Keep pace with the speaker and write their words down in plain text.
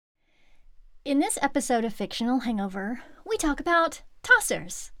In this episode of Fictional Hangover, we talk about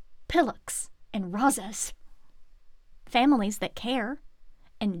tossers, pillocks, and rozzers, families that care,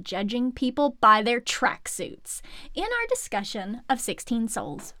 and judging people by their tracksuits in our discussion of 16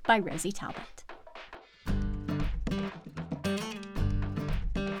 Souls by Rosie Talbot.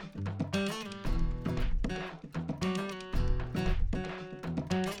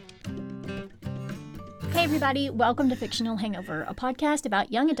 Hey everybody, welcome to Fictional Hangover, a podcast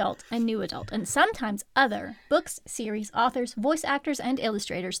about young adult and new adult, and sometimes other books, series, authors, voice actors, and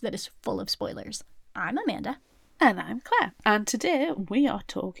illustrators that is full of spoilers. I'm Amanda. And I'm Claire. And today we are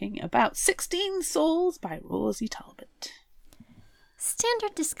talking about 16 Souls by Rosie Talbot.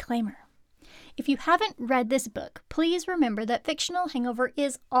 Standard disclaimer. If you haven't read this book, please remember that Fictional Hangover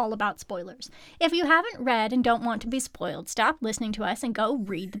is all about spoilers. If you haven't read and don't want to be spoiled, stop listening to us and go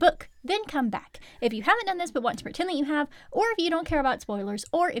read the book. Then come back. If you haven't done this but want to pretend that you have, or if you don't care about spoilers,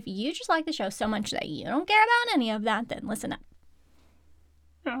 or if you just like the show so much that you don't care about any of that, then listen up.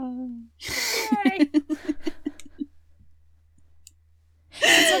 Yay.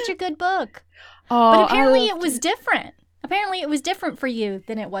 It's such a good book. But apparently it was different. Apparently it was different for you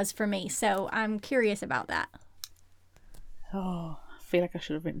than it was for me, so I'm curious about that. Oh, I feel like I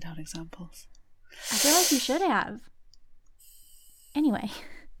should have written down examples. I feel like you should have. Anyway.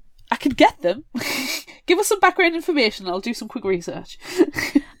 I could get them. Give us some background information. I'll do some quick research.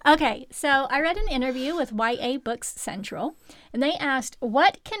 Okay, so I read an interview with YA Books Central, and they asked,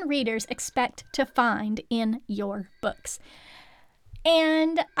 what can readers expect to find in your books?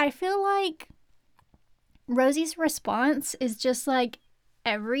 And I feel like Rosie's response is just like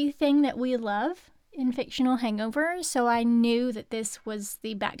everything that we love in Fictional Hangover, so I knew that this was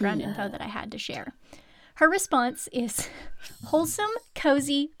the background info that I had to share. Her response is wholesome,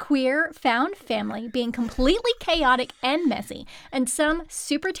 cozy, queer, found family being completely chaotic and messy, and some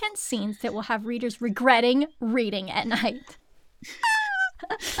super tense scenes that will have readers regretting reading at night.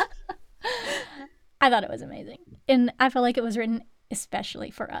 I thought it was amazing, and I feel like it was written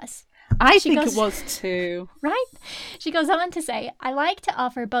especially for us. I think it was too. Right? She goes on to say, I like to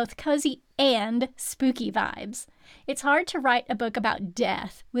offer both cozy and spooky vibes. It's hard to write a book about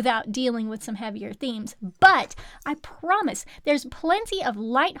death without dealing with some heavier themes, but I promise there's plenty of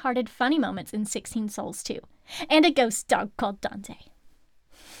lighthearted, funny moments in 16 Souls too. And a ghost dog called Dante.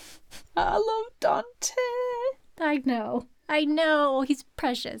 I love Dante. I know. He's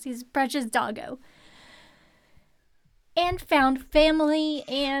precious. He's a precious doggo. And found family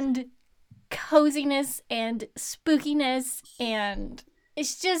and coziness and spookiness, and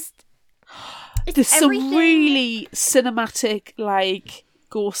it's just there's everything. Some really cinematic, like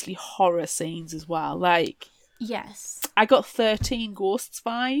ghostly horror scenes as well. Like, yes, I got 13 Ghosts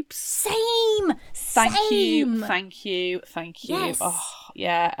vibes. Same. Thank you. Yes. Oh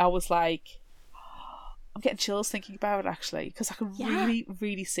yeah, I was like, I'm getting chills thinking about it actually, because I can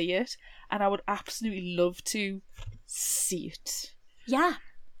really see it, and I would absolutely love to see it. Yeah,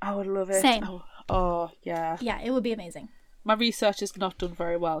 I would love it. Same. Oh yeah. Yeah, it would be amazing. My research is not done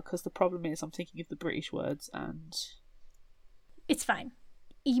very well because the problem is I'm thinking of the British words and... It's fine.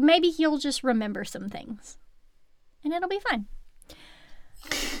 Maybe you'll just remember some things. And it'll be fine.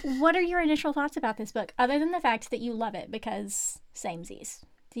 What are your initial thoughts about this book, other than the fact that you love it because samesies?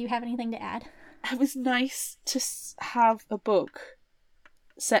 Do you have anything to add? It was nice to have a book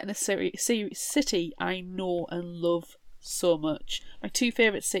set in a city I know and love so much. My two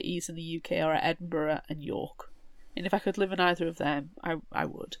favourite cities in the UK are Edinburgh and York. And if I could live in either of them, I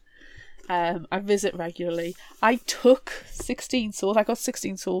would. I visit regularly. I took 16 Souls. I got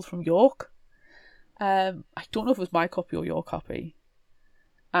 16 Souls from York. I don't know if it was my copy or your copy.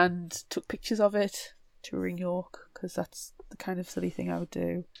 And took pictures of it, touring York, because that's the kind of silly thing I would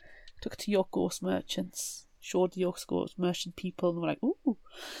do. Took it to York Ghost Merchants, showed the York Ghost Merchant people, and they were like, ooh.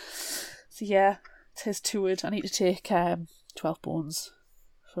 So yeah, it says toured. I need to take 12 Bones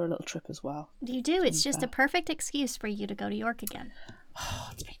for a little trip as well. You do. It's just a perfect excuse for you to go to York again. Oh,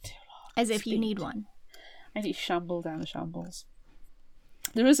 it's been too long. As if you need one. I need to shamble down the shambles.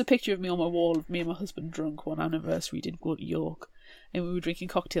 There is a picture of me on my wall of me and my husband drunk one anniversary. We did go to York, and we were drinking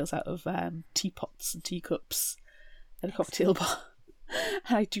cocktails out of teapots and teacups at a cocktail bar.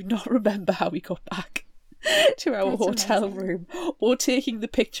 And I do not remember how we got back to our hotel room or taking the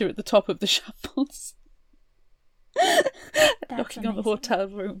picture at the top of the shambles. Knocking on the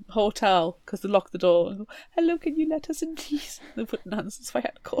hotel because they locked the door and go, hello, can you let us in please? They put an answer, so I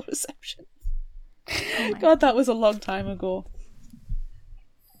had to call reception. God, that was a long time ago.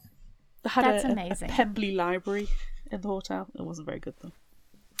 They had a Pembley library in the hotel. It wasn't very good though.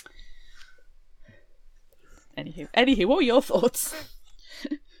 Anywho, what were your thoughts?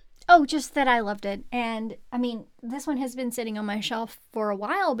 Oh, just that I loved it. And I mean, this one has been sitting on my shelf for a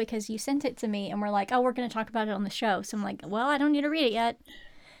while because you sent it to me and we're like, oh, we're going to talk about it on the show. So I'm like, well, I don't need to read it yet.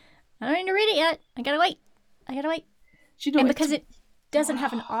 I gotta wait. Do you know, and because it doesn't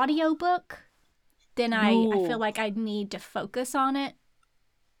have an audio book, then I feel like I need to focus on it.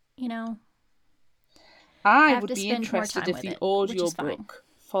 You know? I would be interested if the audiobook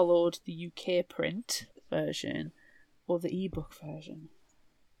followed the UK print version or the ebook version.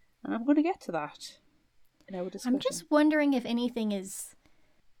 And I'm going to get to that in our discussion. I'm just wondering if anything is,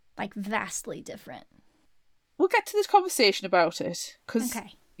 like, vastly different. We'll get to this conversation about it. Because,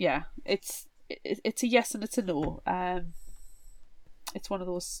 okay. yeah, it's a yes and it's a no. It's one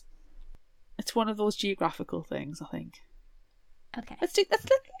of those geographical things, I think. Okay. Let's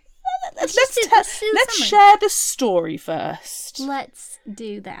let's share the story first. Let's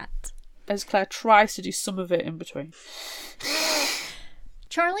do that. As Claire tries to do some of it in between.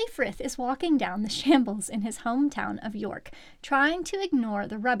 Charlie Frith is walking down the shambles in his hometown of York, trying to ignore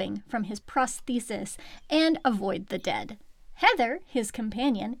the rubbing from his prosthesis and avoid the dead. Heather, his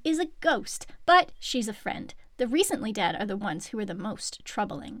companion, is a ghost, but she's a friend. The recently dead are the ones who are the most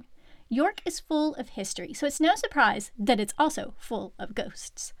troubling. York is full of history, so it's no surprise that it's also full of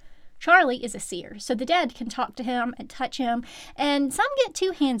ghosts. Charlie is a seer, so the dead can talk to him and touch him, and some get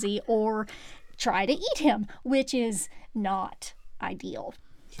too handsy or try to eat him, which is not ideal.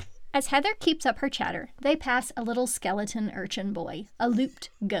 As Heather keeps up her chatter, they pass a little skeleton urchin boy, a looped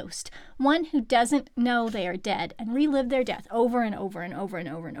ghost, one who doesn't know they are dead and relive their death over and over and over and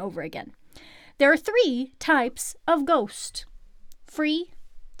over and over again. There are 3 types of ghost: free,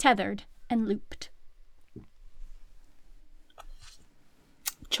 tethered, and looped.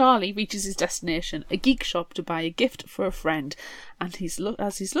 Charlie reaches his destination, a geek shop, to buy a gift for a friend, and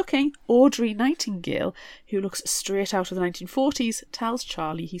as he's looking, Audrey Nightingale, who looks straight out of the 1940s, tells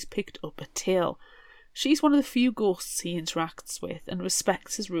Charlie he's picked up a tail. She's one of the few ghosts he interacts with and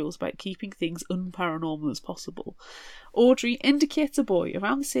respects his rules about keeping things unparanormal as possible. Audrey indicates a boy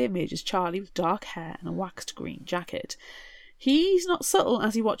around the same age as Charlie with dark hair and a waxed green jacket. He's not subtle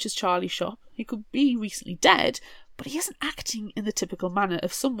as he watches Charlie shop. He could be recently dead, but he isn't acting in the typical manner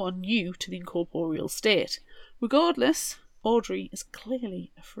of someone new to the incorporeal state. Regardless, Audrey is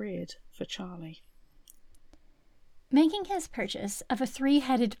clearly afraid for Charlie. Making his purchase of a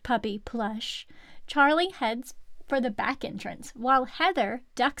 3-headed puppy plush, Charlie heads for the back entrance, while Heather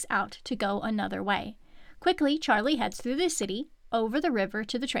ducks out to go another way. Quickly, Charlie heads through the city, over the river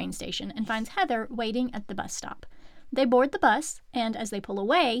to the train station, and finds Heather waiting at the bus stop. They board the bus, and as they pull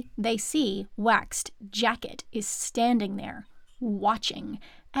away, they see Waxed Jacket is standing there, watching,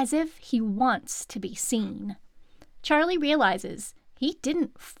 as if he wants to be seen. Charlie realizes he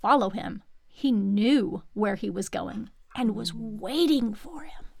didn't follow him. He knew where he was going and was waiting for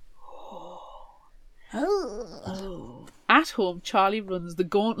him. Oh. At home, Charlie runs the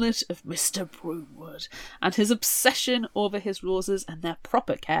gauntlet of Mr. Broomwood and his obsession over his roses and their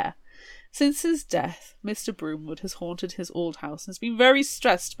proper care. Since his death, Mr. Broomwood has haunted his old house and has been very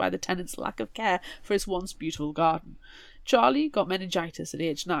stressed by the tenants' lack of care for his once beautiful garden. Charlie got meningitis at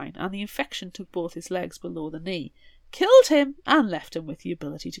age 9, and the infection took both his legs below the knee, killed him, and left him with the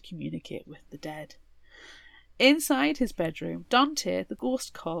ability to communicate with the dead. Inside his bedroom, Dante, the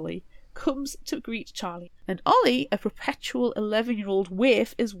ghost collie, comes to greet Charlie, and Ollie, a perpetual 11-year-old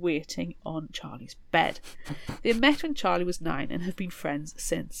waif, is waiting on Charlie's bed. They met when Charlie was 9 and have been friends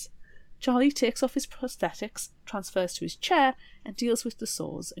since. Charlie takes off his prosthetics, transfers to his chair, and deals with the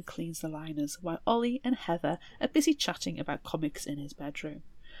sores and cleans the liners, while Ollie and Heather are busy chatting about comics in his bedroom.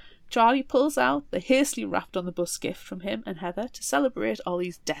 Charlie pulls out the hastily wrapped on the bus gift from him and Heather to celebrate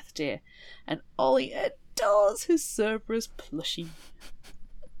Ollie's death day, and Ollie adores his Cerberus plushie.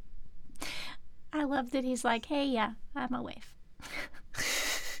 I love that he's like, hey, yeah, I'm a waif.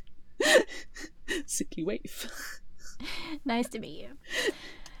 Sickly waif. Nice to meet you.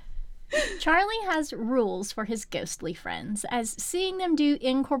 Charlie has rules for his ghostly friends, as seeing them do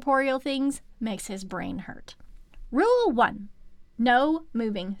incorporeal things makes his brain hurt. Rule 1. No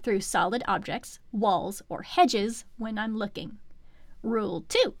moving through solid objects, walls, or hedges when I'm looking. Rule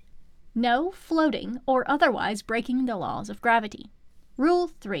 2. No floating or otherwise breaking the laws of gravity.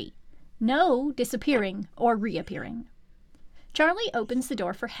 Rule 3. No disappearing or reappearing. Charlie opens the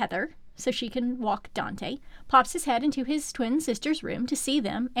door for Heather so she can walk Dante, pops his head into his twin sister's room to see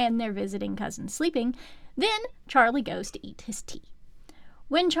them and their visiting cousin sleeping. Then Charlie goes to eat his tea.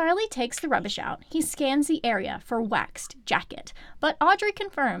 When Charlie takes the rubbish out, he scans the area for Waxed Jacket, but Audrey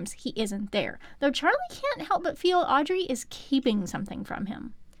confirms he isn't there, though Charlie can't help but feel Audrey is keeping something from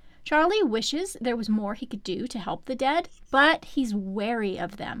him. Charlie wishes there was more he could do to help the dead, but he's wary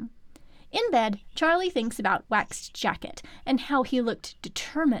of them. In bed, Charlie thinks about Waxed Jacket and how he looked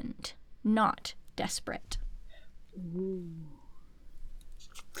determined, not desperate. Ooh.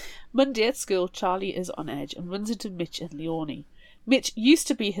 Monday at school, Charlie is on edge and runs into Mitch and Leonie. Mitch used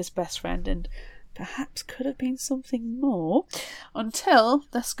to be his best friend and perhaps could have been something more until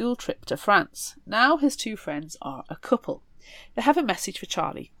their school trip to France. Now his two friends are a couple. They have a message for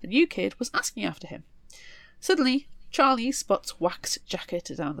Charlie. The new kid was asking after him. Suddenly, Charlie spots Waxed Jacket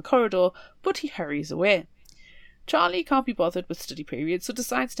down the corridor, but he hurries away. Charlie can't be bothered with study periods, so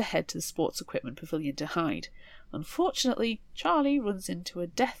decides to head to the sports equipment pavilion to hide. Unfortunately, Charlie runs into a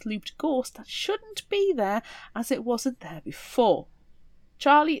death-looped ghost that shouldn't be there, as it wasn't there before.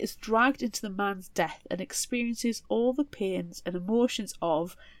 Charlie is dragged into the man's death and experiences all the pains and emotions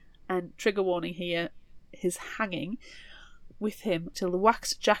of, and trigger warning here, his hanging, with him till the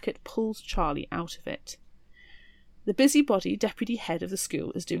Waxed Jacket pulls Charlie out of it. The busybody deputy head of the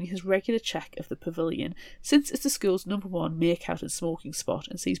school is doing his regular check of the pavilion, since it's the school's #1 make-out and smoking spot,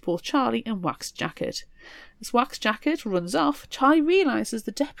 and sees both Charlie and Waxed Jacket. As Waxed Jacket runs off, Charlie realises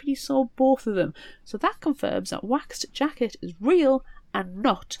the deputy saw both of them, so that confirms that Waxed Jacket is real and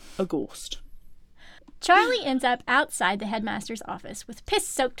not a ghost. Charlie ends up outside the headmaster's office with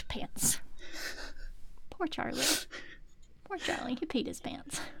piss-soaked pants. Poor Charlie. Poor Charlie, he peed his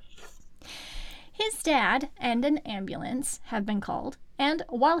pants. His dad and an ambulance have been called, and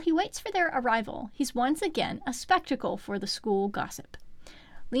while he waits for their arrival, he's once again a spectacle for the school gossip.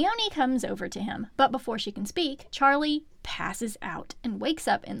 Leonie comes over to him, but before she can speak, Charlie passes out and wakes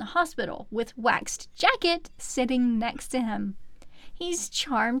up in the hospital with Waxed Jacket sitting next to him. He's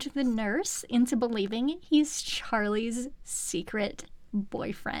charmed the nurse into believing he's Charlie's secret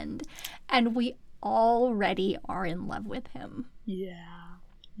boyfriend, and we already are in love with him. Yeah.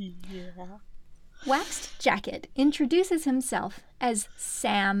 Waxed Jacket introduces himself as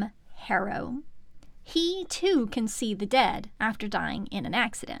Sam Harrow. He, too, can see the dead after dying in an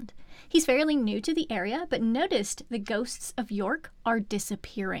accident. He's fairly new to the area, but noticed the ghosts of York are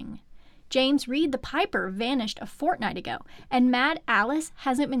disappearing. James Reed the Piper vanished a fortnight ago, and Mad Alice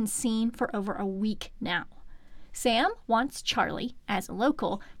hasn't been seen for over a week now. Sam wants Charlie, as a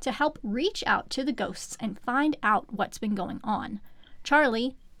local, to help reach out to the ghosts and find out what's been going on.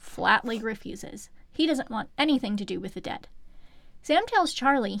 Charlie flatly refuses. He doesn't want anything to do with the dead. Sam tells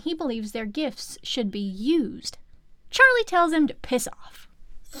Charlie he believes their gifts should be used. Charlie tells him to piss off.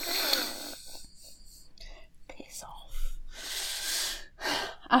 Piss off.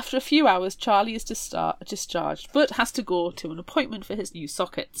 After a few hours, Charlie is discharged, but has to go to an appointment for his new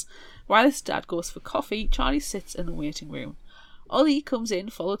sockets. While his dad goes for coffee, Charlie sits in the waiting room. Ollie comes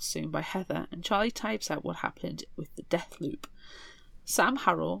in, followed soon by Heather, and Charlie types out what happened with the death loop. Sam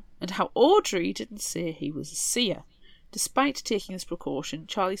Harrow, and how Audrey didn't say he was a seer. Despite taking this precaution,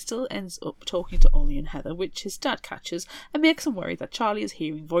 Charlie still ends up talking to Ollie and Heather, which his dad catches and makes him worried that Charlie is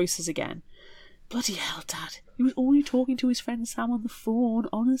hearing voices again. Bloody hell, Dad. He was only talking to his friend Sam on the phone,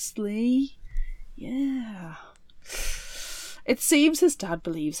 honestly. Yeah. It seems his dad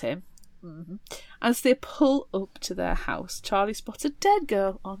believes him. As they pull up to their house, Charlie spots a dead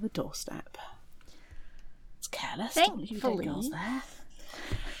girl on the doorstep. It's careless. Thankfully, don't leave dead girls there.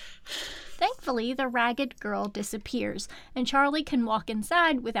 Thankfully, the ragged girl disappears, and Charlie can walk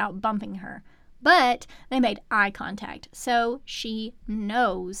inside without bumping her. But they made eye contact, so she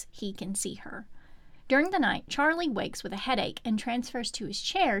knows he can see her. During the night, Charlie wakes with a headache and transfers to his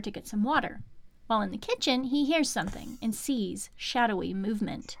chair to get some water. While in the kitchen, he hears something and sees shadowy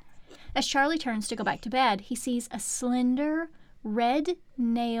movement. As Charlie turns to go back to bed, he sees a slender,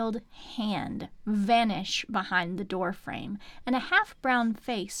 red-nailed hand vanish behind the door frame and a half-brown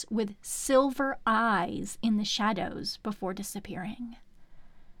face with silver eyes in the shadows before disappearing.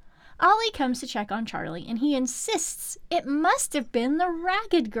 Ollie comes to check on Charlie, and he insists it must have been the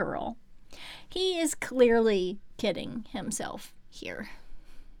ragged girl. He is clearly kidding himself here.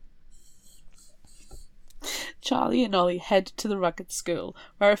 Charlie and Ollie head to the ragged school,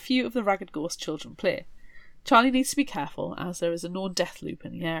 where a few of the ragged ghost children play. Charlie needs to be careful, as there is a known death loop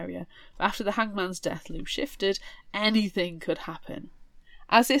in the area. After the hangman's death loop shifted, anything could happen.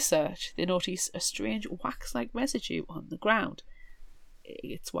 As they search, they notice a strange wax-like residue on the ground.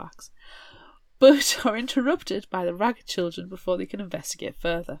 It's wax. But are interrupted by the ragged children before they can investigate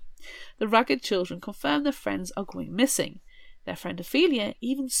further. The ragged children confirm their friends are going missing. Their friend Ophelia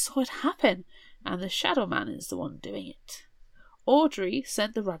even saw it happen, and the Shadow Man is the one doing it. Audrey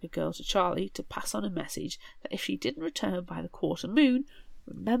sent the ragged girl to Charlie to pass on a message that if she didn't return by the quarter moon,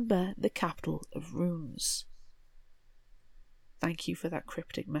 remember the capital of runes. Thank you for that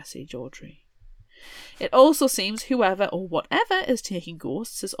cryptic message, Audrey. It also seems whoever or whatever is taking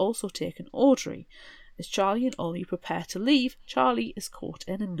ghosts has also taken Audrey. As Charlie and Ollie prepare to leave, Charlie is caught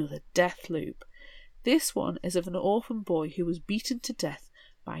in another death loop. This one is of an orphan boy who was beaten to death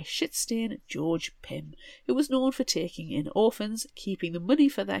by shit-stain George Pym, who was known for taking in orphans, keeping the money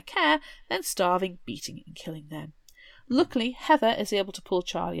for their care, then starving, beating and killing them. Luckily, Heather is able to pull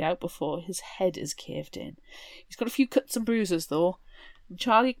Charlie out before his head is caved in. He's got a few cuts and bruises though, and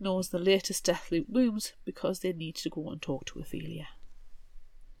Charlie ignores the latest death loop wounds because they need to go and talk to Ophelia.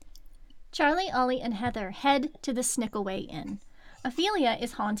 Charlie, Ollie, and Heather head to the Snickleway Inn. Ophelia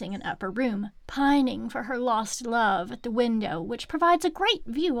is haunting an upper room, pining for her lost love at the window, which provides a great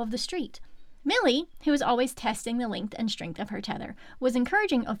view of the street. Millie, who is always testing the length and strength of her tether, was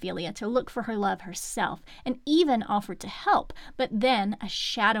encouraging Ophelia to look for her love herself, and even offered to help, but then a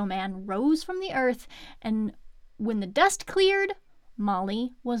shadow man rose from the earth, and when the dust cleared,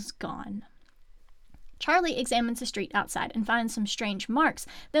 Molly was gone. Charlie examines the street outside and finds some strange marks,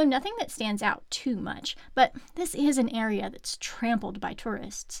 though nothing that stands out too much, but this is an area that's trampled by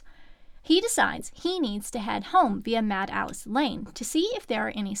tourists. He decides he needs to head home via Mad Alice Lane to see if there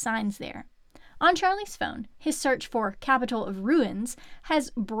are any signs there. On Charlie's phone, his search for Capital of Ruins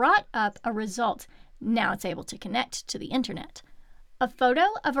has brought up a result. Now it's able to connect to the internet. A photo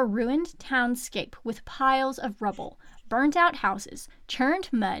of a ruined townscape with piles of rubble, burnt-out houses, churned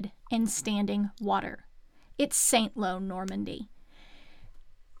mud, and standing water. It's St. Lo, Normandy.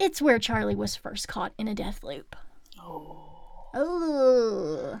 It's where Charlie was first caught in a death loop. Oh.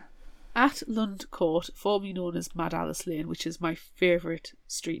 At Lund Court, formerly known as Mad Alice Lane, which is my favourite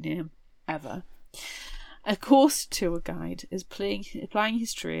street name ever, a ghost tour guide is applying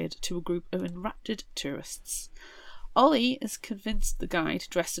his trade to a group of enraptured tourists. Ollie is convinced the guide,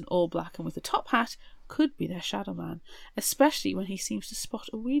 dressed in all black and with a top hat, could be their shadow man, especially when he seems to spot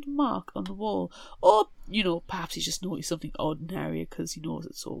a weird mark on the wall, or, perhaps he's just noticed something odd in the area because he knows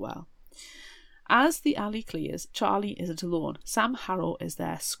it so well. As the alley clears, Charlie isn't alone. Sam Harrow is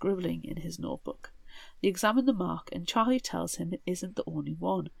there, scribbling in his notebook. They examine the mark, and Charlie tells him it isn't the only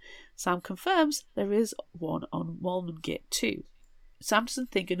one. Sam confirms there is one on Walmangate too. Sam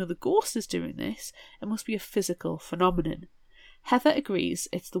doesn't think another ghost is doing this. It must be a physical phenomenon. Heather agrees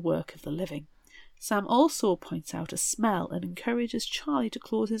it's the work of the living. Sam also points out a smell and encourages Charlie to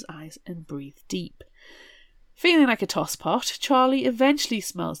close his eyes and breathe deep. Feeling like a tosspot, Charlie eventually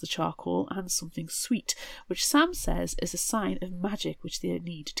smells the charcoal and something sweet, which Sam says is a sign of magic which they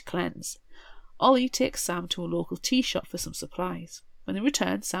need to cleanse. Ollie takes Sam to a local tea shop for some supplies. When they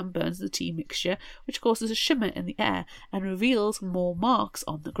return, Sam burns the tea mixture, which causes a shimmer in the air and reveals more marks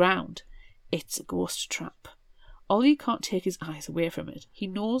on the ground. It's a ghost trap. Ollie can't take his eyes away from it. He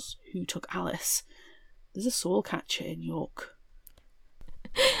knows who took Alice. There's a soul catcher in York.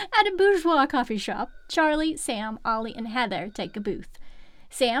 At a bourgeois coffee shop, Charlie, Sam, Ollie, and Heather take a booth.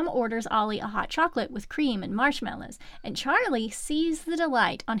 Sam orders Ollie a hot chocolate with cream and marshmallows, and Charlie sees the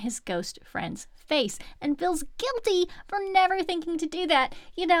delight on his ghost friend's face and feels guilty for never thinking to do that,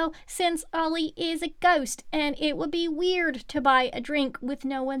 since Ollie is a ghost and it would be weird to buy a drink with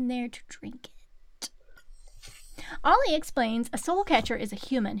no one there to drink it. Ollie explains a soul catcher is a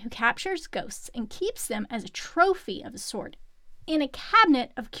human who captures ghosts and keeps them as a trophy of a sort in a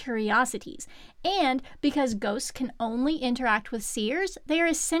cabinet of curiosities, and because ghosts can only interact with seers, they are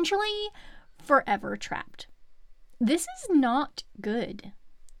essentially forever trapped. This is not good.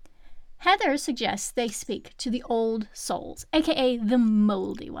 Heather suggests they speak to the old souls, aka the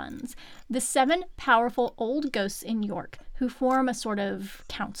moldy ones, the 7 powerful old ghosts in York who form a sort of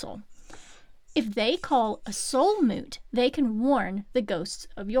council. If they call a soul moot, they can warn the ghosts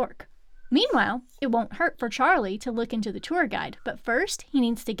of York. Meanwhile, it won't hurt for Charlie to look into the tour guide, but first he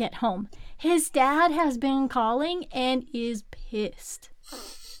needs to get home. His dad has been calling and is pissed.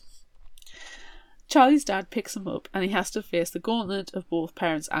 Charlie's dad picks him up and he has to face the gauntlet of both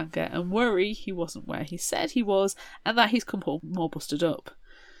parents' anger and worry he wasn't where he said he was and that he's come home more busted up.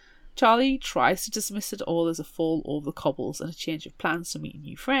 Charlie tries to dismiss it all as a fall over the cobbles and a change of plans to meet a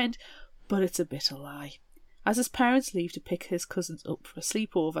new friend, but it's a bitter lie. As his parents leave to pick his cousins up for a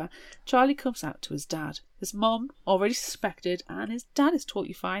sleepover, Charlie comes out to his dad. His mom already suspected, and his dad is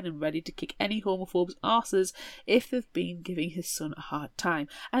totally fine and ready to kick any homophobes' arses if they've been giving his son a hard time.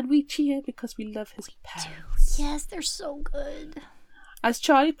 And we cheer because we love his parents. Yes, they're so good. As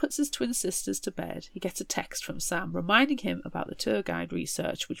Charlie puts his twin sisters to bed, he gets a text from Sam reminding him about the tour guide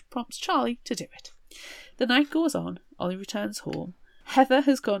research, which prompts Charlie to do it. The night goes on. Ollie returns home. Heather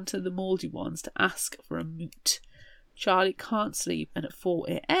has gone to the mouldy ones to ask for a moot. Charlie can't sleep, and at 4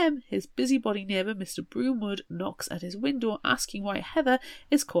 a.m, his busybody neighbour Mr. Broomwood knocks at his window asking why Heather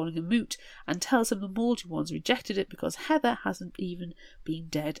is calling a moot, and tells him the mouldy ones rejected it because Heather hasn't even been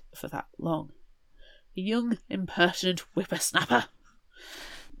dead for that long. The young, impertinent whippersnapper.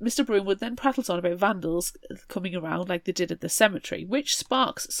 Mr. Broomwood then prattles on about vandals coming around like they did at the cemetery, which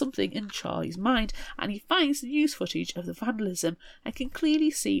sparks something in Charlie's mind, and he finds the news footage of the vandalism and can clearly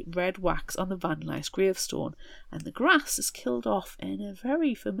see red wax on the vandalised gravestone, and the grass is killed off in a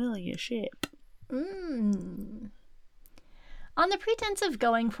very familiar shape. On the pretense of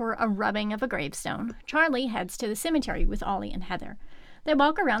going for a rubbing of a gravestone, Charlie heads to the cemetery with Ollie and Heather. They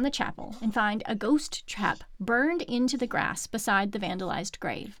walk around the chapel and find a ghost trap burned into the grass beside the vandalized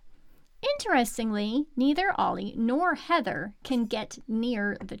grave. Interestingly, neither Ollie nor Heather can get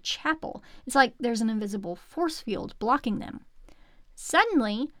near the chapel. It's like there's an invisible force field blocking them.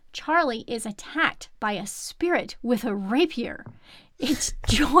 Suddenly, Charlie is attacked by a spirit with a rapier. It's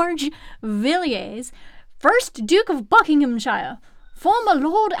George Villiers, 1st Duke of Buckinghamshire, former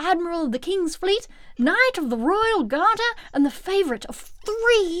Lord Admiral of the King's Fleet, Knight of the Royal Garter, and the favourite of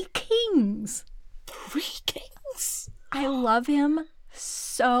 3 kings. 3 kings? I love him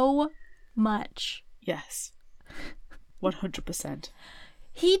so much. Yes. 100%.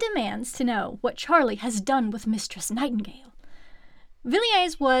 He demands to know what Charlie has done with Mistress Nightingale.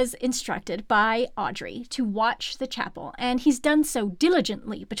 Villiers was instructed by Audrey to watch the chapel, and he's done so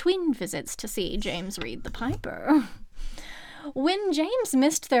diligently between visits to see James read the Piper. When James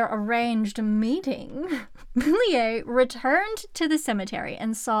missed their arranged meeting, Villiers returned to the cemetery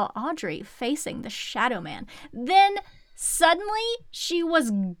and saw Audrey facing the Shadow Man. Then, suddenly, she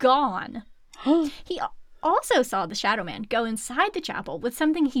was gone. He also saw the Shadow Man go inside the chapel with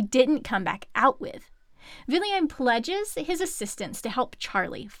something he didn't come back out with. Villiers pledges his assistance to help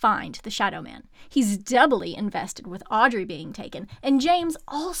Charlie find the Shadow Man. He's doubly invested with Audrey being taken, and James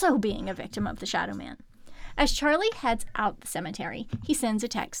also being a victim of the Shadow Man. As Charlie heads out the cemetery, he sends a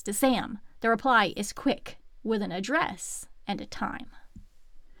text to Sam. The reply is quick, with an address and a time.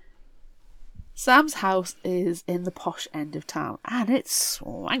 Sam's house is in the posh end of town, and it's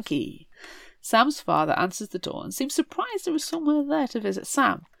swanky. Sam's father answers the door and seems surprised there is someone there to visit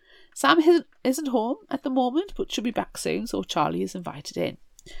Sam. Sam isn't home at the moment, but should be back soon, so Charlie is invited in.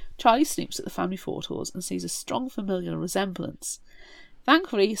 Charlie snoops at the family photos and sees a strong familial resemblance.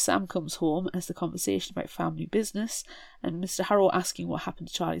 Thankfully, Sam comes home as the conversation about family business and Mr. Harrow asking what happened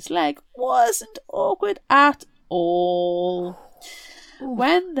to Charlie's leg wasn't awkward at all.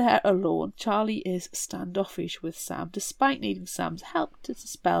 When they're alone, Charlie is standoffish with Sam despite needing Sam's help to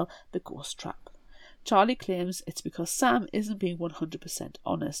dispel the ghost trap. Charlie claims it's because Sam isn't being 100%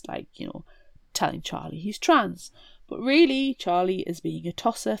 honest, like, telling Charlie he's trans. But really, Charlie is being a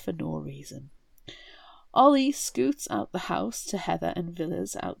tosser for no reason. Ollie scoots out the house to Heather and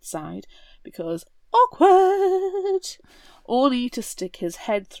Villiers outside because awkward, only to stick his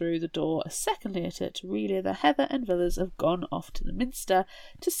head through the door a second later to relay that Heather and Villiers have gone off to the Minster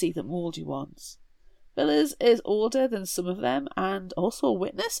to see the mouldy ones. Villiers is older than some of them and also a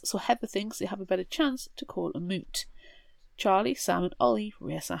witness, so Heather thinks they have a better chance to call a moot. Charlie, Sam and Ollie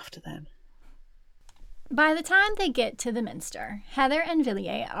race after them. By the time they get to the Minster, Heather and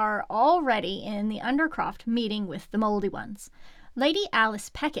Villiers are already in the Undercroft meeting with the mouldy ones. Lady Alice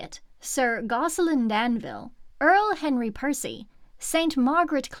Peckett, Sir Gosselin Danville, Earl Henry Percy, St.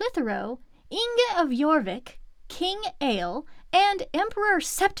 Margaret Clitheroe, Inge of Jorvik, King Ale, and Emperor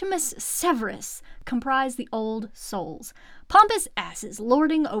Septimus Severus comprise the old souls, pompous asses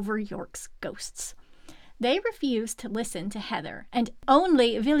lording over York's ghosts. They refuse to listen to Heather, and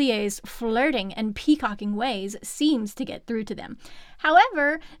only Villiers' flirting and peacocking ways seems to get through to them.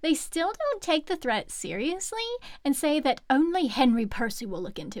 However, they still don't take the threat seriously and say that only Henry Percy will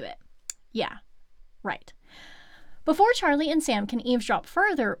look into it. Yeah, right. Before Charlie and Sam can eavesdrop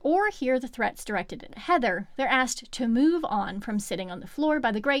further or hear the threats directed at Heather, they're asked to move on from sitting on the floor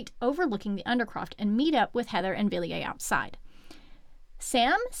by the grate overlooking the Undercroft and meet up with Heather and Villiers outside.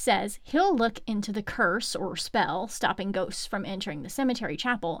 Sam says he'll look into the curse or spell stopping ghosts from entering the cemetery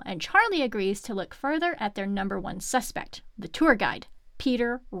chapel, and Charlie agrees to look further at their number one suspect, the tour guide,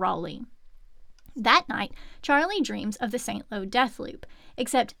 Peter Rowley. That night, Charlie dreams of the St. Lo death loop,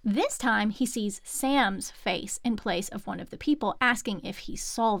 except this time he sees Sam's face in place of one of the people asking if he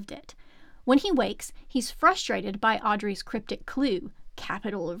solved it. When he wakes, he's frustrated by Audrey's cryptic clue,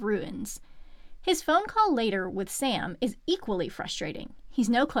 Capital of Ruins. His phone call later with Sam is equally frustrating. He's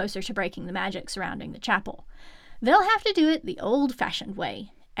no closer to breaking the magic surrounding the chapel. They'll have to do it the old-fashioned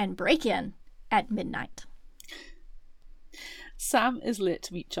way and break in at midnight. Sam is late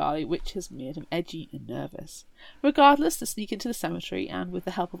to meet Charlie, which has made him edgy and nervous. Regardless, they sneak into the cemetery and, with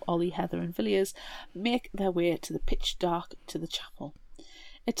the help of Ollie, Heather and Villiers, make their way to the pitch dark to the chapel.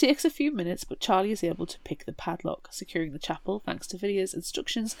 It takes a few minutes, but Charlie is able to pick the padlock, securing the chapel thanks to Villiers'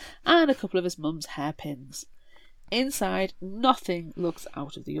 instructions and a couple of his mum's hairpins. Inside, nothing looks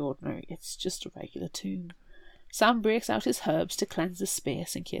out of the ordinary. It's just a regular tomb. Sam breaks out his herbs to cleanse the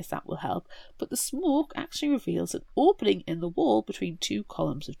space in case that will help, but the smoke actually reveals an opening in the wall between two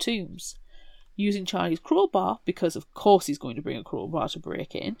columns of tombs. Using Charlie's crowbar, because of course he's going to bring a crowbar to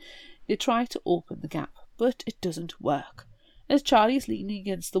break in, they try to open the gap, but it doesn't work. As Charlie is leaning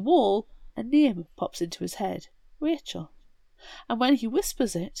against the wall, a name pops into his head, Rachel. And when he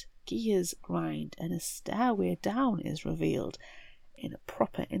whispers it, gears grind and a stairway down is revealed in a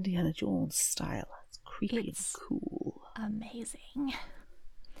proper Indiana Jones style. It's creepy and cool. Amazing.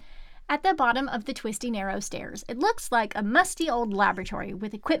 At the bottom of the twisty, narrow stairs, it looks like a musty old laboratory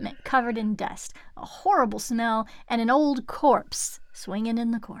with equipment covered in dust, a horrible smell, and an old corpse swinging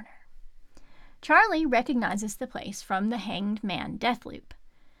in the corner. Charlie recognizes the place from the Hanged Man death loop.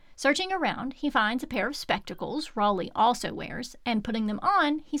 Searching around, he finds a pair of spectacles Raleigh also wears, and putting them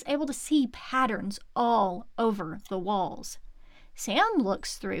on, he's able to see patterns all over the walls. Sam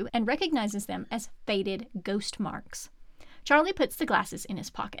looks through and recognizes them as faded ghost marks. Charlie puts the glasses in his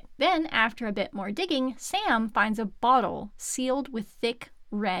pocket. Then, after a bit more digging, Sam finds a bottle sealed with thick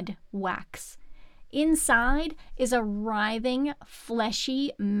red wax. Inside is a writhing,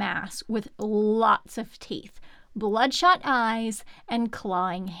 fleshy mass with lots of teeth, bloodshot eyes, and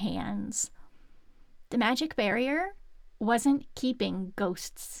clawing hands. The magic barrier wasn't keeping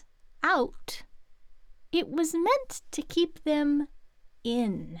ghosts out. It was meant to keep them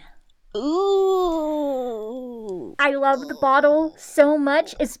in. Ooh! I love the bottle so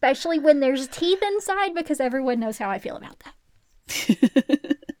much, especially when there's teeth inside, because everyone knows how I feel about that.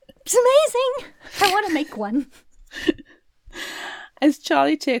 It's amazing! I want to make one. As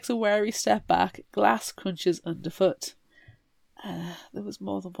Charlie takes a wary step back, glass crunches underfoot. There was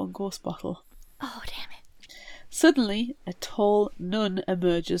more than one ghost bottle. Oh, damn it. Suddenly, a tall nun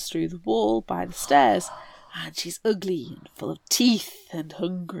emerges through the wall by the stairs, and she's ugly and full of teeth and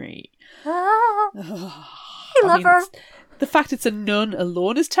hungry. I love her. The fact it's a nun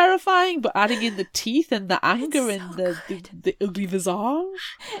alone is terrifying, but adding in the teeth and the anger and the ugly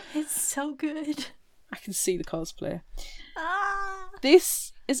visage. It's so good. I can see the cosplay.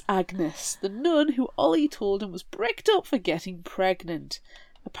 This is Agnes, the nun who Ollie told him was bricked up for getting pregnant,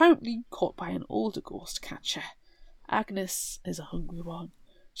 apparently caught by an older ghost catcher. Agnes is a hungry one.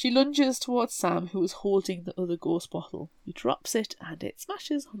 She lunges towards Sam, who is holding the other ghost bottle. He drops it and it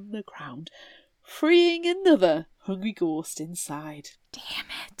smashes on the ground, freeing another hungry ghost inside. Damn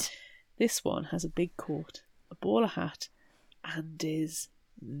it. This one has a big coat, a bowler hat, and is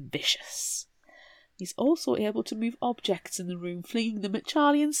vicious. He's also able to move objects in the room, flinging them at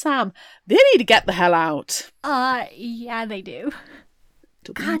Charlie and Sam. They need to get the hell out. Yeah, they do.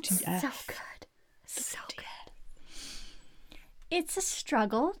 WTF. God, so good. So good. It's a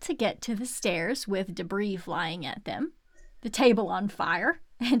struggle to get to the stairs with debris flying at them, the table on fire,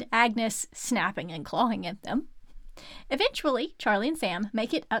 and Agnes snapping and clawing at them. Eventually, Charlie and Sam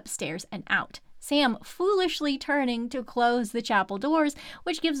make it upstairs and out, Sam foolishly turning to close the chapel doors,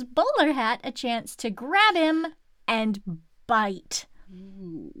 which gives Bowler Hat a chance to grab him and bite.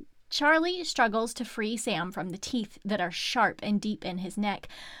 Charlie struggles to free Sam from the teeth that are sharp and deep in his neck.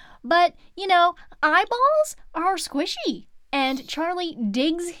 But, eyeballs are squishy, and Charlie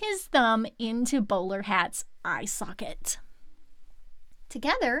digs his thumb into Bowler Hat's eye socket.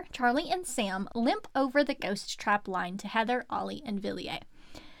 Together, Charlie and Sam limp over the ghost trap line to Heather, Ollie, and Villiers.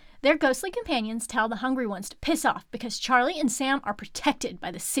 Their ghostly companions tell the hungry ones to piss off because Charlie and Sam are protected by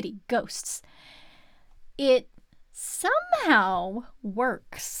the city ghosts. It somehow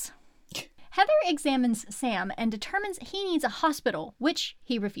works. Heather examines Sam and determines he needs a hospital, which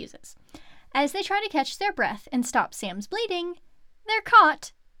he refuses. As they try to catch their breath and stop Sam's bleeding, they're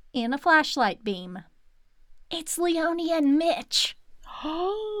caught in a flashlight beam. It's Leonie and Mitch.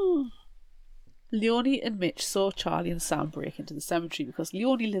 Leonie and Mitch saw Charlie and Sam break into the cemetery because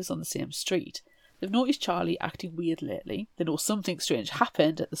Leonie lives on the same street. They've noticed Charlie acting weird lately. They know something strange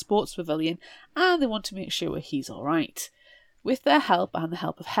happened at the sports pavilion and they want to make sure he's alright. With their help and the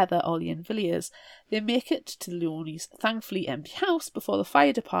help of Heather, Ollie and Villiers, they make it to Leonie's thankfully empty house before the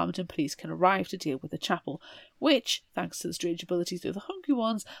fire department and police can arrive to deal with the chapel, which, thanks to the strange abilities of the hungry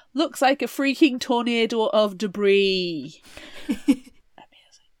ones, looks like a freaking tornado of debris.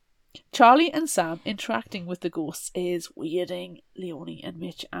 Charlie and Sam interacting with the ghosts is weirding Leonie and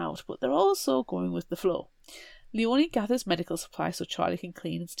Mitch out, but they're also going with the flow. Leonie gathers medical supplies so Charlie can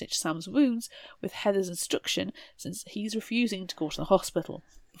clean and stitch Sam's wounds with Heather's instruction, since he's refusing to go to the hospital.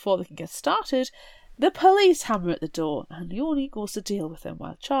 Before they can get started, the police hammer at the door, and Leonie goes to deal with them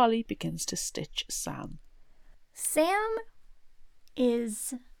while Charlie begins to stitch Sam. Sam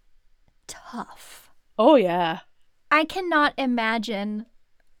is tough. Oh, yeah. I cannot imagine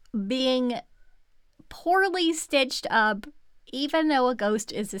being poorly stitched up, even though a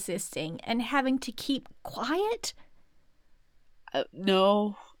ghost is assisting, and having to keep quiet.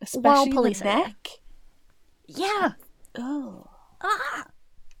 No, especially police the neck. Yeah. Oh. Ah.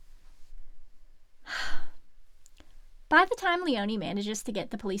 By the time Leonie manages to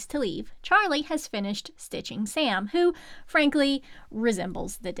get the police to leave, Charlie has finished stitching Sam, who, frankly,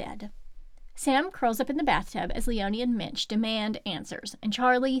 resembles the dead. Sam curls up in the bathtub as Leonie and Mitch demand answers, and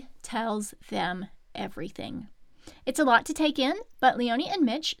Charlie tells them everything. It's a lot to take in, but Leonie and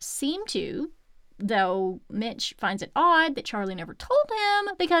Mitch seem to, though Mitch finds it odd that Charlie never told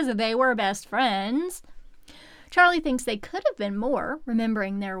him because they were best friends. Charlie thinks they could have been more,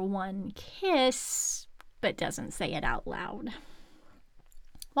 remembering their one kiss, but doesn't say it out loud.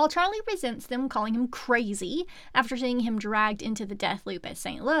 While Charlie resents them calling him crazy after seeing him dragged into the death loop at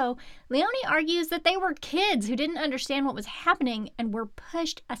St. Lo, Leonie argues that they were kids who didn't understand what was happening and were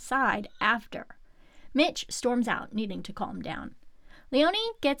pushed aside after. Mitch storms out, needing to calm down.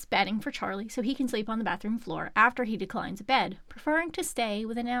 Leonie gets bedding for Charlie so he can sleep on the bathroom floor after he declines a bed, preferring to stay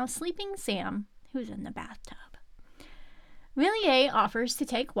with a now sleeping Sam, who's in the bathtub. Villiers offers to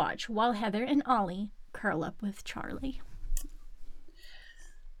take watch while Heather and Ollie curl up with Charlie.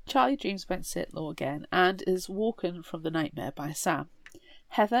 Charlie dreams about St. Lo again and is woken from the nightmare by Sam.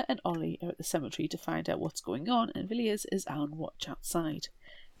 Heather and Ollie are at the cemetery to find out what's going on, and Villiers is on watch outside.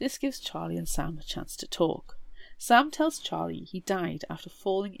 This gives Charlie and Sam a chance to talk. Sam tells Charlie he died after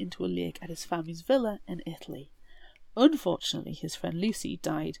falling into a lake at his family's villa in Italy. Unfortunately, his friend Lucy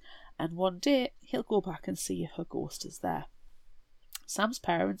died, and one day he'll go back and see if her ghost is there. Sam's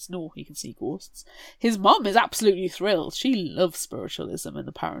parents know he can see ghosts. His mom is absolutely thrilled. She loves spiritualism and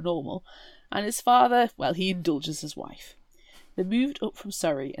the paranormal. And his father, well, he indulges his wife. They moved up from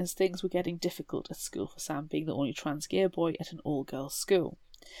Surrey as things were getting difficult at school for Sam, being the only trans gay boy at an all-girls school.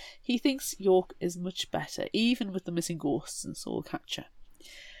 He thinks York is much better, even with the missing ghosts and soul catcher.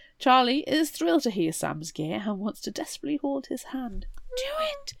 Charlie is thrilled to hear Sam's gay and wants to desperately hold his hand. Do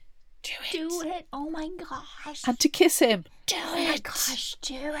it! Do it! Do it! Oh my gosh! And to kiss him. Do it! Oh my gosh,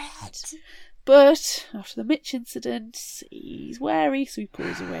 do it! But after the Mitch incident, he's wary, so he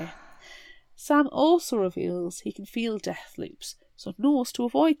pulls away. Sam also reveals he can feel death loops, so knows to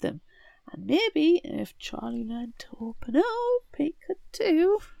avoid them. And maybe if Charlie learned to open up, he could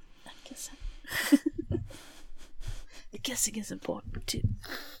too. And kissing. The kissing is important too.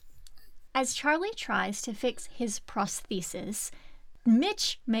 As Charlie tries to fix his prosthesis,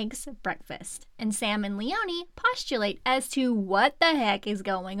 Mitch makes breakfast, and Sam and Leonie postulate as to what the heck is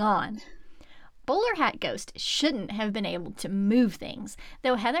going on. Bowler Hat Ghost shouldn't have been able to move things,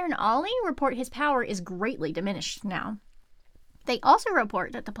 though Heather and Ollie report his power is greatly diminished now. They also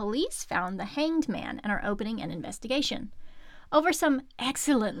report that the police found the hanged man and are opening an investigation. Over some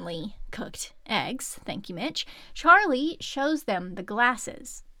excellently cooked eggs, thank you Mitch, Charlie shows them the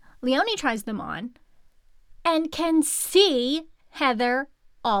glasses. Leonie tries them on and can see Heather,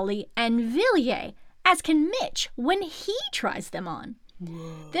 Ollie, and Villiers, as can Mitch when he tries them on.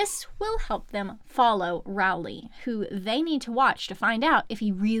 Whoa. This will help them follow Rowley, who they need to watch to find out if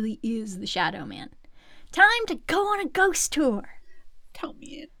he really is the Shadow Man. Time to go on a ghost tour. Count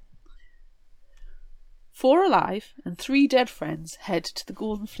me in. 4 alive and 3 dead friends head to the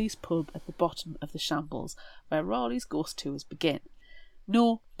Golden Fleece pub at the bottom of the shambles, where Rowley's ghost tours begin.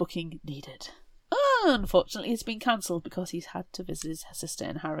 No booking needed. Unfortunately, it's been cancelled because he's had to visit his sister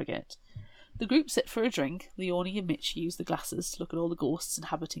in Harrogate. The group sit for a drink. Leonie and Mitch use the glasses to look at all the ghosts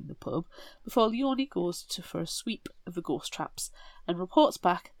inhabiting the pub, before Leonie goes for a sweep of the ghost traps and reports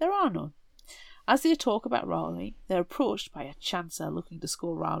back there are none. As they talk about Rowley, they're approached by a chancer looking to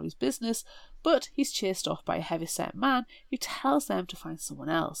score Rowley's business, but he's chased off by a heavy-set man who tells them to find someone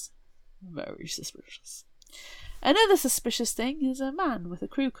else. Very suspicious. Another suspicious thing is a man with a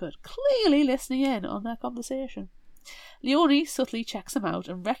crew cut, clearly listening in on their conversation. Leonie subtly checks him out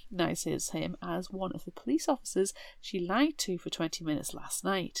and recognises him as one of the police officers she lied to for 20 minutes last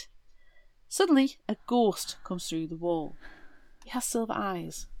night. Suddenly, a ghost comes through the wall. He has silver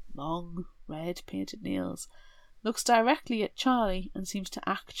eyes, long, red painted nails, looks directly at Charlie and seems to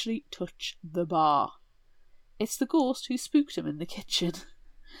actually touch the bar. It's the ghost who spooked him in the kitchen.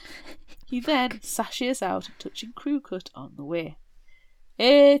 He then sashays out, touching crew cut on the way.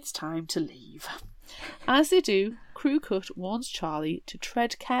 It's time to leave. As they do, Crew Cut warns Charlie to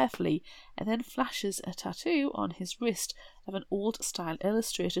tread carefully and then flashes a tattoo on his wrist of an old-style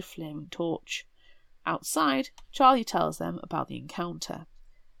illustrated flaming torch. Outside, Charlie tells them about the encounter.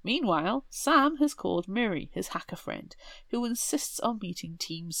 Meanwhile, Sam has called Miri, his hacker friend, who insists on meeting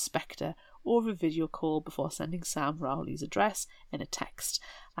Team Spectre over a video call before sending Sam Rowley's address in a text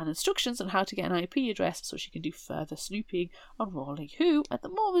and instructions on how to get an IP address so she can do further snooping on Rowley, who, at the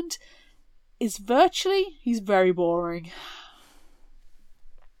moment, he's very boring.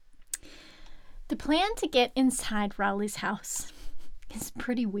 The plan to get inside Rowley's house is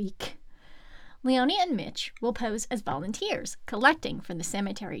pretty weak. Leonie and Mitch will pose as volunteers, collecting for the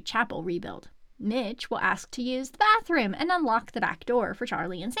cemetery chapel rebuild. Mitch will ask to use the bathroom and unlock the back door for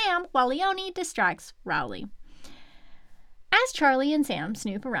Charlie and Sam, while Leonie distracts Rowley. As Charlie and Sam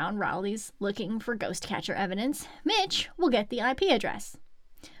snoop around Rowley's looking for ghost catcher evidence, Mitch will get the IP address.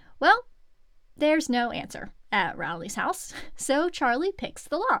 Well, there's no answer at Rowley's house, so Charlie picks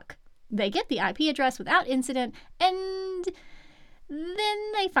the lock. They get the IP address without incident, and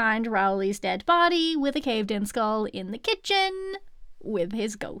then they find Rowley's dead body with a caved-in skull in the kitchen with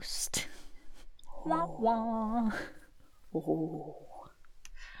his ghost. Wah wah. Oh.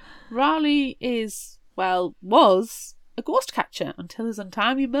 Rowley was a ghost catcher until his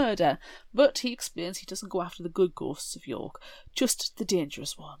untimely murder, but he explains he doesn't go after the good ghosts of York, just the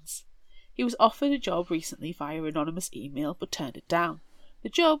dangerous ones. He was offered a job recently via anonymous email but turned it down. The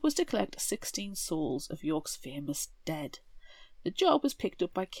job was to collect 16 souls of York's famous dead. The job was picked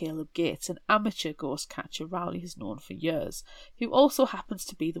up by Caleb Gates, an amateur ghost catcher Rowley has known for years, who also happens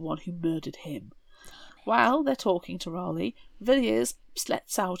to be the one who murdered him. While they're talking to Rowley, Villiers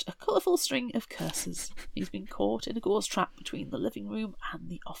lets out a colourful string of curses. He's been caught in a ghost trap between the living room and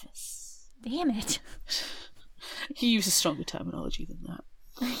the office. Damn it. He uses stronger terminology than that.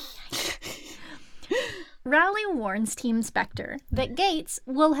 Rowley warns Team Spectre that Gates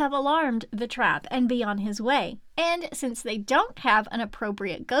will have alarmed the trap and be on his way, and since they don't have an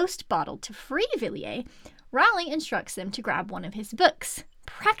appropriate ghost bottle to free Villiers, Rowley instructs them to grab one of his books,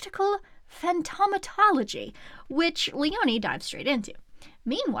 Practical Phantomatology, which Leonie dives straight into.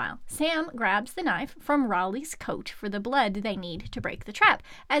 Meanwhile, Sam grabs the knife from Rowley's coat for the blood they need to break the trap,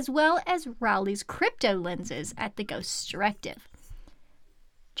 as well as Rowley's crypto lenses at the Ghost's directive.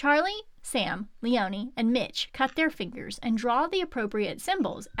 Charlie, Sam, Leonie, and Mitch cut their fingers and draw the appropriate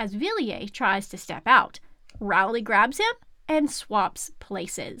symbols as Villiers tries to step out. Rowley grabs him and swaps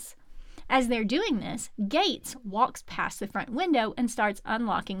places. As they're doing this, Gates walks past the front window and starts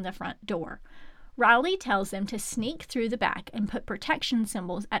unlocking the front door. Rowley tells them to sneak through the back and put protection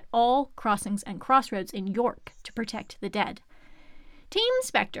symbols at all crossings and crossroads in York to protect the dead. Team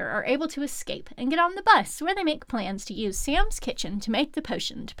Spectre are able to escape and get on the bus, where they make plans to use Sam's kitchen to make the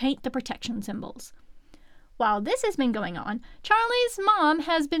potion to paint the protection symbols. While this has been going on, Charlie's mom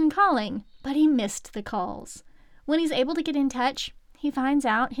has been calling, but he missed the calls. When he's able to get in touch, he finds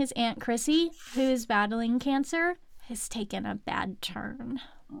out his Aunt Chrissy, who is battling cancer, has taken a bad turn.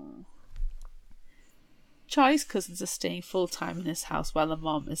 Charlie's cousins are staying full-time in his house while the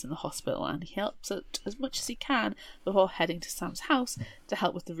mom is in the hospital, and he helps out as much as he can before heading to Sam's house to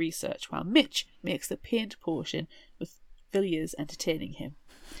help with the research, while Mitch makes the paint potion with Villiers entertaining him.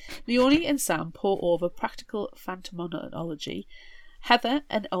 Leonie and Sam pore over Practical Phantomatology. Heather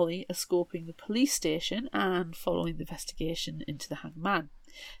and Ollie are scoping the police station and following the investigation into the hangman.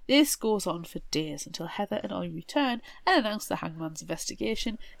 This goes on for days until Heather and Ollie return and announce the hangman's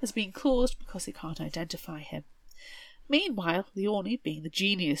investigation has been closed because they can't identify him. Meanwhile, Leonie, being the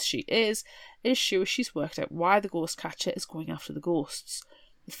genius she is sure she's worked out why the ghost catcher is going after the ghosts.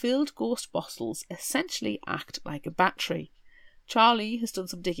 The filled ghost bottles essentially act like a battery. Charlie has done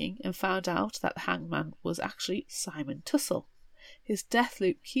some digging and found out that the hangman was actually Simon Tussle. His death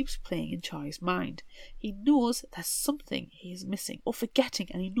loop keeps playing in Charlie's mind. He knows there's something he is missing or forgetting,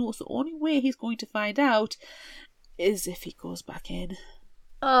 and he knows the only way he's going to find out is if he goes back in.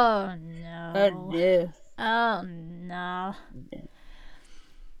 Oh no. Oh no. Oh no.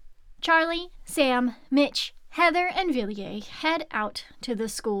 Charlie, Sam, Mitch, Heather, and Villiers head out to the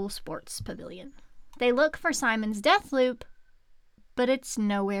school sports pavilion. They look for Simon's death loop, but it's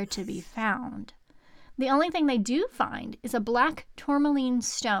nowhere to be found. The only thing they do find is a black tourmaline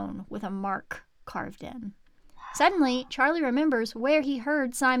stone with a mark carved in. Suddenly, Charlie remembers where he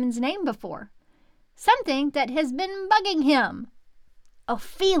heard Simon's name before. Something that has been bugging him.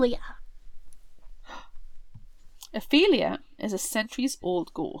 Ophelia. Ophelia is a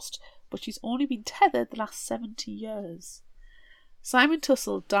centuries-old ghost, but she's only been tethered the last 70 years. Simon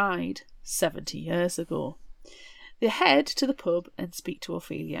Tussle died 70 years ago. They head to the pub and speak to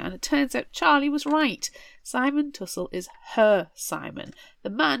Ophelia, and it turns out Charlie was right. Simon Tussle is her Simon, the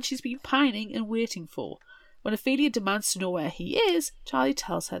man she's been pining and waiting for. When Ophelia demands to know where he is, Charlie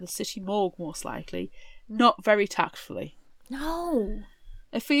tells her the city morgue, most likely, not very tactfully. No.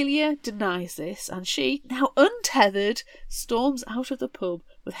 Ophelia denies this, and she, now untethered, storms out of the pub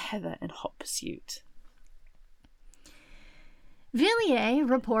with Heather in hot pursuit. Villiers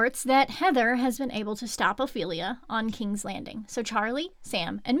reports that Heather has been able to stop Ophelia on King's Landing, so Charlie,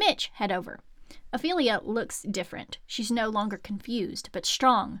 Sam, and Mitch head over. Ophelia looks different. She's no longer confused, but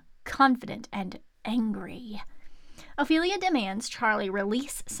strong, confident, and angry. Ophelia demands Charlie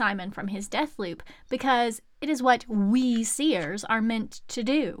release Simon from his death loop because it is what we seers are meant to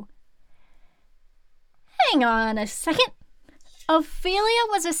do. Hang on a second. Ophelia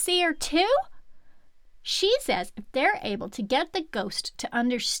was a seer too? She says if they're able to get the ghost to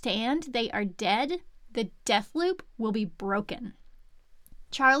understand they are dead, the death loop will be broken.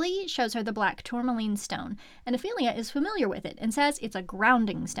 Charlie shows her the black tourmaline stone, and Ophelia is familiar with it and says it's a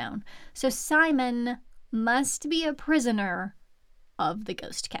grounding stone. So Simon must be a prisoner of the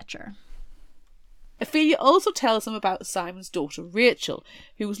ghost catcher. Ophelia also tells them about Simon's daughter Rachel,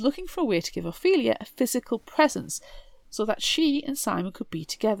 who was looking for a way to give Ophelia a physical presence so that she and Simon could be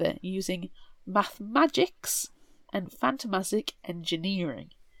together using mathemagics and phantasmic engineering.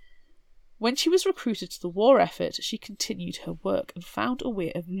 When she was recruited to the war effort, she continued her work and found a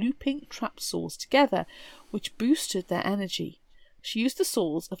way of looping trap souls together, which boosted their energy. She used the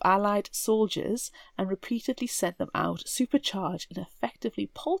souls of allied soldiers and repeatedly sent them out supercharged and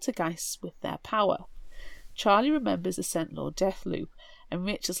effectively poltergeists with their power. Charlie remembers the Centaur death loop, and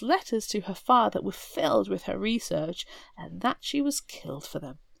Rachel's letters to her father were filled with her research, and that she was killed for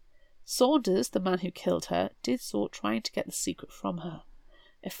them. Saunders, the man who killed her, did so trying to get the secret from her.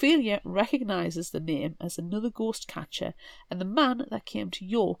 Ophelia recognises the name as another ghost catcher and the man that came to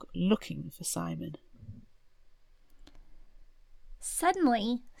York looking for Simon.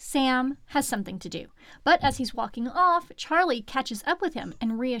 Suddenly, Sam has something to do, but as he's walking off, Charlie catches up with him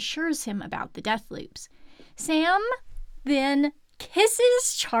and reassures him about the death loops. Sam then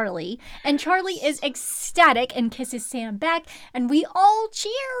kisses Charlie, and Charlie is ecstatic and kisses Sam back, and we all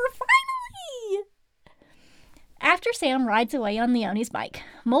cheer, finally! After Sam rides away on Leonie's bike,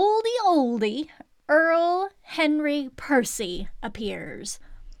 moldy oldie Earl Henry Percy appears.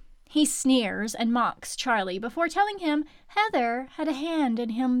 He sneers and mocks Charlie before telling him Heather had a hand in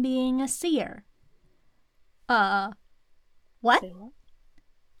him being a seer. What? Say what?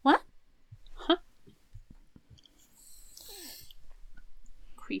 What? Huh?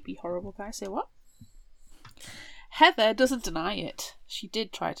 Creepy, horrible guy. Say what? Heather doesn't deny it. She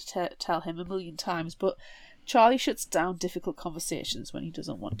did try to tell him 1,000,000 times, but Charlie shuts down difficult conversations when he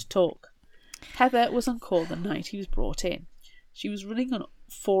doesn't want to talk. Heather was on call the night he was brought in. She was running on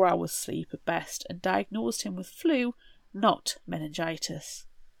 4 hours sleep at best and diagnosed him with flu, not meningitis.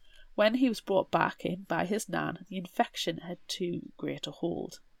 When he was brought back in by his nan, the infection had too great a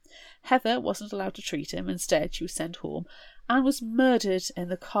hold. Heather wasn't allowed to treat him. Instead, she was sent home and was murdered in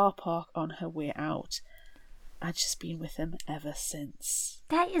the car park on her way out. And she's been with him ever since.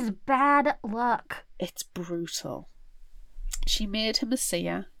 That is bad luck. It's brutal. She made him a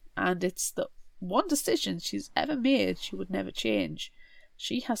seer, and it's the one decision she's ever made she would never change.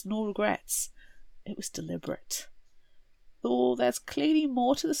 She has no regrets. It was deliberate. Though there's clearly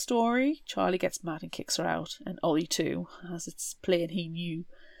more to the story, Charlie gets mad and kicks her out, and Ollie too, as it's plain he knew.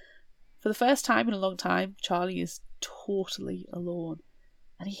 For the first time in a long time, Charlie is totally alone,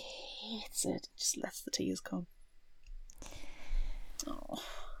 and he hates it. Just lets the tears come. Oh.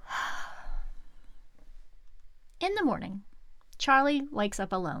 In the morning, Charlie wakes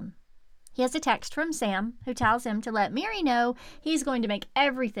up alone. He has a text from Sam, who tells him to let Mary know he's going to make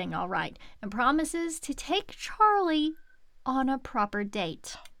everything all right and promises to take Charlie on a proper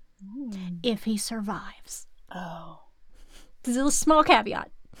date. If he survives. Oh. There's a small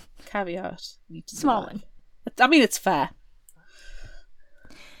caveat. Caveat. Need to Small survive. one. I mean, it's fair.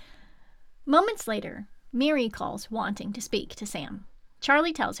 Moments later, Mary calls wanting to speak to Sam.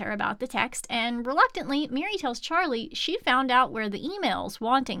 Charlie tells her about the text, and reluctantly, Mary tells Charlie she found out where the emails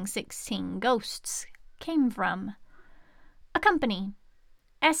wanting 16 ghosts came from. A company.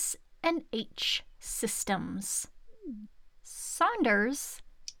 S&H Systems. Saunders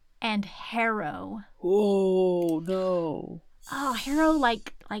and Harrow. Oh, no. Oh, Harrow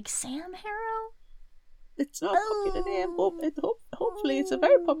like Sam Harrow? It's not a popular name. Hopefully it's a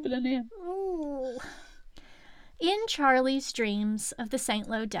very popular name. Ooh. In Charlie's dreams of the St.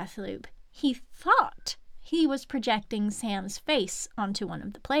 Lo death loop, he thought he was projecting Sam's face onto one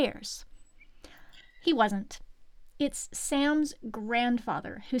of the players. He wasn't. it's Sam's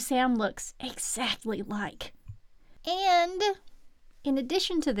grandfather, who Sam looks exactly like. And in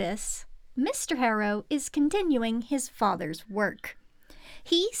addition to this, Mr. Harrow is continuing his father's work.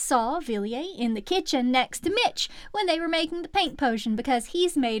 He saw Villiers in the kitchen next to Mitch when they were making the paint potion because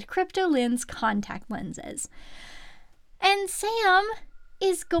he's made crypto-lens contact lenses. And Sam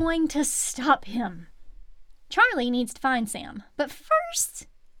is going to stop him. Charlie needs to find Sam, but first,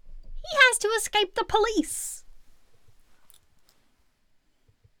 he has to escape the police.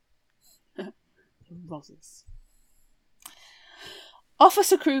 Rozzers.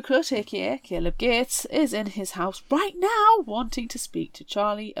 Officer Crewcut, aka Caleb Gates, is in his house right now wanting to speak to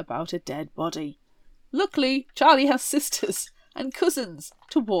Charlie about a dead body. Luckily, Charlie has sisters and cousins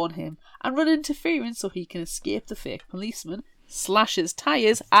to warn him and run interference so he can escape the fake policeman, slash his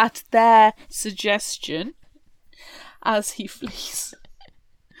tyres at their suggestion as he flees.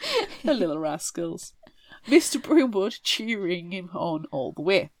 The little rascals. Mr. Broomwood cheering him on all the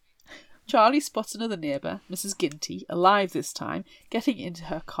way. Charlie spots another neighbour, Mrs. Ginty, alive this time, getting into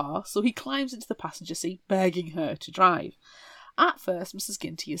her car, so he climbs into the passenger seat, begging her to drive. At first, Mrs.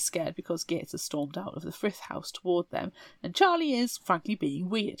 Ginty is scared because Gates has stormed out of the Frith house toward them, and Charlie is, frankly, being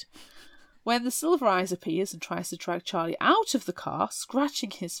weird. When the Silver Eyes appears and tries to drag Charlie out of the car,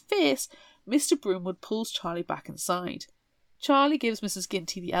 scratching his face, Mr. Broomwood pulls Charlie back inside. Charlie gives Mrs.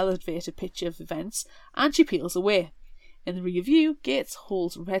 Ginty the elevator picture of events, and she peels away. In the rear view, Gates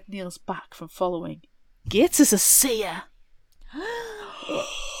holds Red Nails back from following. Gates is a seer!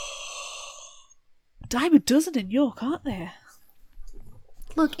 Dime a dozen in York, aren't there?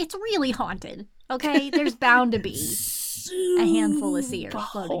 Look, it's really haunted, okay? There's bound to be a handful of seers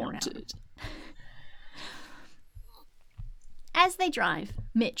floating around. As they drive,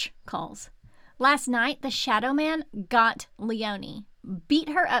 Mitch calls. Last night, the Shadow Man got Leonie, beat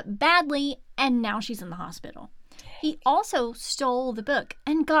her up badly, and now she's in the hospital. He also stole the book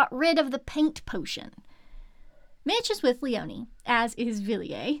and got rid of the paint potion. Mitch is with Leonie, as is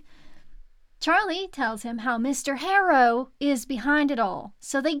Villiers. Charlie tells him how Mr. Harrow is behind it all,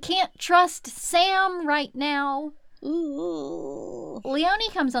 so they can't trust Sam right now. Ooh. Leonie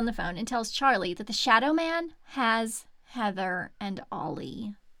comes on the phone and tells Charlie that the Shadow Man has Heather and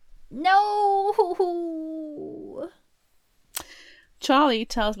Ollie. No! Charlie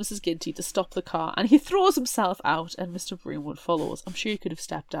tells Mrs. Ginty to stop the car and he throws himself out and Mr. Broomwood follows. I'm sure he could have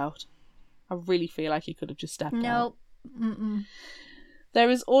stepped out. I really feel like he could have just stepped out. Nope. Mm-mm. There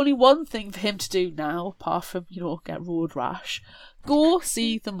is only one thing for him to do now, apart from, get road rash. Go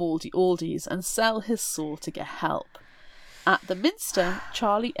see the Mouldy Oldies and sell his soul to get help. At the Minster,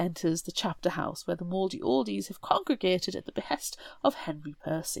 Charlie enters the chapter house where the Mouldy Oldies have congregated at the behest of Henry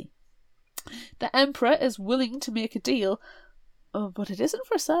Percy. The Emperor is willing to make a deal, but it isn't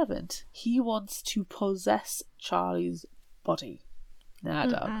for a servant. He wants to possess Charlie's body. Nah,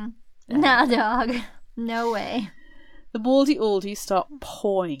 dog. Nah, dog. No way. The Mouldy Oldies start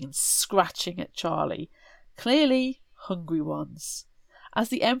pawing and scratching at Charlie. Clearly, hungry ones. As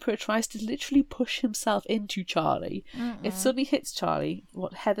the Emperor tries to literally push himself into Charlie, it suddenly hits Charlie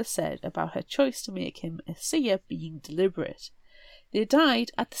what Heather said about her choice to make him a seer being deliberate. They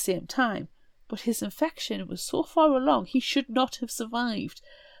died at the same time, but his infection was so far along he should not have survived.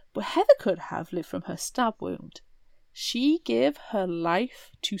 But Heather could have lived from her stab wound. She gave her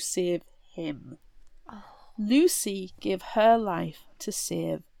life to save him. Oh. Lucy gave her life to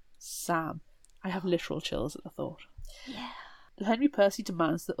save Sam. I have literal chills at the thought. Yeah. Henry Percy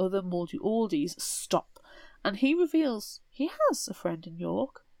demands that other Mouldy Oldies stop, and he reveals he has a friend in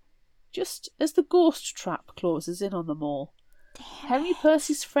York, just as the ghost trap closes in on them all. Henry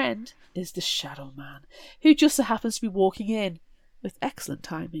Percy's friend is the Shadow Man, who just so happens to be walking in, with excellent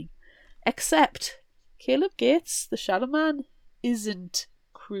timing. Except Caleb Gates, the Shadow Man, isn't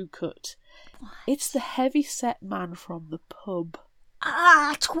Crewcut. It's the heavy-set man from the pub.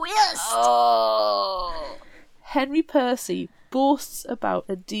 Ah, twist! Oh! Henry Percy boasts about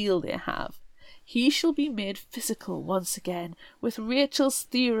a deal they have. He shall be made physical once again with Rachel's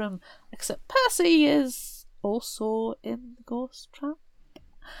theorem, except Percy is also in the ghost trap.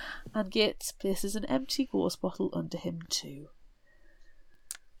 And Gates places an empty ghost bottle under him too.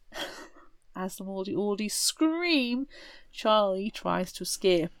 As the Mouldy Oldies scream, Charlie tries to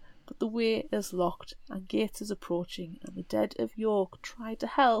escape, but the way is locked and Gates is approaching, and the dead of York try to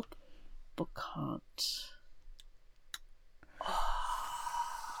help, but can't.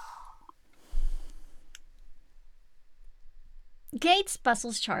 Gates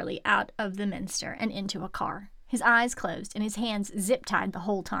bustles Charlie out of the Minster and into a car. His eyes closed and his hands zip-tied the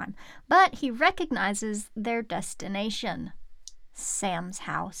whole time, but he recognizes their destination, Sam's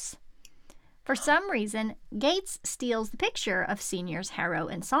house. For some reason, Gates steals the picture of seniors Harrow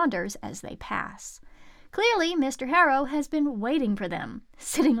and Saunders as they pass. Clearly, Mr. Harrow has been waiting for them,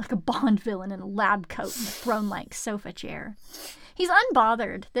 sitting like a Bond villain in a lab coat in a throne-like sofa chair. He's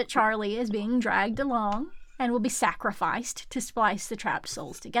unbothered that Charlie is being dragged along and will be sacrificed to splice the trapped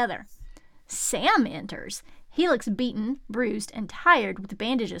souls together. Sam enters. He looks beaten, bruised, and tired with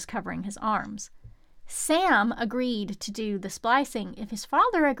bandages covering his arms. Sam agreed to do the splicing if his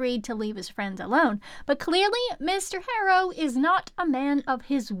father agreed to leave his friends alone, but clearly Mr. Harrow is not a man of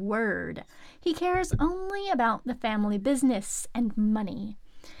his word. He cares only about the family business and money.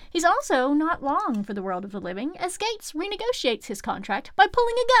 He's also not long for the world of the living, as Gates renegotiates his contract by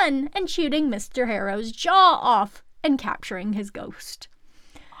pulling a gun and shooting Mr. Harrow's jaw off and capturing his ghost.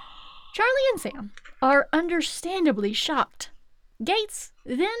 Charlie and Sam are understandably shocked. Gates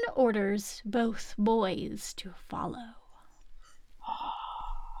then orders both boys to follow.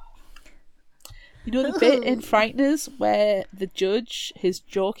 You know the bit in Frighteners where the judge, his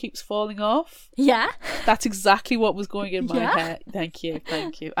jaw keeps falling off? Yeah? That's exactly what was going in my Yeah? head. Thank you.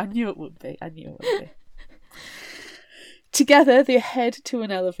 I knew it would be. Together, they head to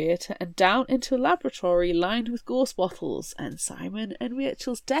an elevator and down into a laboratory lined with ghost bottles and Simon and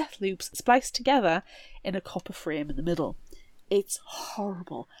Rachel's death loops spliced together in a copper frame in the middle. It's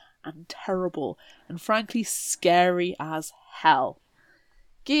horrible and terrible and frankly scary as hell.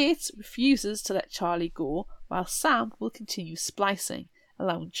 Gates refuses to let Charlie go while Sam will continue splicing,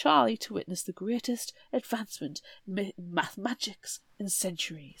 allowing Charlie to witness the greatest advancement in mathematics in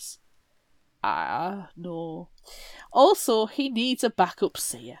centuries. No. Also, he needs a backup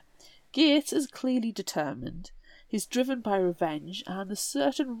seer. Gates is clearly determined. He's driven by revenge and the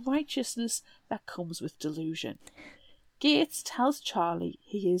certain righteousness that comes with delusion. Gates tells Charlie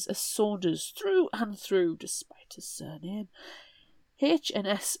he is a Saunders through and through, despite his surname.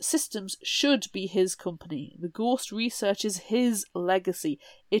 H&S Systems should be his company. The ghost research is his legacy.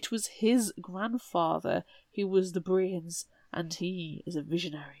 It was his grandfather who was the brains, and he is a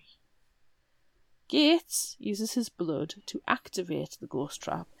visionary. Gates uses his blood to activate the ghost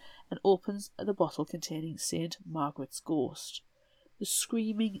trap and opens the bottle containing St. Margaret's ghost. The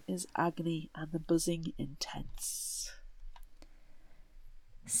screaming is agony and the buzzing intense.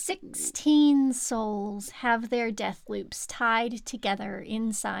 16 souls have their death loops tied together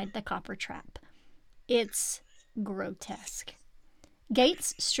inside the copper trap. It's grotesque.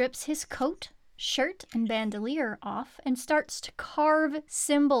 Gates strips his coat, shirt, and bandolier off and starts to carve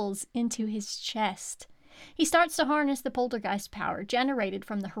symbols into his chest. He starts to harness the poltergeist power generated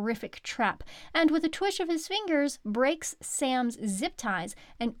from the horrific trap, and with a twitch of his fingers, breaks Sam's zip ties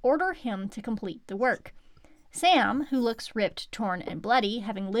and order him to complete the work. Sam, who looks ripped, torn, and bloody,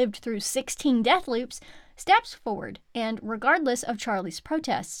 having lived through 16 death loops, steps forward and, regardless of Charlie's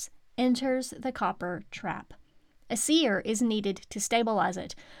protests, enters the copper trap. A seer is needed to stabilize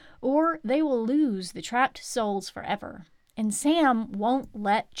it, or they will lose the trapped souls forever, and Sam won't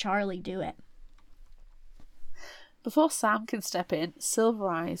let Charlie do it. Before Sam can step in, Silver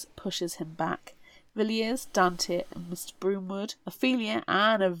Eyes pushes him back. Villiers, Dante, and Mr. Broomwood, Ophelia,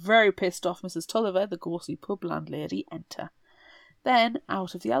 and a very pissed off Mrs. Tulliver, the ghostly pub landlady, enter. Then,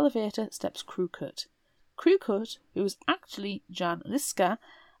 out of the elevator, steps Crewcut. Crewcut, who is actually Jan Liska,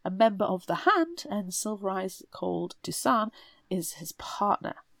 a member of the Hand, and Silver Eyes called Dusan, is his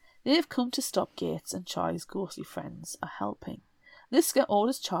partner. They have come to stop Gates, and Charlie's ghostly friends are helping. Liska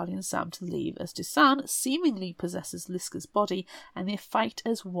orders Charlie and Sam to leave as Dusan seemingly possesses Liska's body and they fight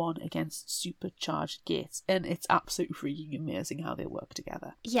as one against supercharged Gates. And it's absolutely freaking amazing how they work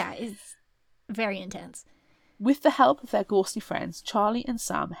together. Yeah, it's very intense. With the help of their ghostly friends, Charlie and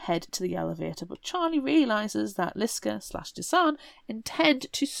Sam head to the elevator, but Charlie realises that Liska/Dusan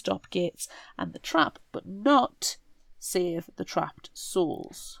intend to stop Gates and the trap, but not save the trapped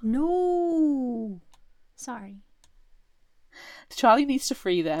souls. No! Sorry. Charlie needs to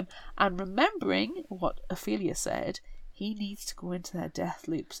free them, and remembering what Ophelia said, he needs to go into their death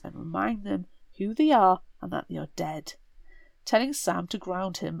loops and remind them who they are and that they are dead. Telling Sam to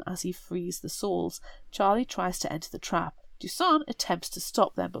ground him as he frees the souls, Charlie tries to enter the trap. Dusan attempts to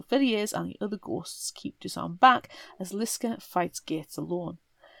stop them, but Villiers and the other ghosts keep Dusan back as Liska fights Gates alone.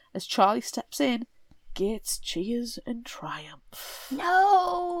 As Charlie steps in, Gates cheers in triumph.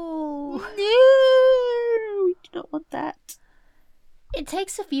 No! No! We do not want that. It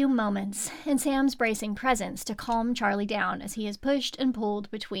takes a few moments, and Sam's bracing presence to calm Charlie down as he is pushed and pulled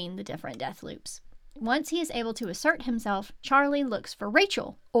between the different death loops. Once he is able to assert himself, Charlie looks for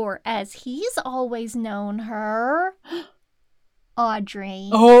Rachel, or as he's always known her, Audrey.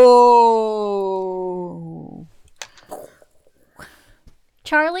 Oh!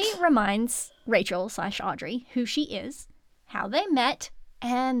 Charlie reminds Rachel/Audrey who she is, how they met,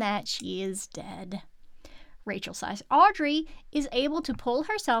 and that she is dead. Rachel/Audrey is able to pull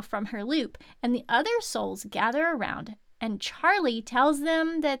herself from her loop, and the other souls gather around, and Charlie tells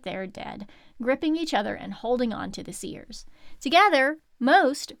them that they're dead, gripping each other and holding on to the seers. Together,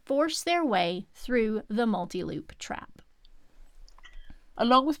 most force their way through the multi-loop trap.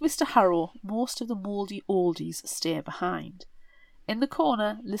 Along with Mr. Harrow, most of the mouldy oldies stay behind. In the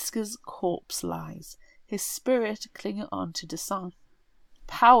corner, Liska's corpse lies, his spirit clinging on to Descent.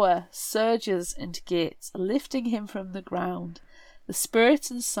 Power surges into Gates, lifting him from the ground, the spirits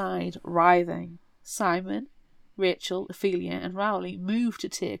inside writhing. Simon, Rachel, Ophelia and Rowley move to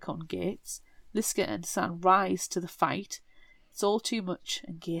take on Gates. Liska and Descent rise to the fight. It's all too much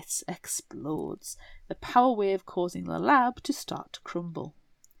and Gates explodes, the power wave causing the lab to start to crumble.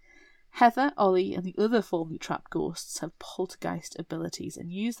 Heather, Ollie and the other formerly trapped ghosts have poltergeist abilities and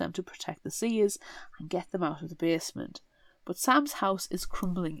use them to protect the seers and get them out of the basement. But Sam's house is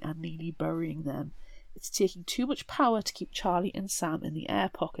crumbling and nearly burying them. It's taking too much power to keep Charlie and Sam in the air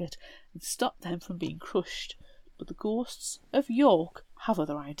pocket and stop them from being crushed. But the ghosts of York have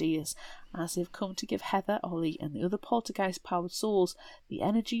other ideas, as they've come to give Heather, Ollie and the other poltergeist-powered souls the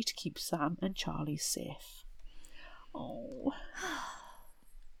energy to keep Sam and Charlie safe. Oh.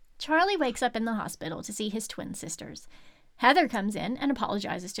 Charlie wakes up in the hospital to see his twin sisters. Heather comes in and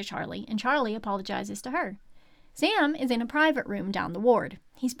apologizes to Charlie, and Charlie apologizes to her. Sam is in a private room down the ward.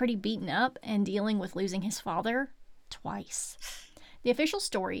 He's pretty beaten up and dealing with losing his father twice. The official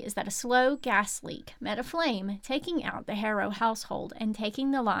story is that a slow gas leak met a flame, taking out the Harrow household and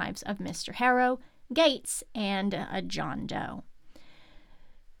taking the lives of Mr. Harrow, Gates, and a John Doe.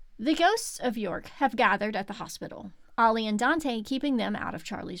 The ghosts of York have gathered at the hospital, Ollie and Dante keeping them out of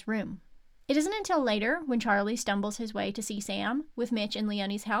Charlie's room. It isn't until later, when Charlie stumbles his way to see Sam, with Mitch and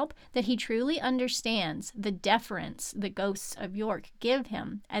Leonie's help, that he truly understands the deference the ghosts of York give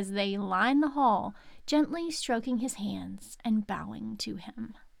him as they line the hall, gently stroking his hands and bowing to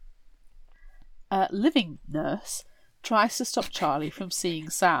him. A living nurse tries to stop Charlie from seeing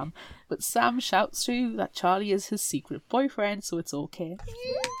Sam, but Sam shouts through that Charlie is his secret boyfriend, so it's okay.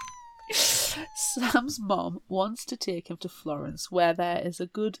 Sam's mom wants to take him to Florence, where there is a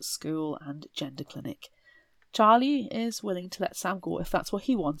good school and gender clinic. Charlie is willing to let Sam go if that's what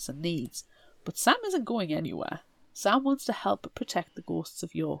he wants and needs, but Sam isn't going anywhere. Sam wants to help protect the ghosts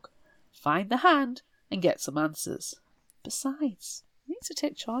of York, find the hand, and get some answers. Besides, he needs to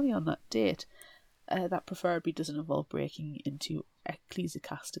take Charlie on that date. That preferably doesn't involve breaking into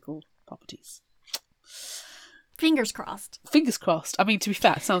ecclesiastical properties. Fingers crossed. Fingers crossed. I mean, to be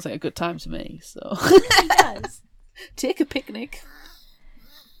fair, it sounds like a good time to me, so. It does. Take a picnic.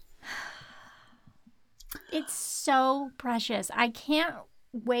 It's so precious. I can't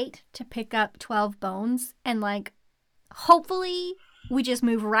wait to pick up 12 Bones and, hopefully we just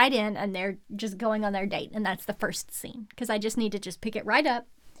move right in and they're just going on their date and that's the first scene. Because I just need to just pick it right up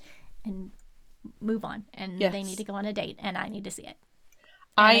and move on. And yes. They need to go on a date and I need to see it.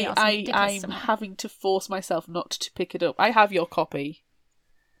 I'm having to force myself not to pick it up. I have your copy.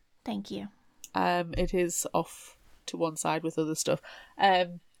 Thank you. It is off to one side with other stuff.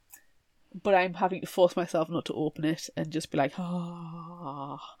 But I'm having to force myself not to open it and just be like,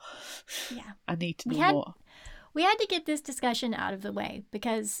 yeah. I need to know more. We had to get this discussion out of the way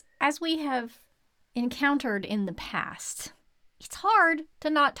because as we have encountered in the past, it's hard to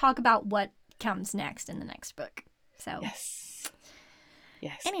not talk about what comes next in the next book. So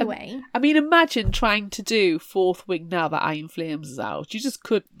Yes. Anyway. I mean, imagine trying to do Fourth Wing now that Iron Flames is out. You just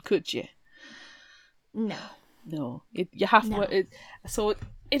couldn't, could you? No. No. You have to. So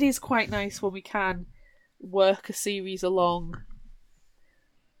it is quite nice when we can work a series along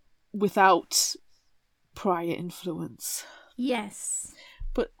without prior influence. Yes.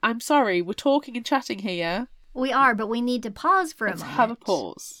 But I'm sorry, we're talking and chatting here. We are, but we need to pause for a moment. Let's have a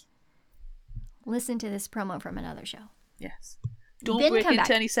pause. Listen to this promo from another show. Yes. Don't break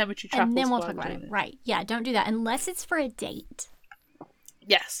into any cemetery chapels. And then we'll talk about it. Right. Yeah, don't do that. Unless it's for a date.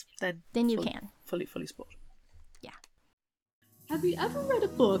 Yes. Then you can. Fully support. Yeah. Have you ever read a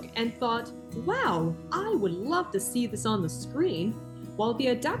book and thought, wow, I would love to see this on the screen? Well, the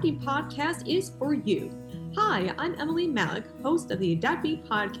Adapt Me podcast is for you. Hi, I'm Emily Malik, host of the Adapt Me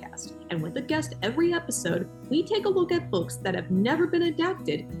podcast, and with a guest every episode, we take a look at books that have never been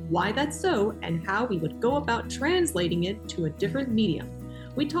adapted, why that's so, and how we would go about translating it to a different medium.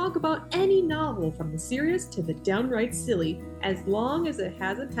 We talk about any novel from the serious to the downright silly, as long as it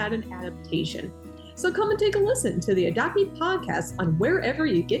hasn't had an adaptation. So come and take a listen to the Adapt Me podcast on wherever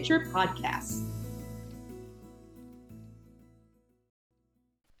you get your podcasts.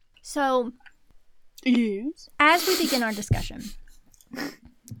 So, Yes. as we begin our discussion,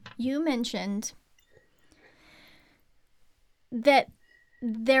 you mentioned that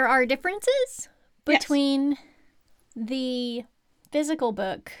there are differences between the physical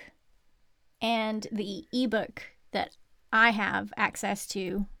book and the ebook that I have access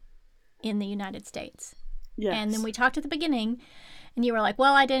to in the United States. Yes. And then we talked at the beginning, and you were like,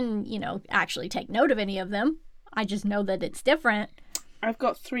 well, I didn't, actually take note of any of them. I just know that it's different. I've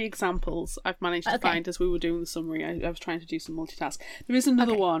got 3 examples I've managed to find as we were doing the summary. I was trying to do some multitask. There is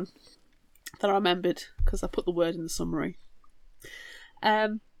another one that I remembered because I put the word in the summary.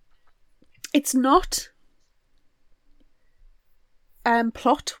 It's not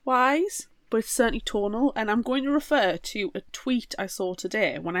plot-wise, but it's certainly tonal. And I'm going to refer to a tweet I saw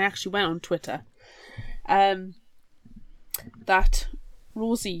today when I actually went on Twitter that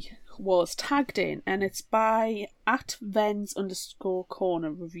Rosie was tagged in, and it's by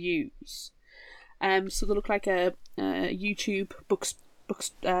 @Vens_corner reviews. So they look like a YouTube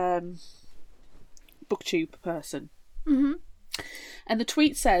booktube person. Mm-hmm. And the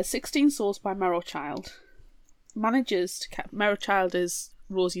tweet says 16 Souls by Merrowchild manages to Merrowchild is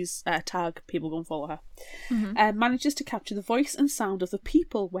Rosie's tag. People go and follow her. Mm-hmm. Manages to capture the voice and sound of the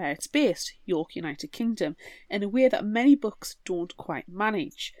people where it's based, York, United Kingdom, in a way that many books don't quite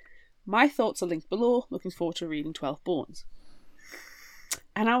manage. My thoughts are linked below. Looking forward to reading 12 Bones.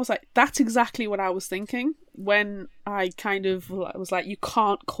 And I was like, that's exactly what I was thinking when I kind of was like, you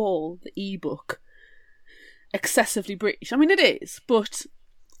can't call the ebook excessively British. I mean, it is, but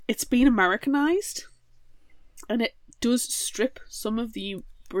it's been Americanized, and it does strip some of the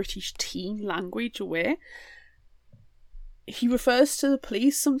British teen language away. He refers to the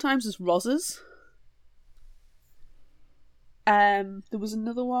police sometimes as rozzers. There was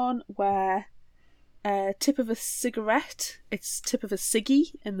another one where tip of a cigarette, it's tip of a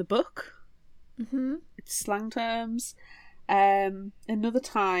ciggy in the book. Mm-hmm. It's slang terms. Another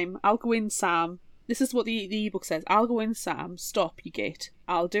time, I'll go in, Sam. This is what the ebook says. I'll go in, Sam. Stop, you git.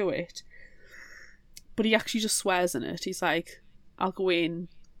 I'll do it. But he actually just swears in it. He's like, I'll go in,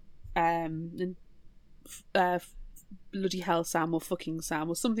 and bloody hell, Sam, or fucking Sam,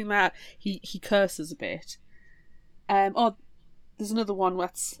 or something like that. He curses a bit. Or there's another one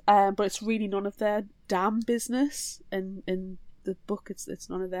that's, but it's really none of their damn business. And in the book, it's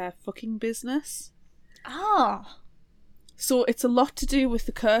none of their fucking business. Oh. So it's a lot to do with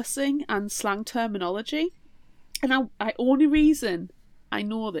the cursing and slang terminology. And I only reason I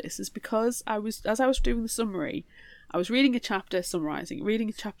know this is because as I was doing the summary, I was reading a chapter, summarising,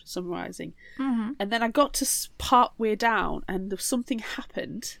 Mm-hmm. and then I got to part way down and something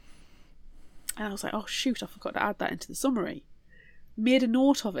happened, and I was like, oh shoot, I forgot to add that into the summary. Made a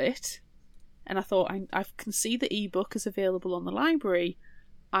note of it, and I thought, I can see the ebook is available on the library.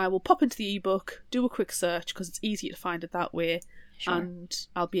 I will pop into the ebook, do a quick search because it's easier to find it that way, Sure. and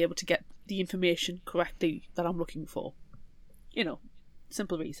I'll be able to get the information correctly that I'm looking for.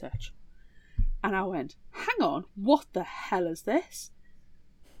 Simple research. And I went, hang on, what the hell is this?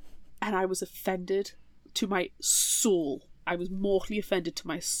 And I was offended to my soul. I was mortally offended to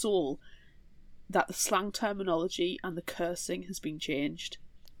my soul that the slang terminology and the cursing has been changed.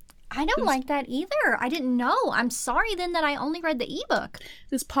 I don't like that either. I didn't know. I'm sorry then that I only read the ebook.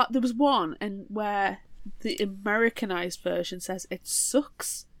 There was one and where the Americanized version says it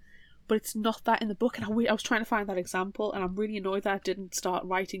sucks, but it's not that in the book. And I was trying to find that example, and I'm really annoyed that I didn't start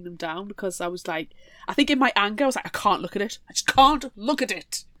writing them down, because I was like, I think in my anger I was like, I can't look at it. I just can't look at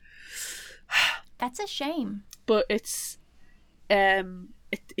it. That's a shame. But it's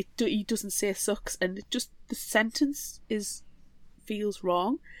he doesn't say sucks, and it just, the sentence feels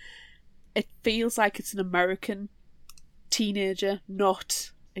wrong. It feels like it's an American teenager,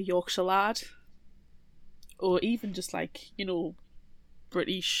 not a Yorkshire lad, or even just like,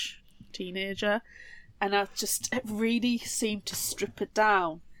 British teenager. And it really seemed to strip it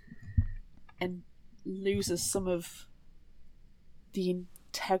down and loses some of the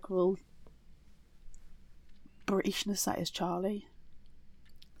integral Britishness that is Charlie.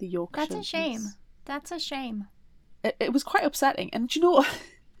 The Yorkshire. That's a shame. That's a shame. It was quite upsetting. And do you know what?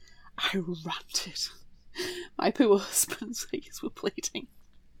 I ranted. My poor husband's ears were bleeding.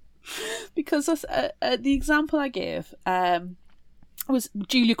 Because the example I gave was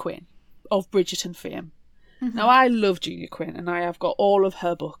Julia Quinn of Bridgerton fame. Mm-hmm. Now, I love Julia Quinn, and I have got all of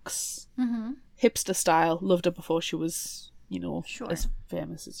her books. Mm-hmm. Hipster style. Loved her before she was, Sure. as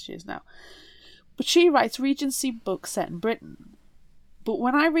famous as she is now. But she writes Regency books set in Britain. But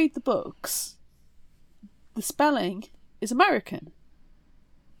when I read the books, the spelling is American.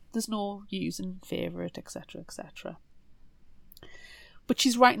 There's no use and favourite, etc., etc. but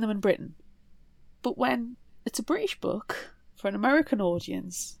she's writing them in Britain. But when it's a British book for an American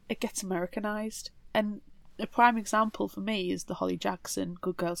audience, it gets Americanized. And a prime example for me is the Holly Jackson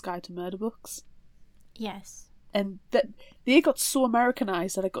Good Girl's Guide to Murder books. Yes. And that they got so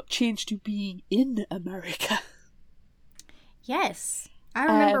Americanized that it got changed to being in America. Yes. I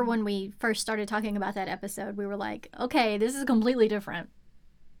remember when we first started talking about that episode, we were like, okay, this is completely different.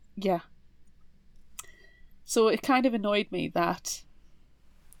 Yeah. So it kind of annoyed me that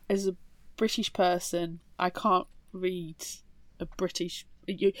as a British person, I can't read a British...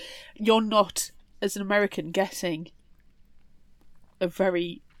 You're not, as an American, getting a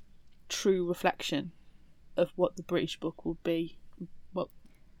very true reflection of what the British book would be, what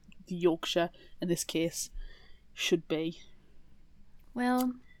the Yorkshire, in this case, should be.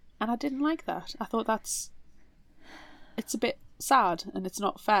 Well... And I didn't like that. I thought it's a bit sad, and it's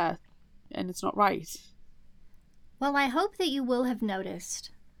not fair, and it's not right. Well, I hope that you will have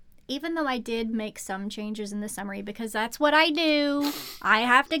noticed, even though I did make some changes in the summary, because that's what I do. I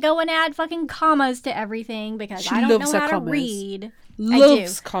have to go and add fucking commas to everything because I don't know how to read.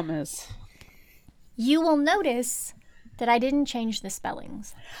 Loves commas. You will notice that I didn't change the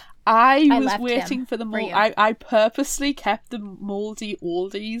spellings. I was waiting for the mold. I purposely kept the mouldy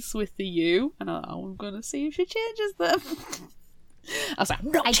oldies with the U, and I'm going to see if she changes them. I was like,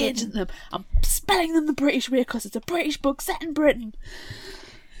 I'm not changing them. I'm spelling them the British way because it's a British book set in Britain.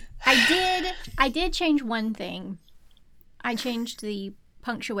 I did change one thing. I changed the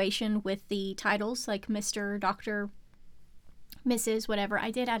punctuation with the titles, like Mr., Dr., Mrs., whatever. I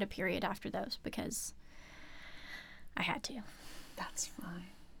did add a period after those because I had to. That's fine.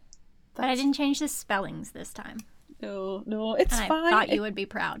 But I didn't change the spellings this time. No, it's fine. I thought you would be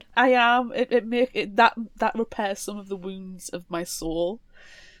proud. I am. That repairs some of the wounds of my soul.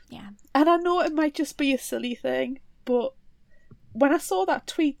 Yeah. And I know it might just be a silly thing, but when I saw that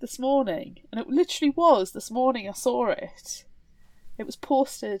tweet this morning, and it literally was this morning I saw it. It was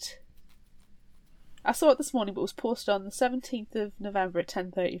posted. I saw it this morning, but it was posted on the 17th of November at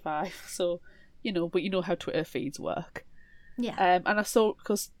 10:35. So, but you know how Twitter feeds work. Yeah. And I saw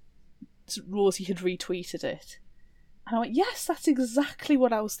because Rosie had retweeted it. And I went, yes, that's exactly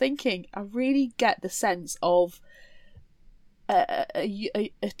what I was thinking. I really get the sense of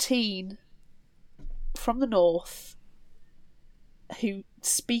a teen from the north who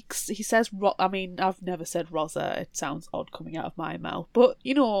speaks, he says, I mean, I've never said rozzer, it sounds odd coming out of my mouth, but,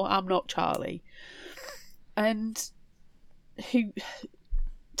 I'm not Charlie. And who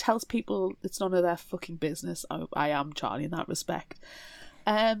tells people it's none of their fucking business. I am Charlie in that respect.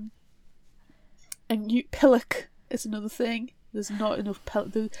 And pillock is another thing. There's not enough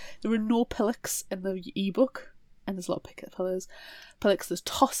there are no pillocks in the ebook, and there's a lot of pillocks. There's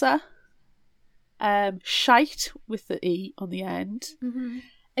tosser, shite with the E on the end. Mm-hmm.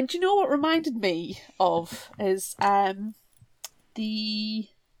 And do you know what reminded me of is the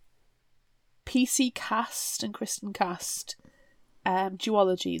PC Cast and Kristen Cast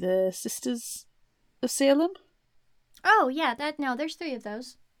duology, the Sisters of Salem. Oh yeah, there's 3 of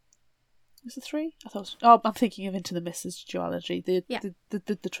those. Is it 3? I thought. I'm thinking of Into the Mrs. duology,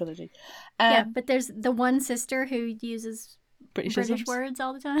 the trilogy. Yeah, but there's the one sister who uses British words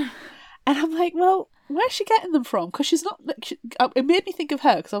all the time. And I'm like, well, where's she getting them from? Because she's not. It made me think of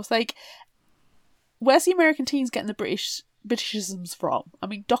her because I was like, where's the American teens getting the Britishisms from? I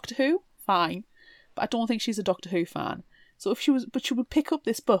mean, Doctor Who, fine, but I don't think she's a Doctor Who fan. So if she was, but she would pick up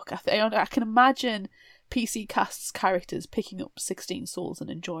this book. I can imagine PC Cast's characters picking up 16 Souls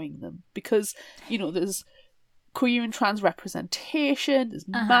and enjoying them because there's queer and trans representation, there's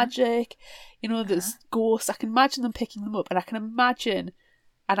magic, there's ghosts. I can imagine them picking them up, and I can imagine,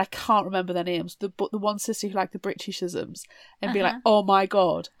 and I can't remember their names, but the one sister who liked the Britishisms and be like, oh my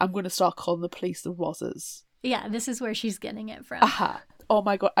god, I'm going to start calling the police the rozzers. Yeah, this is where she's getting it from. Oh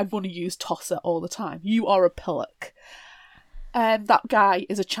my god, I'm going to use tosser all the time. You are a pillock. That guy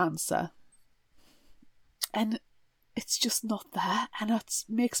is a chancer. And it's just not there, and that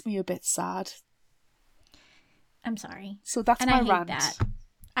makes me a bit sad. I'm sorry. So that's my rant.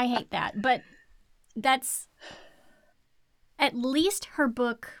 I hate that. But that's... At least her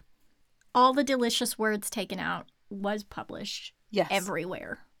book, all the delicious words taken out, was published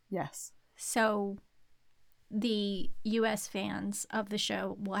everywhere. Yes. So the US fans of the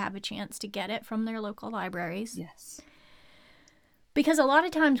show will have a chance to get it from their local libraries. Yes. Because a lot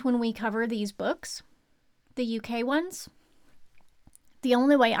of times when we cover these books, the UK ones, the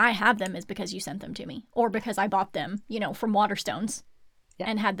only way I have them is because you sent them to me, or because I bought them, from Waterstones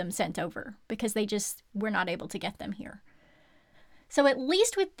and had them sent over, because they just were not able to get them here. So at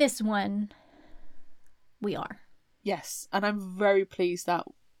least with this one, we are. Yes, and I'm very pleased that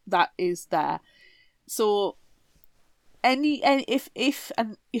that is there. So if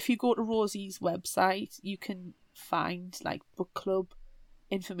you go to Rosie's website, you can find like book club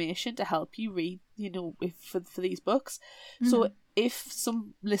information to help you read, for these books. So if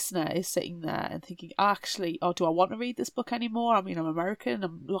some listener is sitting there and thinking, actually, do I want to read this book anymore? I mean, I'm American,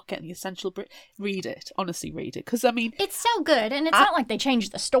 I'm not getting the essential read it. Honestly, read it. Because, I mean... It's so good, and it's not like they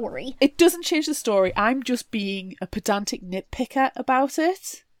changed the story. It doesn't change the story. I'm just being a pedantic nitpicker about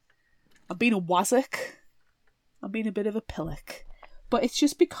it. I'm being a wazzock. I'm being a bit of a pillock. But it's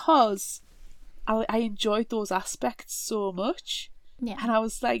just because I enjoyed those aspects so much. Yeah. And I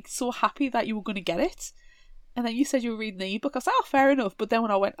was like so happy that you were going to get it. And then you said you were reading the ebook. I was like, fair enough. But then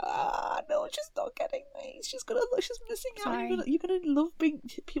when I went, no, she's not getting me. She's missing out. Sorry. You're gonna love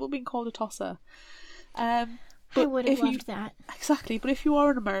people being called a tosser. I would have loved that. Exactly. But if you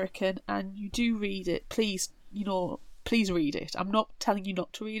are an American and you do read it, please read it. I'm not telling you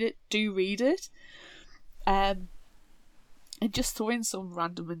not to read it. Do read it. And just throw in some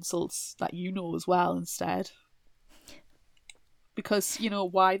random insults that you know as well instead. Because,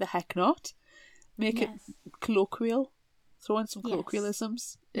 why the heck not? Make it colloquial. Throw in some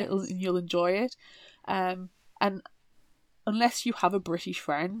colloquialisms. And you'll enjoy it. And unless you have a British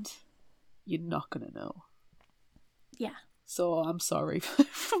friend, you're not going to know. Yeah. So I'm sorry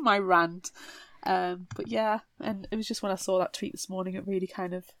for my rant. But yeah, and it was just when I saw that tweet this morning, it really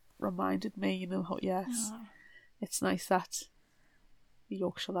kind of reminded me, it's nice that the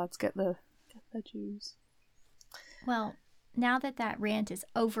Yorkshire lads get their dues. Well, now that rant is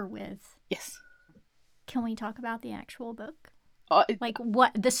over with, yes, can we talk about the actual book?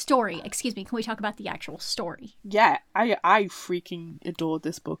 The story? Excuse me. Can we talk about the actual story? Yeah, I freaking adored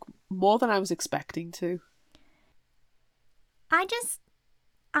this book more than I was expecting to.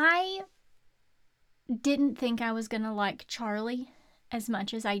 I didn't think I was gonna like Charlie as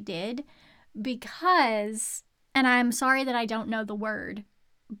much as I did because, and I'm sorry that I don't know the word,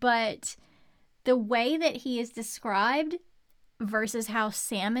 but the way that he is described versus how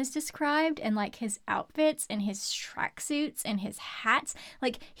Sam is described, and like his outfits and his tracksuits and his hats,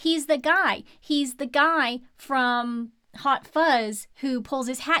 like he's the guy from Hot Fuzz who pulls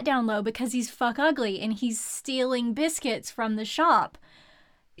his hat down low because he's fuck ugly and he's stealing biscuits from the shop.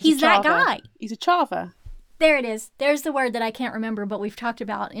 He's that guy. He's a chava. There it is. There's the word that I can't remember, but we've talked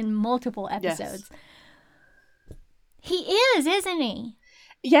about in multiple episodes. Yes. He is, isn't he?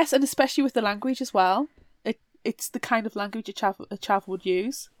 Yes, and especially with the language as well. It's the kind of language a chav would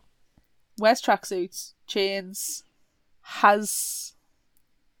use. Wears tracksuits, chains, has,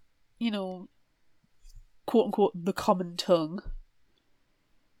 quote unquote, the common tongue.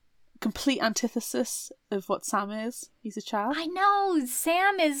 Complete antithesis of what Sam is. He's a chav. I know.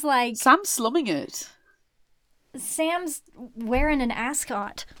 Sam is like... Sam's slumming it. Sam's wearing an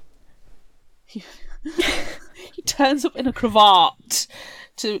ascot. He turns up in a cravat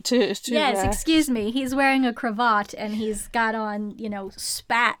to yes, excuse me. He's wearing a cravat and he's got on,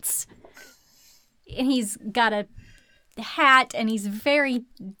 spats. And he's got a hat and he's very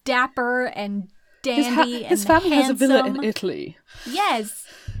dapper and dandy his family handsome. Has a villa in Italy. Yes.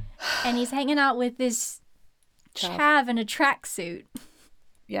 And he's hanging out with this chav in a tracksuit.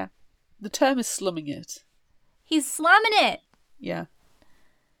 Yeah. The term is slumming it. He's slumming it. Yeah.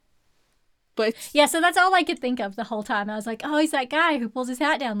 But it's... Yeah, so that's all I could think of the whole time. I was like, oh, he's that guy who pulls his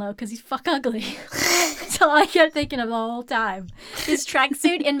hat down low because he's fuck ugly. That's all I kept thinking of the whole time. His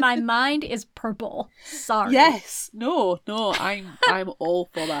tracksuit in my mind is purple. Sorry. Yes. No, I'm all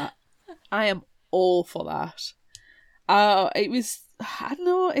for that. I am all for that. It was... I don't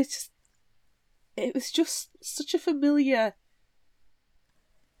know, it was just such a familiar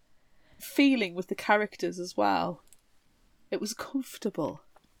feeling with the characters as well. It was comfortable.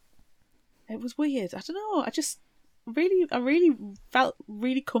 It was weird. I don't know. I really felt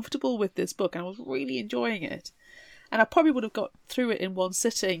really comfortable with this book and I was really enjoying it. And I probably would have got through it in one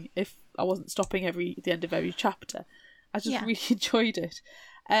sitting if I wasn't stopping at the end of every chapter. I just really enjoyed it.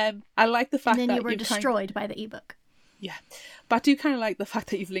 I like the fact that... And then you were destroyed by the ebook. Yeah, but I do kind of like the fact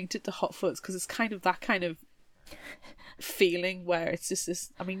that you've linked it to Hot Fuzz because it's kind of that kind of feeling where it's just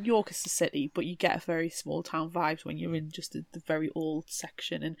this... I mean, York is the city, but you get a very small town vibes when you're in just the very old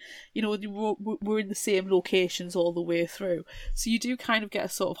section. And, we're in the same locations all the way through. So you do kind of get a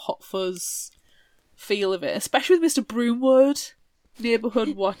sort of Hot Fuzz feel of it, especially with Mr. Broomwood,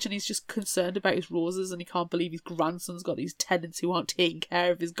 neighbourhood watch, and he's just concerned about his roses and he can't believe his grandson's got these tenants who aren't taking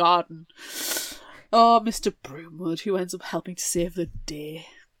care of his garden. Oh, Mr. Broomwood, who ends up helping to save the day.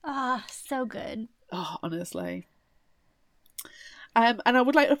 Ah, so good. Oh, honestly. And I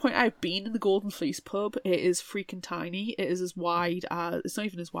would like to point out, I've been in the Golden Fleece pub. It is freaking tiny. It is as wide as, it's not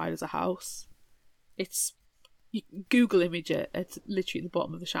even as wide as a house. It's, you Google image it. It's literally at the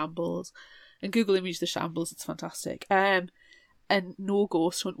bottom of the shambles. And Google image the shambles. It's fantastic. And no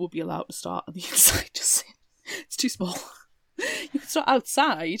ghost hunt will be allowed to start on the inside. Just saying. It's too small. You can start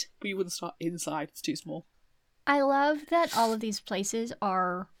outside, but you wouldn't start inside. It's too small. I love that all of these places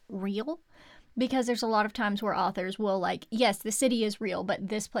are real, because there's a lot of times where authors will like, yes, the city is real, but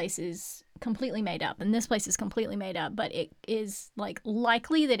this place is completely made up, and this place is completely made up, but it is like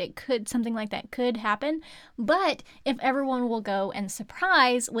likely that something like that could happen. But if everyone will go and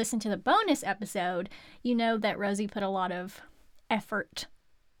listen to the bonus episode, you know that Rosie put a lot of effort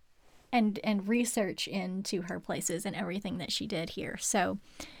and research into her places and everything that she did here. So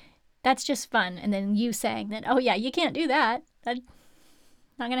that's just fun. And then you saying that, oh yeah, you can't do that. That's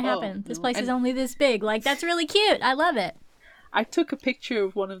not going to happen. No. This place is only this big. Like, that's really cute. I love it. I took a picture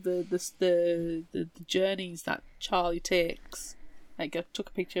of one of the journeys that Charlie takes. Like, I took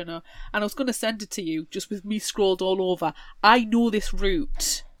a picture now, and I was going to send it to you, just with me scrolled all over. I know this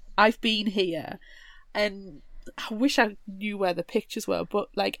route. I've been here, and I wish I knew where the pictures were, but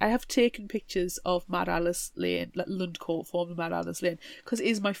like, I have taken pictures of Mad Alice Lane, like Lund Court, formerly Mad Alice Lane, because it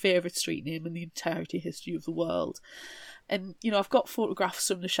is my favourite street name in the entirety history of the world. And, you know, I've got photographs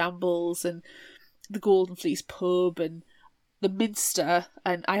from the shambles and the Golden Fleece pub and the Minster,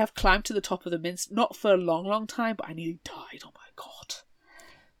 and I have climbed to the top of the Minster, not for a long, long time, but I nearly died. Oh my god.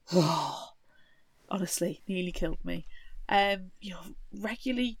 Oh, honestly, nearly killed me. You know,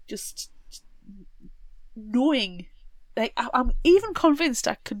 regularly just knowing, like, I'm even convinced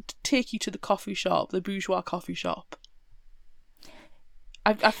I could take you to the coffee shop, the bourgeois coffee shop.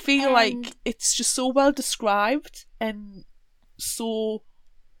 I feel like it's just so well described and so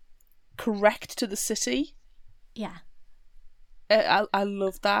correct to the city. Yeah. I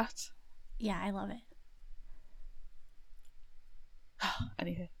love that. Yeah, I love it.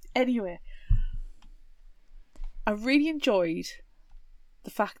 Anyway, I really enjoyed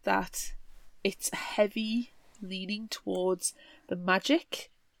the fact that it's heavy leaning towards the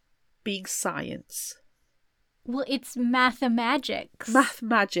magic being science. Well, it's mathemagics.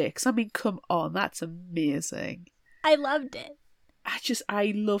 Mathemagics. I mean, come on, that's amazing. I loved it.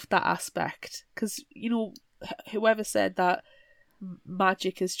 I love that aspect. Because, you know, whoever said that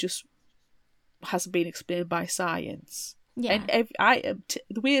magic hasn't been explained by science. Yeah. And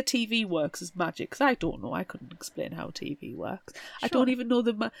the way a TV works is magic, because I don't know. I couldn't explain how TV works. Sure. I don't even know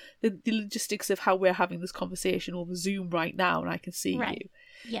the logistics of how we're having this conversation over Zoom right now, and I can see you.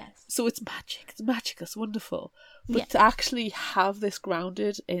 Yes. So it's magic. It's magic. It's wonderful. But yes, to actually have this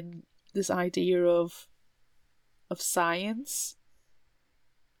grounded in this idea of science,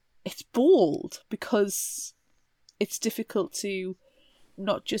 it's bold, because it's difficult to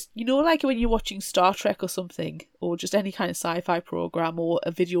not just, you know, like when you're watching Star Trek or something, or just any kind of sci-fi program or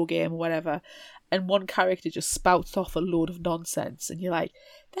a video game or whatever, and one character just spouts off a load of nonsense, and you're like,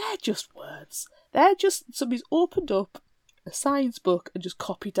 they're just words. They're just, somebody's opened up a science book and just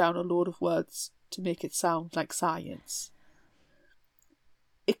copied down a load of words to make it sound like science.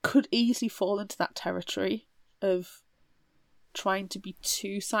 It could easily fall into that territory of trying to be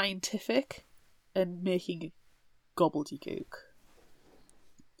too scientific and making it gobbledygook.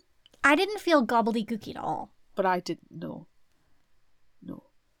 I didn't feel gobbledygooky at all. But I didn't know. No.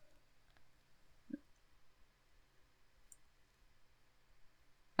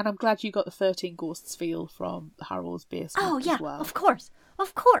 And I'm glad you got the 13 Ghosts feel from Harrow's basement as well. Of course.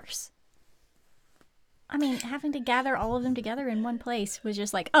 Of course. I mean, having to gather all of them together in one place was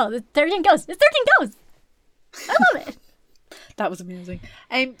just like, oh, the 13 ghosts. It's 13 ghosts. I love it. That was amazing.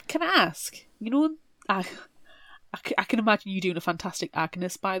 Can I ask, you know, I can imagine you doing a fantastic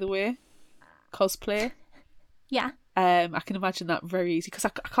Agnes, by the way, cosplay. Yeah. I can imagine that very easy, because I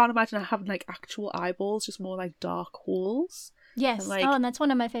can't imagine her having like actual eyeballs, just more like dark holes. Yes. And that's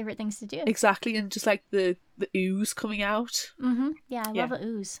one of my favorite things to do. Exactly, and just like the ooze coming out. Mm-hmm. Yeah, I love a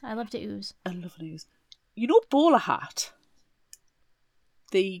ooze. I love to ooze. I love an ooze. You know Bowler Hat?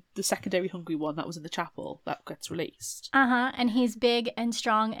 The secondary hungry one that was in the chapel that gets released. Uh-huh, and he's big and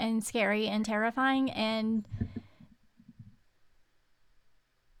strong and scary and terrifying and...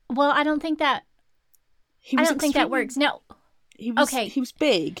 Well, I don't think that... that works. No. He was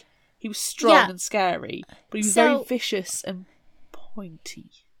big. He was strong and scary. But he was very vicious and pointy.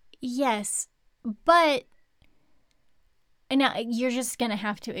 Yes. But... Now, you're just going to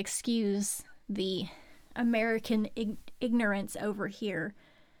have to excuse the American ignorance over here.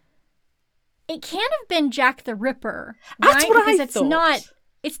 It can't have been Jack the Ripper. That's right? what because I thought.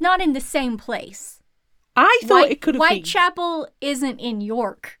 It's not in the same place. I thought it could have been... Whitechapel isn't in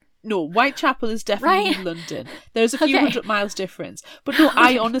York. No, Whitechapel is definitely in London. There's a few Okay. 100 miles difference. But no,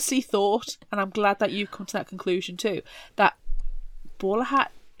 I honestly thought, and I'm glad that you've come to that conclusion too, that Bowler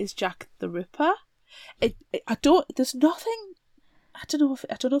Hat is Jack the Ripper. There's nothing... I don't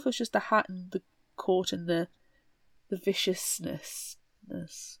know if it's just the hat and the coat and the viciousness.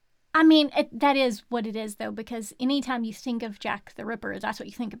 I mean, that is what it is, though, because anytime you think of Jack the Ripper, that's what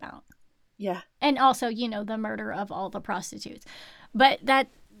you think about. Yeah. And also, the murder of all the prostitutes. But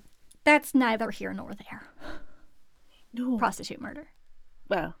that's neither here nor there. No. Prostitute murder.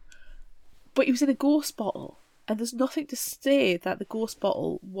 Well, but he was in a ghost bottle, and there's nothing to say that the ghost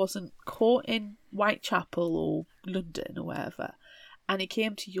bottle wasn't caught in Whitechapel or London or wherever, and he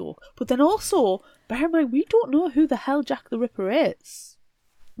came to York. But then also, bear in mind, we don't know who the hell Jack the Ripper is.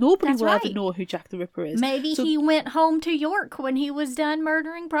 Nobody will ever know who Jack the Ripper is. Maybe he went home to York when he was done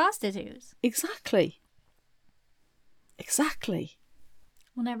murdering prostitutes. Exactly.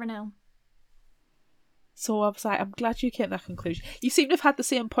 We'll never know. So I was like, I'm glad you came to that conclusion. You seem to have had the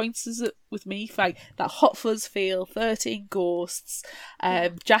same points as it with me, like that Hot Fuzz feel, 13 Ghosts,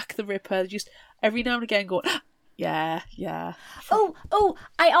 Jack the Ripper, just every now and again going, yeah. Oh,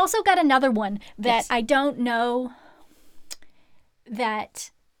 I also got another one that Yes. I don't know that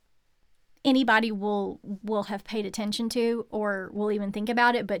anybody will have paid attention to or will even think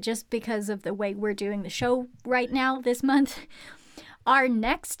about it, but just because of the way we're doing the show right now this month, our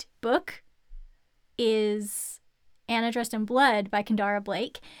next book is Anna Dressed in Blood by Kendara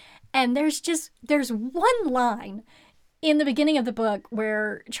Blake, and there's one line in the beginning of the book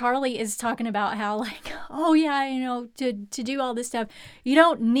where Charlie is talking about how, like, oh yeah, to do all this stuff, you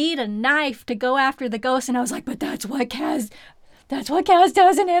don't need a knife to go after the ghost. And I was like, but that's what Kaz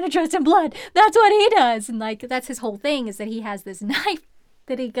does in Anna Dressed in Blood. That's what he does. And like, that's his whole thing, is that he has this knife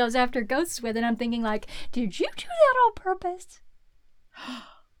that he goes after ghosts with. And I'm thinking, like, did you do that on purpose?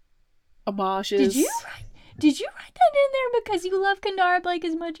 Homages. Did you write that in there because you love Kendara Blake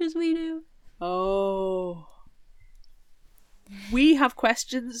as much as we do? Oh. We have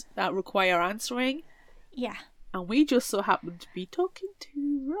questions that require answering. Yeah. And we just so happen to be talking to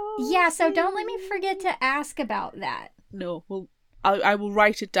Rosie. Yeah, so don't let me forget to ask about that. No, well, I will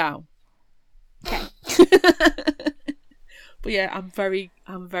write it down. Okay. But yeah, I'm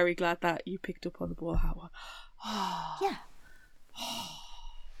very glad that you picked up on the ball hat one. Yeah.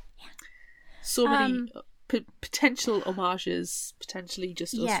 So many potential homages, potentially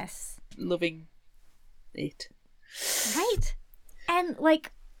just us loving it. Right? And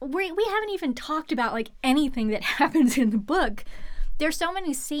like, we haven't even talked about like anything that happens in the book. There's so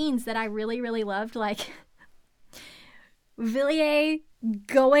many scenes that I really, really loved, like Villiers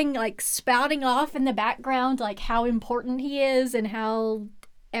going, like, spouting off in the background, like how important he is and how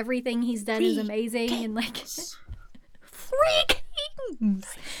everything he's done is amazing, and like Freak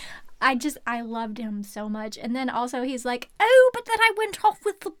Kings. I loved him so much. And then also he's like, oh, but then I went off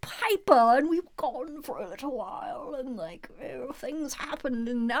with the Piper and we were gone for a little while, and like things happened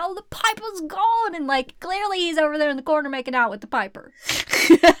and now the Piper's gone, and like clearly he's over there in the corner making out with the Piper.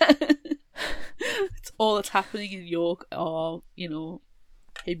 It's all that's happening in York, or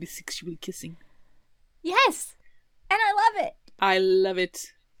maybe sexually kissing. Yes, and I love it. I love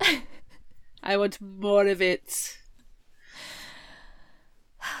it. I want more of it.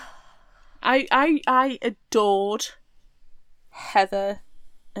 I adored Heather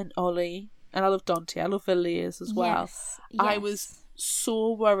and Ollie, and I love Dante. I love Villiers as well. Yes. I was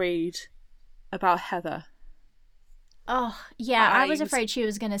so worried about Heather. Oh, yeah, I was afraid she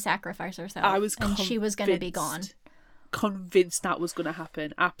was going to sacrifice herself. And she was going to be gone. Convinced that was going to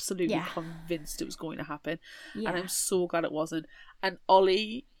happen. Absolutely convinced it was going to happen. Yeah. And I'm so glad it wasn't. And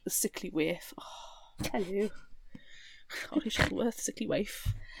Ollie, the sickly waif. Oh, hello. Ollie Shuttleworth, sickly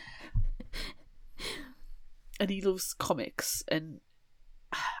waif. And he loves comics. And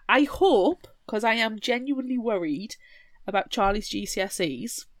I hope, because I am genuinely worried about Charlie's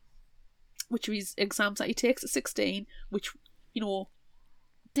GCSEs, which are his exams that he takes at 16, which,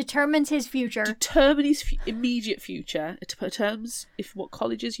 determines his future. Determine his immediate future. It determines what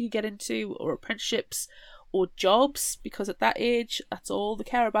colleges you get into, or apprenticeships, or jobs, because at that age, that's all they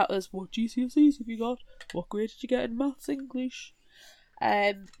care about is what GCSEs have you got? What grade did you get in maths, English?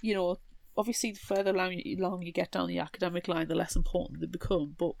 Obviously, the further along you get down the academic line, the less important they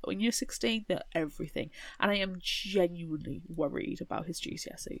become. But when you're 16, they're everything. And I am genuinely worried about his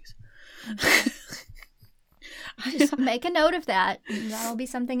GCSEs. Just make a note of that. That'll be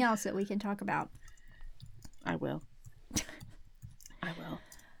something else that we can talk about. I will.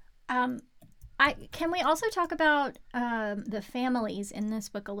 Can we also talk about the families in this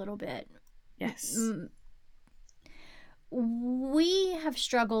book a little bit? Yes. we have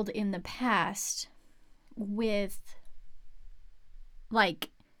struggled in the past with, like,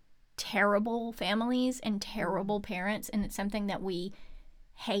 terrible families and terrible parents, and it's something that we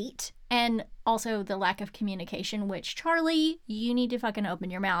hate. And also the lack of communication, which, Charlie, you need to fucking open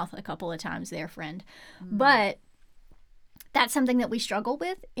your mouth a couple of times there, friend. But that's something that we struggle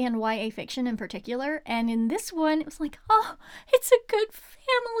with in YA fiction in particular. And in this one, it was like, oh, it's a good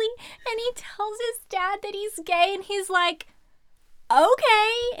family. And he tells his dad that he's gay, and he's like,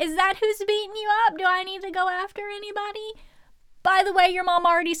 okay, is that who's beating you up? Do I need to go after anybody? By the way, your mom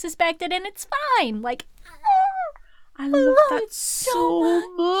already suspected, and it's fine. Like, I love that so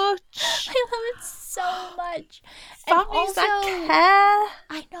much. I love it so much. Families that care.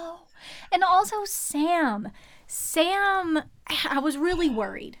 I know. And also Sam, I was really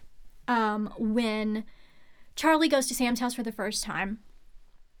worried when Charlie goes to Sam's house for the first time.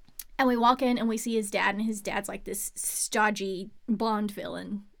 And we walk in and we see his dad, and his dad's like this stodgy Bond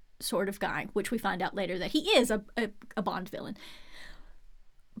villain sort of guy, which we find out later that he is a Bond villain.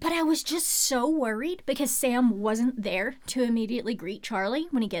 But I was just so worried because Sam wasn't there to immediately greet Charlie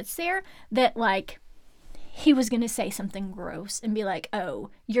when he gets there, that, like, he was going to say something gross and be like, oh,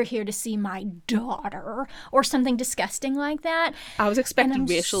 you're here to see my daughter, or something disgusting like that. I was expecting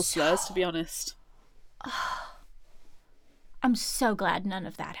racial slurs, to be honest. I'm so glad none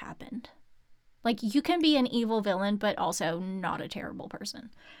of that happened. Like, you can be an evil villain, but also not a terrible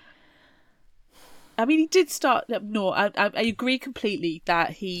person. I mean, he did start... No, I agree completely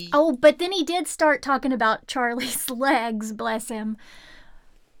that he... Oh, but then he did start talking about Charlie's legs, bless him.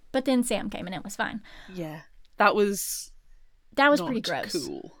 But then Sam came and it was fine. Yeah. That was pretty gross.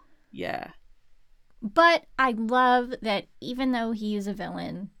 Cool. Yeah. But I love that even though he is a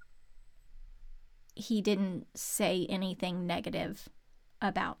villain, he didn't say anything negative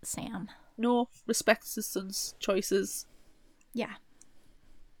about Sam. No, respects his son's choices. Yeah.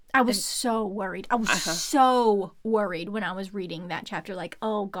 I was so worried. I was so worried when I was reading that chapter. Like,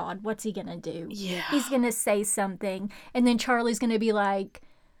 oh God, what's he gonna do? Yeah. He's gonna say something, and then Charlie's gonna be like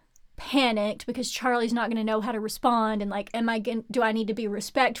panicked because Charlie's not gonna know how to respond, and like, do I need to be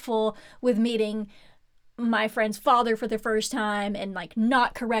respectful with meeting my friend's father for the first time and like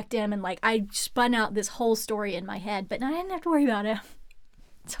not correct him? And like, I spun out this whole story in my head, but I didn't have to worry about it.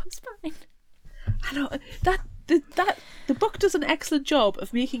 So it's fine. I know that the book does an excellent job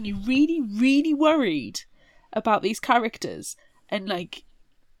of making you really, really worried about these characters and like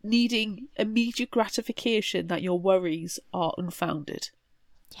needing immediate gratification that your worries are unfounded.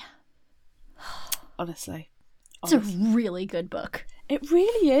 Yeah. Honestly. It's a really good book. It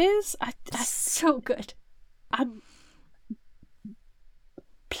really is. It's so good. I'm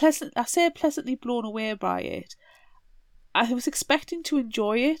pleasantly blown away by it. I was expecting to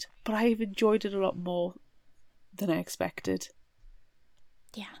enjoy it, but I've enjoyed it a lot more than I expected.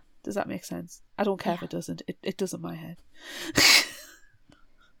 Yeah. Does that make sense? I don't care if it doesn't. It does in my head.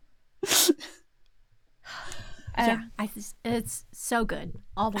 Yeah. It's so good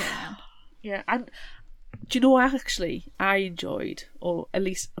all the way around. Yeah, and do you know what actually I enjoyed, or at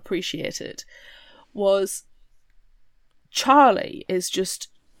least appreciated, was Charlie is just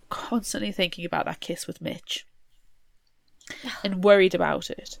constantly thinking about that kiss with Mitch and worried about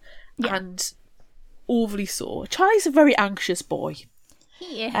it. Yeah. And overly so. Charlie's a very anxious boy.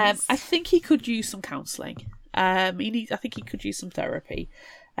 He is. I think he could use some counselling. I think he could use some therapy.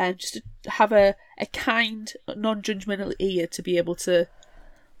 Just to have a kind, non-judgmental ear to be able to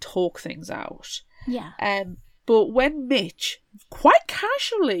talk things out. Yeah. But when Mitch, quite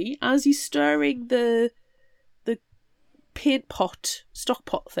casually, as he's stirring the paint pot, stock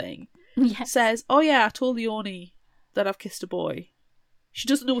pot thing, says, oh yeah, I told Leonie that I've kissed a boy. She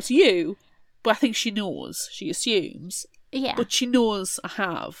doesn't know it's you, but I think she knows. She assumes. Yeah. But she knows I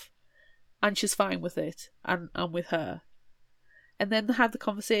have. And she's fine with it. And I'm with her. And then they have the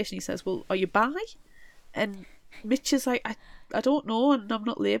conversation. He says, well, are you bi? And Mitch is like, I don't know, and I'm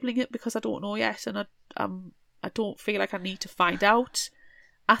not labelling it because I don't know yet, and I don't feel like I need to find out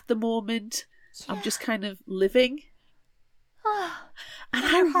at the moment. Yeah. I'm just kind of living. And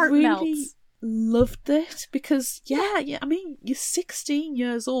I really melts. Loved it because, I mean, you're 16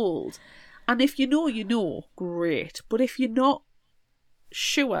 years old, and if you know, great. But if you're not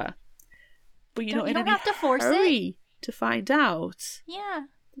sure, but you're not in any hurry to find out, then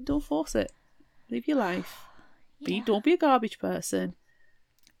don't force it. Live your life. Don't be a garbage person.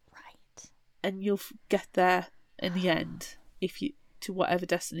 Right. And you'll get there in the end if you to whatever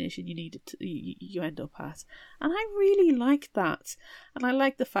destination you needed to you end up at. And I really liked that. And I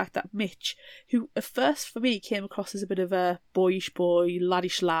like the fact that Mitch, who at first for me came across as a bit of a boyish boy,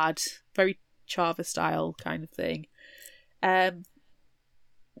 laddish lad, very Chava style kind of thing,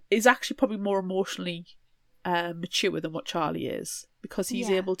 is actually probably more emotionally mature than what Charlie is, because he's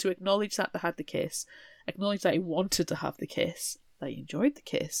able to acknowledge that they had the kiss, acknowledge that he wanted to have the kiss, that he enjoyed the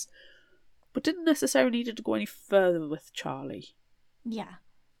kiss, but didn't necessarily need to go any further with Charlie. Yeah.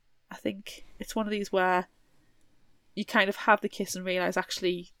 I think it's one of these where you kind of have the kiss and realise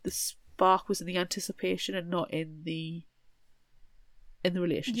actually the spark was in the anticipation and not in the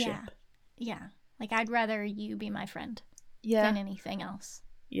relationship. Yeah. Like, I'd rather you be my friend Yeah. than anything else.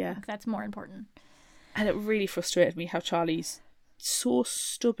 Yeah. Like, that's more important. And it really frustrated me how Charlie's so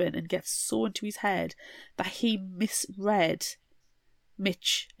stubborn and gets so into his head that he misread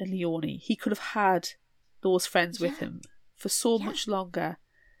Mitch and Leonie. He could have had those friends with him for so much longer.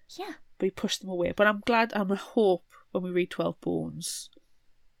 Yeah. But he pushed them away. But I'm glad, and I hope when we read 12 Bones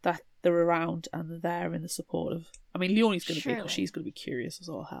that they're around and they're there and they're supportive. I mean, Leonie's going to be, because she's going to be curious as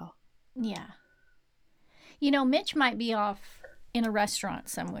all hell. Yeah. You know, Mitch might be off in a restaurant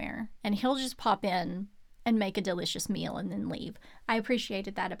somewhere and he'll just pop in and make a delicious meal and then leave. I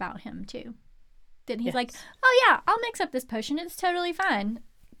appreciated that about him too. That he's like, oh yeah, I'll mix up this potion. It's totally fine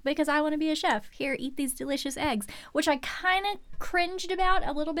because I want to be a chef. Here, eat these delicious eggs, which I kind of cringed about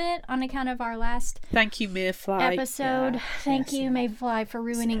a little bit on account of our last Thank you, Mayfly. episode. Thank you, Mayfly, for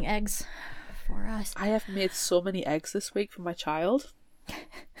ruining eggs for us. I have made so many eggs this week for my child.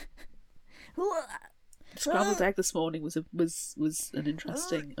 Scrambled egg this morning was an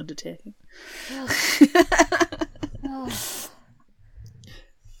interesting undertaking.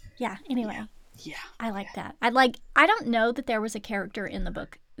 Yeah, anyway. Yeah. I like that. I don't know that there was a character in the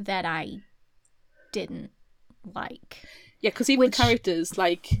book that I didn't like. Yeah, because even the characters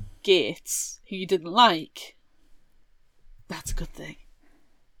like Gates, who you didn't like, that's a good thing.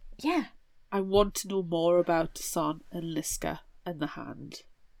 Yeah. I want to know more about Son and Liska and the Hand.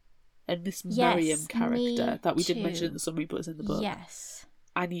 And this Miriam character that we didn't mention in the summary but is in the book. Yes.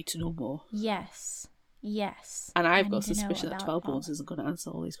 I need to know more. Yes. And I've got a suspicion that 12 Bones isn't going to answer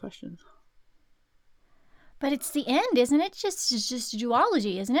all these questions. But it's the end, isn't it? It's just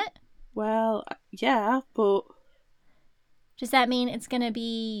duology, isn't it? Well, yeah, but... Does that mean it's going to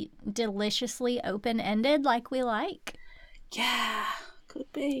be deliciously open-ended like we like? Yeah,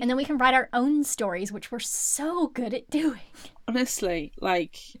 could be. And then we can write our own stories, which we're so good at doing. Honestly,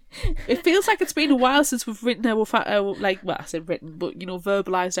 like, it feels like it's been a while since we've written I said written, but,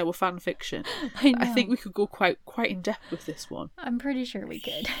 verbalised our fan fiction. I know. I think we could go quite in depth with this one. I'm pretty sure we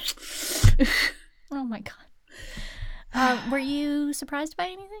could. Oh my god. Were you surprised by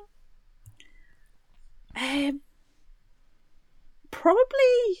anything?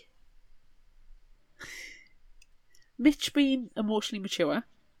 Probably Mitch being emotionally mature.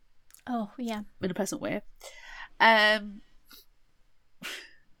 Oh, yeah. In a pleasant way.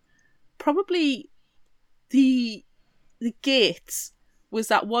 Probably the Gates was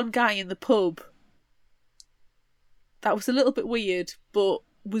that one guy in the pub that was a little bit weird, but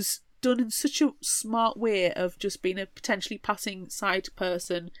was done in such a smart way of just being a potentially passing side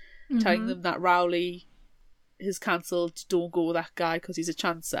person, telling them that Rowley has cancelled, don't go with that guy because he's a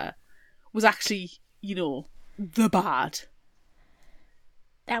chancer, was actually, the bad.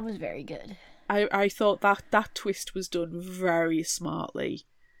 That was very good. I thought that twist was done very smartly.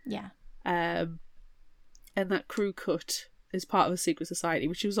 Yeah. And that crew cut is part of a secret society,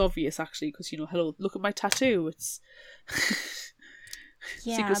 which was obvious actually because, hello, look at my tattoo. It's...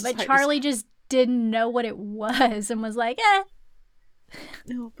 Yeah, but Charlie just didn't know what it was and was like, eh.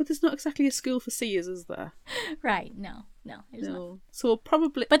 No, but there's not exactly a school for seers, is there? Right, no, there's not. So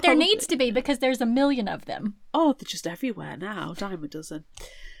probably... But there needs to be, because there's a million of them. Oh, they're just everywhere now, dime a dozen.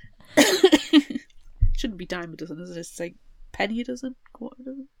 Shouldn't be dime a dozen, is it? It's like penny a dozen, quarter a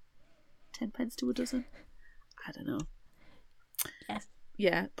dozen, 10 pence to a dozen. I don't know. Yes.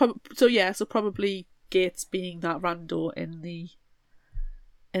 Yeah, so probably Gates being that rando in the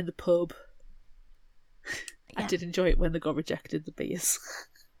pub. Yeah. I did enjoy it when they got rejected, the beers.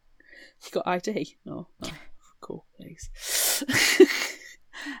 You got ID? No. Cool, thanks.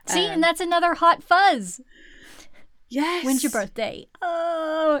 See, and that's another hot fuzz. Yes. When's your birthday?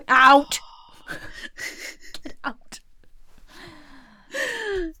 Oh, out. Get out.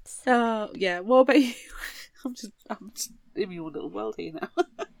 So, yeah, what about you? I'm just in my own little world here now.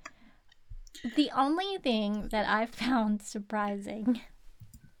 The only thing that I found surprising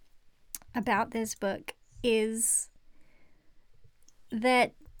about this book is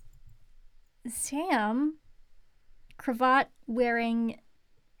that Sam, cravat wearing,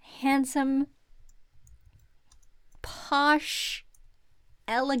 handsome, posh,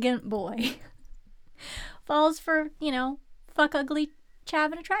 elegant boy falls for, fuck ugly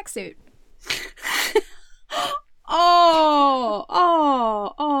chav in a tracksuit. Oh.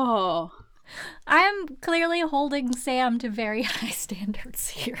 I am clearly holding Sam to very high standards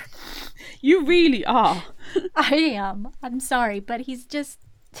here. You really are. I am. I'm sorry, but he's just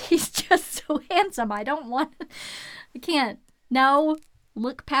so handsome. I can't. No,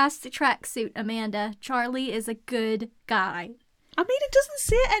 look past the tracksuit, Amanda. Charlie is a good guy. I mean, it doesn't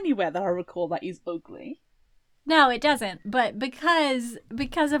say anywhere that I recall that he's ugly. No, it doesn't. But because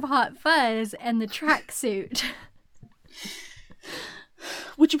of Hot Fuzz and the tracksuit.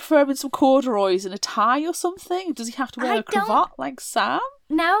 Would you prefer him in some corduroys and a tie or something? Does he have to wear a cravat like Sam?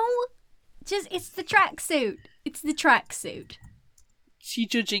 No, it's the tracksuit. It's the tracksuit. So you're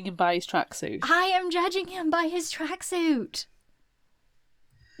judging him by his tracksuit? I am judging him by his tracksuit.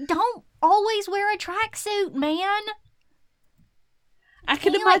 Don't always wear a tracksuit, man. I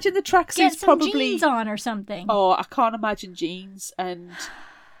can imagine the tracksuit's probably jeans on or something. Oh, I can't imagine jeans and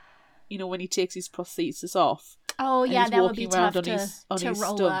when he takes his prosthesis off. Oh yeah, that would be tough on to his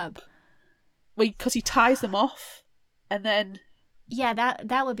roll stump. up. Wait, because he ties them off, and then yeah,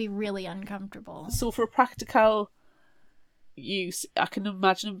 that would be really uncomfortable. So for a practical use, I can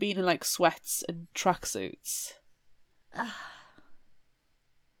imagine him being in like sweats and tracksuits.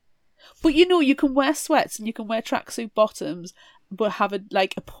 But you can wear sweats and you can wear tracksuit bottoms, but have a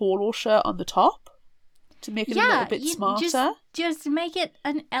polo shirt on the top to make it a little bit smarter. Just make it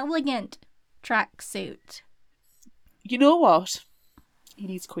an elegant tracksuit. You know what? He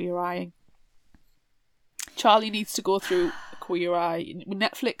needs queer eyeing. Charlie needs to go through a queer eye.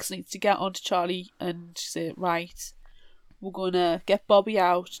 Netflix needs to get onto Charlie and say, right, we're going to get Bobby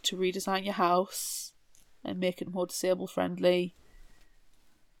out to redesign your house and make it more disabled friendly.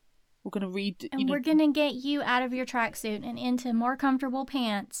 We're going to read... we're going to get you out of your tracksuit and into more comfortable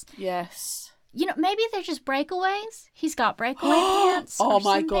pants. Yes. Maybe they're just breakaways. He's got breakaway pants. Oh or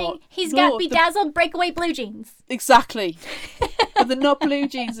my something. God. He's got bedazzled breakaway blue jeans. Exactly. But they're not blue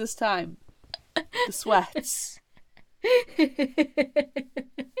jeans this time. The sweats. He's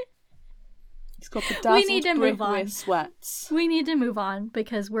got bedazzled breakaway sweats. We need to move on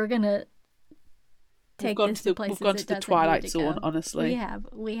because we're going to take this to places we've gone to the Twilight Zone, honestly.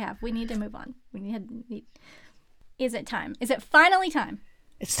 We have. We need to move on. Is it time? Is it finally time?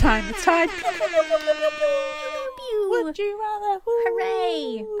 It's time. It's time. Would you rather?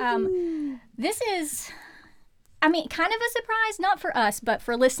 Hooray! This is, kind of a surprise, not for us, but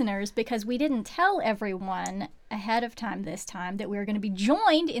for listeners, because we didn't tell everyone ahead of time this time that we were going to be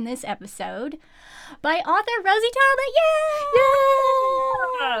joined in this episode by author Rosie Talbot. Yay!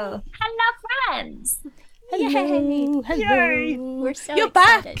 Hello, friends. Hello. Yay! We're so You're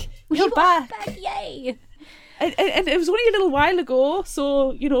excited. back. You're back. Yay! And it was only a little while ago,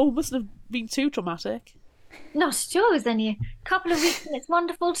 so, it mustn't have been too traumatic. Not sure, it was only a couple of weeks, and it's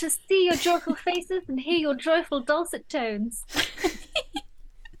wonderful to see your joyful faces and hear your joyful dulcet tones.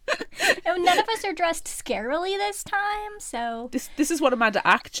 And none of us are dressed scarily this time, so... This is what Amanda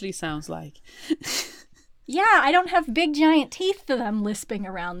actually sounds like. Yeah, I don't have big giant teeth that I'm lisping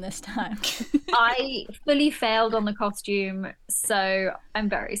around this time. I fully failed on the costume, so I'm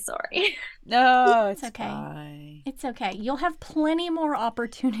very sorry. No, it's okay. Fine. It's okay. You'll have plenty more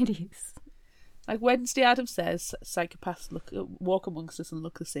opportunities. Like Wednesday Addams says, psychopaths walk amongst us and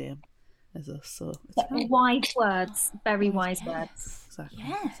look the same as us, so it's fine. Wise words. Very wise words. Exactly.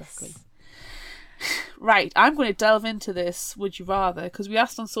 Yes. Exactly. Right, I'm going to delve into this Would You Rather, because we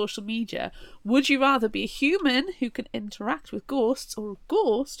asked on social media, would you rather be a human who can interact with ghosts or a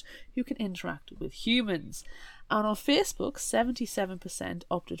ghost who can interact with humans? And on Facebook, 77%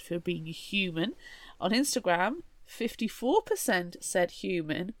 opted for being a human. On Instagram, 54% said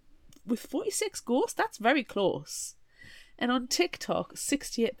human. With 46 ghosts, that's very close. And on TikTok,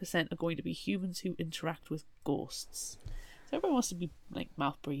 68% are going to be humans who interact with ghosts. So everyone wants to be like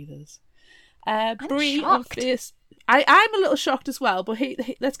mouth breathers. Bree on face. I'm a little shocked as well, but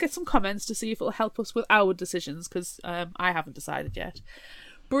hey, let's get some comments to see if it'll help us with our decisions, because I haven't decided yet.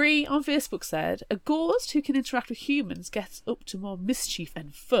 Bree on Facebook said, a ghost who can interact with humans gets up to more mischief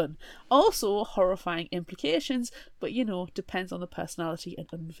and fun. Also horrifying implications, but depends on the personality and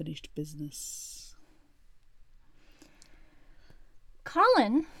unfinished business.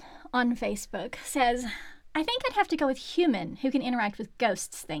 Colin on Facebook says, I think I'd have to go with human who can interact with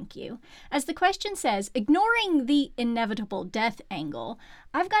ghosts, thank you. As the question says, ignoring the inevitable death angle,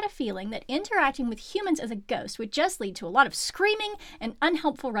 I've got a feeling that interacting with humans as a ghost would just lead to a lot of screaming and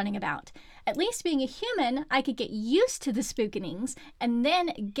unhelpful running about. At least being a human, I could get used to the spookenings and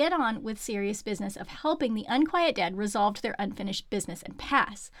then get on with serious business of helping the unquiet dead resolve their unfinished business and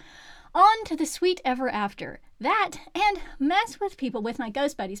pass. On to the sweet ever after. That, and mess with people with my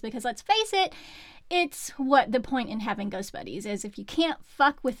ghost buddies, because let's face it, it's what the point in having ghost buddies is if you can't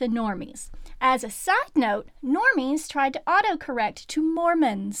fuck with the normies. As a side note, normies tried to autocorrect to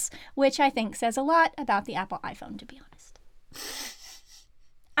Mormons, which I think says a lot about the Apple iPhone, to be honest.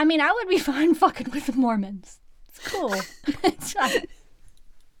 I mean, I would be fine fucking with the Mormons. It's cool. It's fine.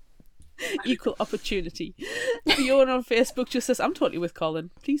 Equal opportunity. Fiona on Facebook just says, I'm totally with Colin.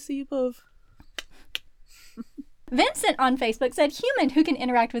 Please see above. Vincent on Facebook said, human who can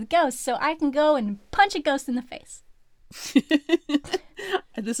interact with ghosts so I can go and punch a ghost in the face.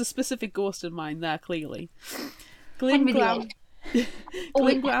 And there's a specific ghost in mind there, clearly. Glim Glam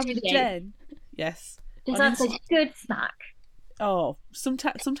Jen. Yes. Deserves a good smack. Oh,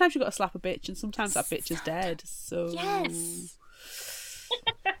 sometimes you got to slap a bitch, and sometimes that bitch is dead. So yes.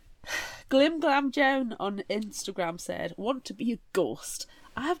 Glim Glam Joan on Instagram said, want to be a ghost.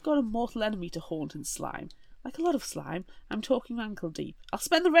 I have got a mortal enemy to haunt in slime. Like a lot of slime, I'm talking ankle deep. I'll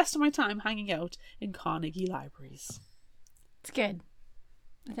spend the rest of my time hanging out in Carnegie libraries. It's good.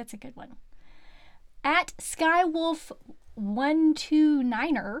 That's a good one. At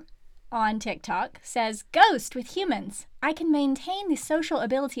Skywolf129er on TikTok says, ghost with humans. I can maintain the social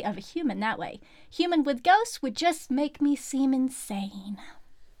ability of a human that way. Human with ghosts would just make me seem insane.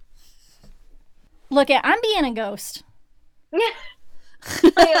 Look, I'm being a ghost. I'm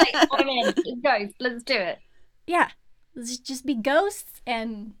in. Ghost, let's do it. Yeah. Let's just be ghosts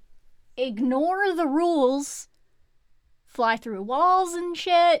and ignore the rules. Fly through walls and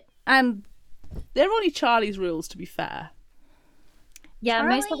shit. They're only Charlie's rules, to be fair. Yeah,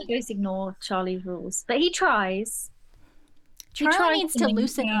 most of the ghosts ignore Charlie's rules. But he tries. Charlie needs to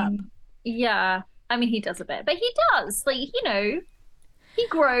loosen up. Yeah. I mean, he does a bit. But he does. Like, you know, he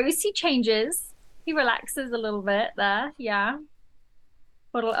grows, he changes. He relaxes a little bit there. Yeah.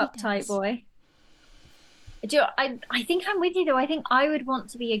 Little uptight boy. I think I'm with you, though. I think I would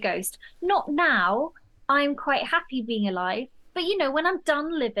want to be a ghost. Not now. I'm quite happy being alive. But, you know, when I'm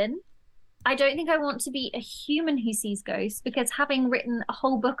done living, I don't think I want to be a human who sees ghosts, because having written a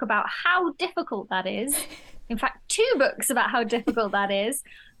whole book about how difficult that is, in fact, 2 books about how difficult that is,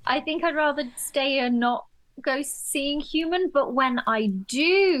 I think I'd rather stay a not ghost-seeing human. But when I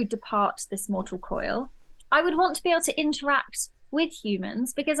do depart this mortal coil, I would want to be able to interact with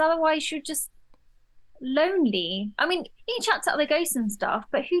humans, because otherwise you're just lonely. I mean, you chat to other ghosts and stuff,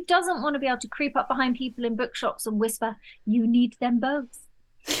 but who doesn't want to be able to creep up behind people in bookshops and whisper, "You need them both"?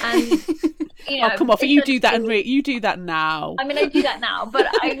 And you know, oh, come on, you do that, and you do that now. I mean, I do that now, but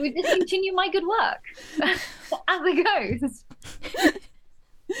I would just continue my good work as a ghost.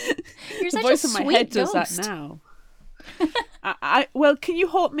 You're the such voice a in my sweet head does ghost. that now. Well, can you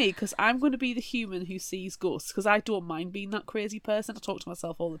help me? Because I'm going to be the human who sees ghosts, because I don't mind being that crazy person. I talk to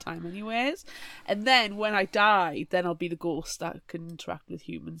myself all the time anyways. And then when I die, then I'll be the ghost that can interact with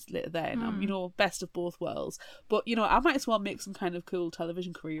humans later then. I'm, you know, best of both worlds. But, you know, I might as well make some kind of cool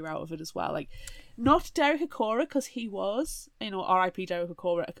television career out of it as well. Like, not Derek Acorah, because he was, you know, R.I.P. Derek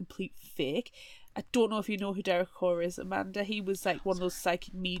Acorah, a complete fake. I don't know if you know who Derek Acorah is, Amanda. He was like one of those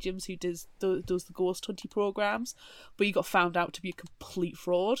psychic mediums who does the ghost hunting programs, but he got found out to be a complete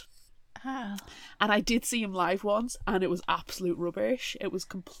fraud. Oh. And I did see him live once, and it was absolute rubbish. It was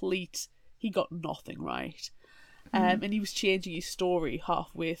complete. He got nothing right. And he was changing his story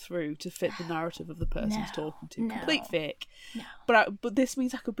halfway through to fit the narrative of the person he's talking to. Complete fake. No. But this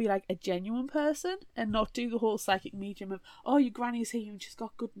means I could be like a genuine person and not do the whole psychic medium of, oh, your granny's here and she's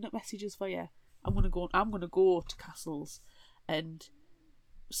got good messages for you. I'm gonna go to castles and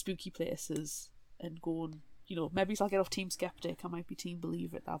spooky places and go and, you know, maybe I'll get off Team Skeptic. I might be Team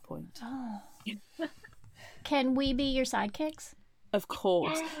Believer at that point. Oh. Can we be your sidekicks? Of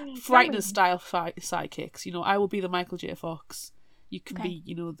course. Frighteners style sidekicks. You know, I will be the Michael J. Fox. You can be,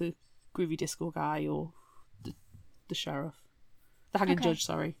 you know, the groovy disco guy or the sheriff. The hanging judge,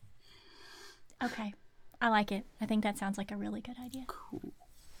 sorry. Okay. I like it. I think that sounds like a really good idea. Cool.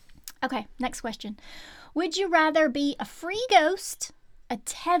 Okay, next question. Would you rather be a free ghost, a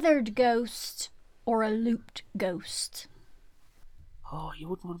tethered ghost, or a looped ghost? Oh, you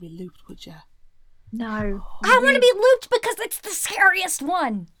wouldn't want to be looped, would you? No. I want to be looped because it's the scariest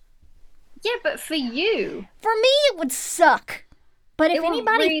one. Yeah, but for you. For me, it would suck. But if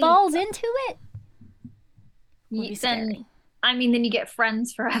anybody really falls into it, would be then, scary. I mean, then you get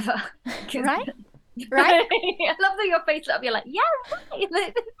friends forever. Right? Right? I love that your face up. You're like, yeah, right.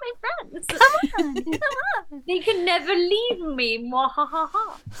 They're my friends. Come on. Come on. They can never leave me.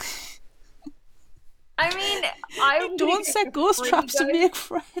 Mwahaha. I mean, I don't set ghost traps to make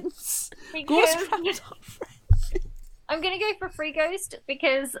friends. Ghost traps are friends. I'm gonna go for free ghost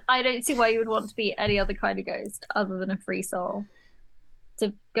because I don't see why you would want to be any other kind of ghost other than a free soul.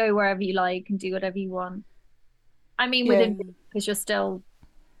 To go wherever you like and do whatever you want. I mean, within because you're still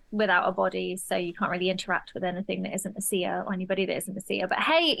without a body, so you can't really interact with anything that isn't a seer or anybody that isn't a seer. But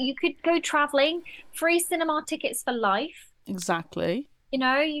hey, you could go traveling, free cinema tickets for life. Exactly. You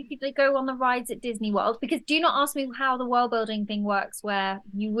know, you could go on the rides at Disney World, because do not ask me how the world building thing works where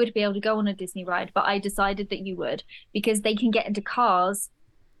you would be able to go on a Disney ride, but I decided that you would because they can get into cars.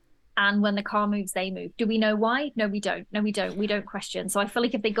 And when the car moves, they move. Do we know why? No, we don't. No, we don't. We don't question. So I feel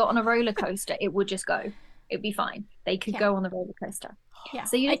like if they got on a roller coaster, it would just go. It'd be fine. They could go on the roller coaster. Yeah.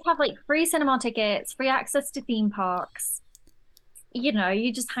 So you just have like free cinema tickets, free access to theme parks. You know,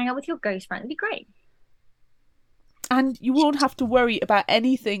 you just hang out with your ghost friend. It'd be great. And you won't have to worry about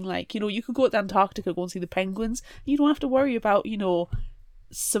anything like, you could go to Antarctica, go and see the penguins. You don't have to worry about,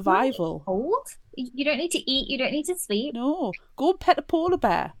 survival. Cold? You don't need to eat. You don't need to sleep. No. Go and pet a polar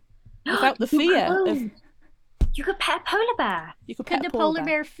bear. Without the fear of... You could pet a polar bear. You could the polar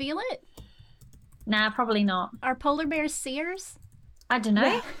bear feel it? Nah, probably not. Are polar bears seers? I don't know.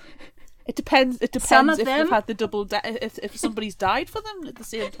 Yeah. It depends if they've had the double if somebody's died for them at the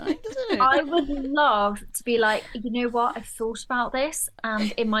same time, doesn't it? I would love to be like, you know what? I've thought about this,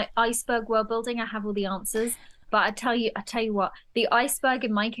 and in my iceberg world building, I have all the answers. But I tell you what, the iceberg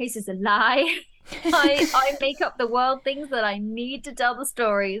in my case is a lie. I make up the world things that I need to tell the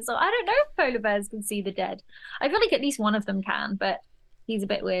story. So I don't know if polar bears can see the dead. I feel like at least one of them can, but he's a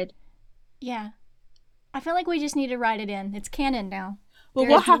bit weird. Yeah. I feel like we just need to write it in. It's canon now. Well,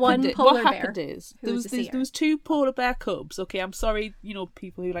 there what happened is there was two polar bear cubs. Okay, I'm sorry,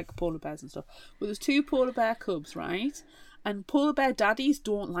 people who like polar bears and stuff. Well, there's two polar bear cubs, right? And polar bear daddies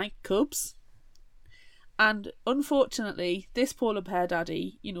don't like cubs. And unfortunately, this polar bear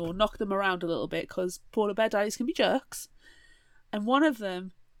daddy, knocked them around a little bit because polar bear daddies can be jerks. And one of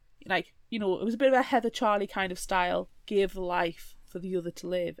them, it was a bit of a Heather Charlie kind of style, gave life for the other to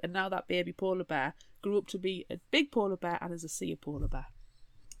live. And now that baby polar bear grew up to be a big polar bear and is a sea polar bear.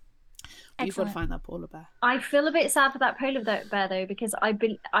 You've got to find that polar bear. I feel a bit sad for that polar bear though, because I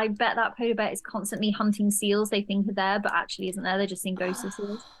bet that polar bear is constantly hunting seals they think are there, but actually isn't there. They're just seeing ghosts of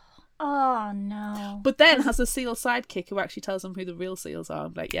seals. Oh no. But then has a seal sidekick who actually tells them who the real seals are.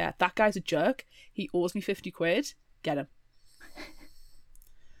 I'm like, yeah, that guy's a jerk. He owes me 50 quid. Get him.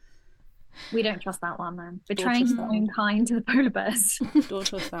 We don't trust that one, man. Betraying your own kind to the polar bears. Don't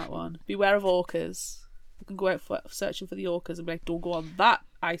trust that one. Beware of orcas. You can go out searching for the orcas and be like, don't go on that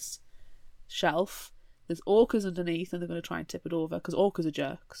ice shelf. There's orcas underneath and they're going to try and tip it over because orcas are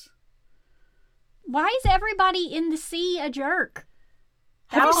jerks. Why is everybody in the sea a jerk?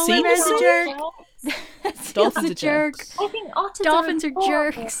 Have you seen a jerk? Dolphins are jerks. I think dolphins are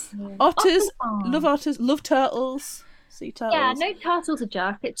jerks. Otters love turtles. Sea turtles. Yeah, no turtles are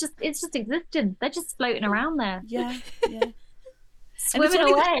jerk. It's just existing. They're just floating around there. Yeah. Swimming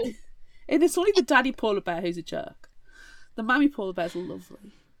away. And it's only the daddy polar bear who's a jerk. The mammy polar bear's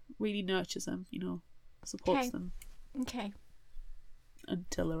lovely. Really nurtures them, supports them. Okay.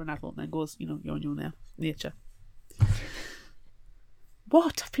 Until they're an adult and then goes, you're on your nature.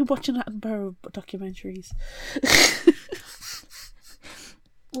 What? I've been watching Attenborough documentaries.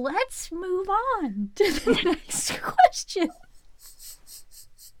 Let's move on to the next question.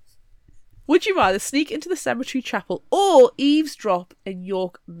 Would you rather sneak into the cemetery chapel or eavesdrop in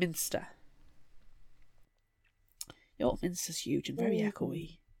York Minster? York Minster's huge and very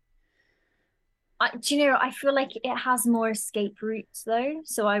echoey. Do you know, I feel like it has more escape routes though,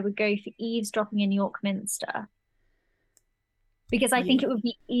 so I would go for eavesdropping in York Minster. Because I think it would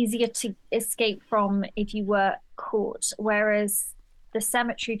be easier to escape from if you were caught, whereas the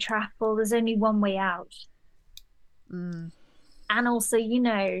cemetery chapel, there's only one way out. And also,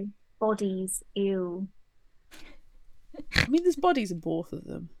 bodies, ew. I mean, there's bodies in both of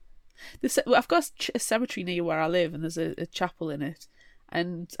them. I've got a cemetery near where I live, and there's a chapel in it.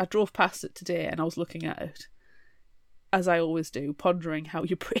 And I drove past it today, and I was looking at it, as I always do, pondering how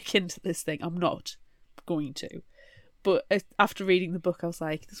you break into this thing. I'm not going to. But after reading the book, I was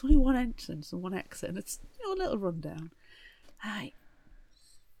like, there's only one entrance and one exit, and it's a little rundown.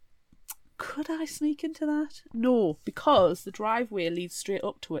 Could I sneak into that? No, because the driveway leads straight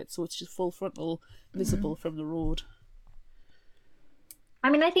up to it, so it's just full frontal visible from the road.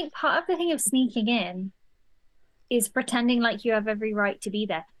 I mean, I think part of the thing of sneaking in is pretending like you have every right to be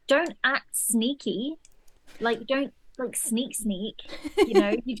there. Don't act sneaky. Don't sneak.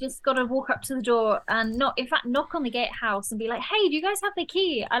 You just got to walk up to the door and knock on the gatehouse and be like, hey, do you guys have the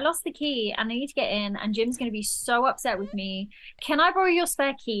key? I lost the key and I need to get in, and Jim's going to be so upset with me. Can I borrow your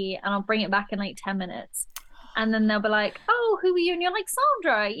spare key? And I'll bring it back in 10 minutes. And then they'll be like, "Oh, who are you?" And you're like,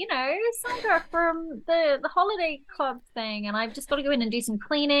 "Sandra, Sandra from the holiday club thing." And I've just got to go in and do some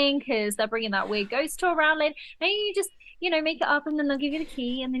cleaning because they're bringing that weird ghost tour around later. And you just, make it up, and then they'll give you the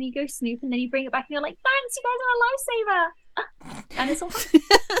key, and then you go snoop, and then you bring it back, and you're like, "Thanks, you guys are a lifesaver." And it's all fun.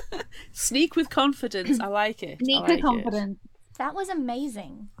 Sneak with confidence. I like it. Sneak with confidence. That was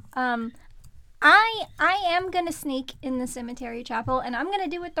amazing. I am gonna sneak in the cemetery chapel, and I'm gonna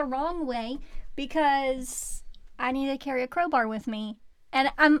do it the wrong way because I need to carry a crowbar with me.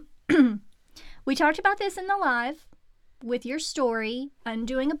 And we talked about this in the live with your story,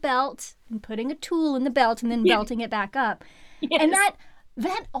 undoing a belt and putting a tool in the belt and then belting it back up. Yes. And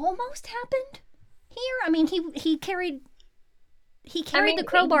that almost happened here. I mean, he carried the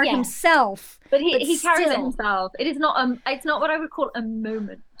crowbar himself. But he carries it himself. It is not it's not what I would call a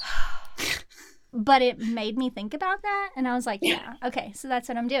moment. But it made me think about that, and I was like, yeah, okay, so that's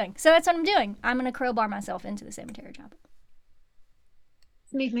what I'm doing. I'm going to crowbar myself into the cemetery chapel.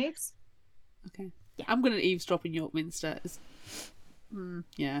 Smooth moves. Okay. Yeah. I'm going to eavesdrop in York Minster.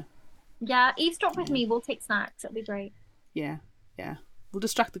 Yeah. Yeah, eavesdrop with me. We'll take snacks. It'll be great. Yeah. We'll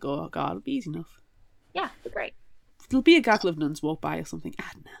distract the guard. It'll be easy enough. Yeah, it'll be great. There'll be a gaggle of nuns walk by or something. I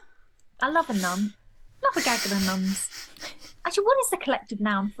don't know. I love a nun. Love a gaggle of nuns. Actually, what is the collective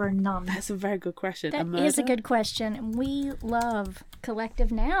noun for a nun? That's a very good question. That is a good question, and we love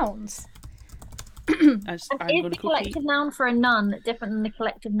collective nouns. Is the collective noun for a nun different than the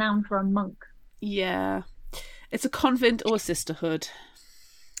collective noun for a monk? Yeah. It's a convent or a sisterhood.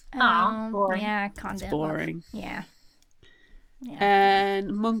 Boring. Yeah, convent. It's boring. Yeah.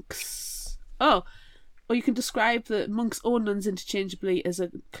 And monks... or you can describe the monks or nuns interchangeably as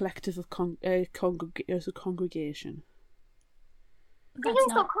a collective of as a congregation. I think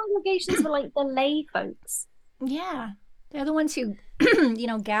it's got congregations for like the lay folks. Yeah, they're the ones who,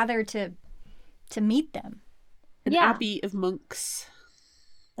 gather to meet them. An abbey of monks.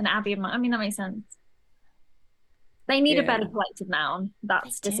 An abbey of monks. I mean, that makes sense. They need a better collective noun.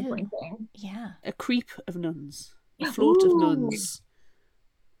 That's disappointing. Yeah. A creep of nuns. A float of nuns.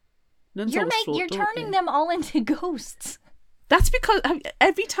 You're turning them all into ghosts. That's because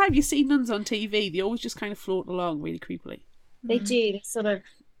every time you see nuns on TV, they always just kind of float along really creepily. They do. They sort of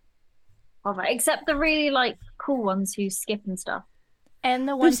hover. Except the really cool ones who skip and stuff. And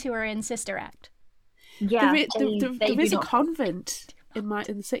the ones who are in Sister Act. Yeah. There is a convent in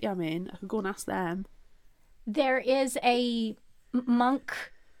the city I'm in. I could go and ask them. There is a monk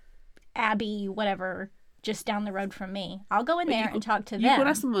abbey, whatever, just down the road from me. I'll go in there and talk to them. You go and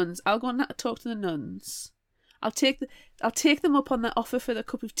ask the nuns. I'll go and talk to the nuns. I'll take them up on their offer for the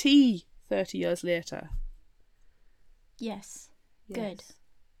cup of tea 30 years later. Yes. Good.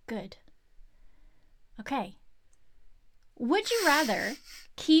 Okay. Would you rather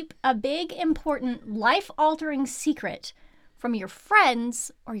keep a big, important, life-altering secret from your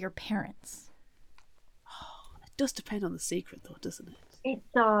friends or your parents? Oh, it does depend on the secret, though, doesn't it? It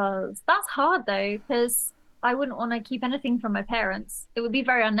does. That's hard, though, because I wouldn't want to keep anything from my parents. It would be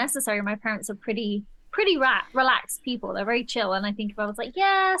very unnecessary. My parents are pretty relaxed people. They're very chill. And I think if I was like,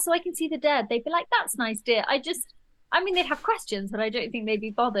 yeah, so I can see the dead, they'd be like, that's nice, dear. They'd have questions, but I don't think they'd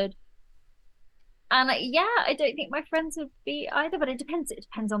be bothered. And I don't think my friends would be either, but it depends. It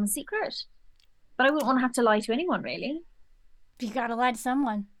depends on the secret. But I wouldn't want to have to lie to anyone, really. You gotta lie to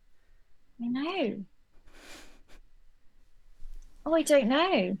someone. I know. Oh, I don't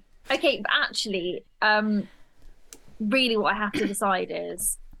know. Okay, but actually, really what I have to decide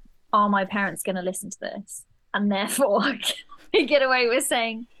is, are my parents going to listen to this? And therefore, can I get away with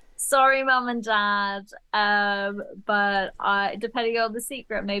saying, sorry, Mum and Dad, but depending on the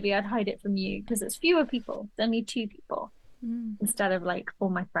secret, maybe I'd hide it from you because it's fewer people. It's only 2 people instead of all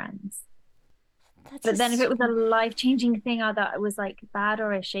my friends. But then if it was a life-changing thing that was bad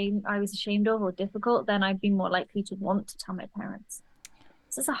or I was ashamed of or difficult, then I'd be more likely to want to tell my parents.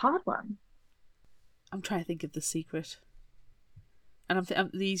 So it's a hard one. I'm trying to think of the secret. And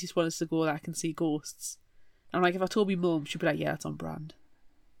the easiest one is to go that I can see ghosts. And if I told my mum, she'd be like, yeah, it's on brand.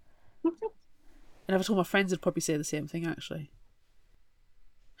 And if I told my friends, they'd probably say the same thing, actually.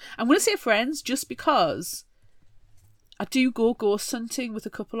 I'm going to say friends just because I do go ghost hunting with a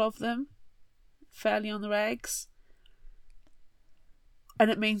couple of them fairly on the regs. And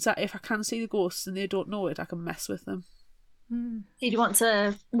it means that if I can see the ghosts and they don't know it, I can mess with them. Did you want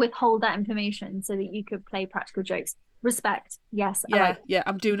to withhold that information so that you could play practical jokes? Respect, yes. Yeah,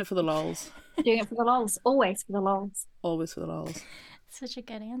 I'm doing it for the lols. Doing it for the lols. Always for the lols. Always for the lols. Such a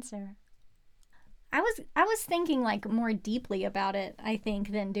good answer. I was thinking more deeply about it, I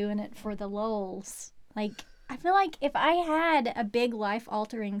think, than doing it for the lols. I feel like if I had a big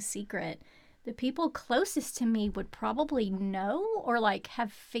life-altering secret, the people closest to me would probably know or like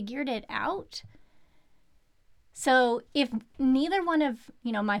have figured it out. So if neither one of,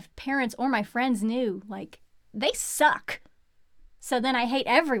 my parents or my friends knew, like, they suck. So then I hate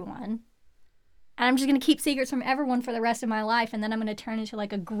everyone. And I'm just going to keep secrets from everyone for the rest of my life. And then I'm going to turn into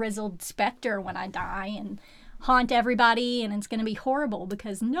like a grizzled specter when I die and haunt everybody. And it's going to be horrible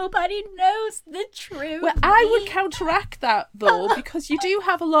because nobody knows the truth. Well, I would counteract that, though, because you do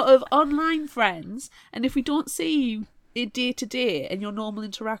have a lot of online friends. And if we don't see you day to day in your normal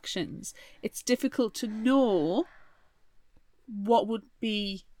interactions, it's difficult to know what would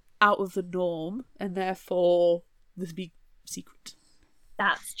be out of the norm and therefore this big secret.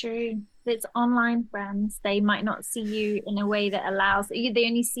 That's true. It's online friends. They might not see you in a way that allows. They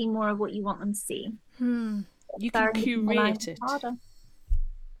only see more of what you want them to see. You can curate it. Harder.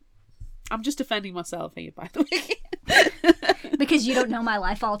 I'm just defending myself here, by the way. Because you don't know my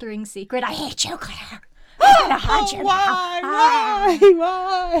life-altering secret. I hate you, Claire. I'm gonna haunt you now.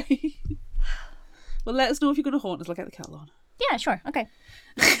 Why? Well, let us know if you're going to haunt us. I'll get the kettle on. Yeah, sure. Okay.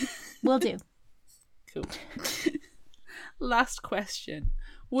 Will do. Cool. Last question.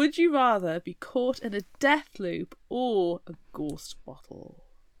 Would you rather be caught in a death loop or a ghost bottle?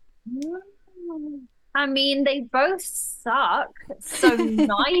 I mean, they both suck, so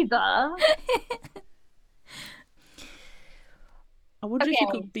neither. I wonder if you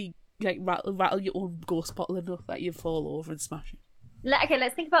could be like rattle your own ghost bottle enough that you fall over and smash it. Okay,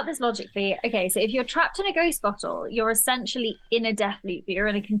 let's think about this logically. Okay, so if you're trapped in a ghost bottle, you're essentially in a death loop. You're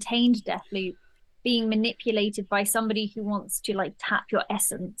in a contained death loop, being manipulated by somebody who wants to like tap your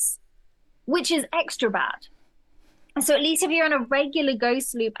essence, which is extra bad. So at least if you're in a regular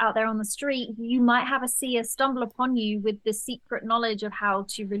ghost loop out there on the street, you might have a seer stumble upon you with the secret knowledge of how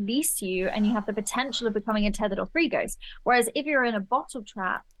to release you, and you have the potential of becoming a tethered or free ghost. Whereas if you're in a bottle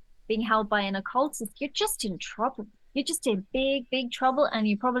trap being held by an occultist, you're just in trouble. You're just in big, big trouble, and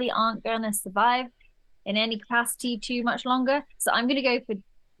you probably aren't going to survive in any capacity too much longer. So I'm going to go for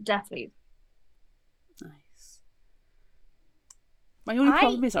death loop. Nice. My only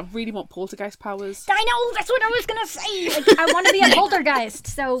problem is I really want poltergeist powers. I know, that's what I was going to say. Like, I want to be a poltergeist,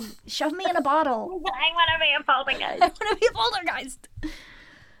 so shove me in a bottle. I want to be a poltergeist. I want to be a poltergeist.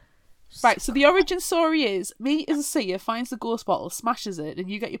 Right, so the origin story is me as a seer finds the ghost bottle, smashes it, and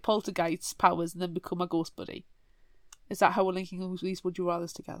you get your poltergeist powers and then become a ghost buddy. Is that how we're linking all these would you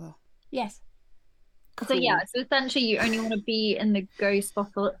rathers together? Yes. Cool. So yeah, so essentially you only want to be in the ghost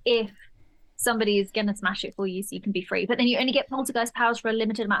bottle if somebody is going to smash it for you so you can be free. But then you only get poltergeist powers for a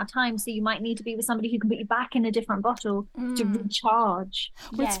limited amount of time, so you might need to be with somebody who can put you back in a different bottle to recharge.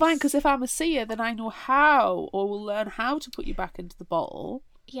 Well, It's fine, because if I'm a seer, then I know how, or will learn how to put you back into the bottle.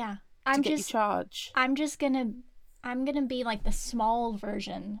 Yeah. Get your charge. I'm gonna be like the small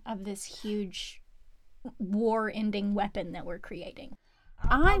version of this huge war-ending weapon that we're creating.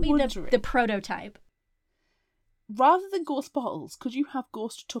 I'm be wondering, the prototype. Rather than ghost bottles, could you have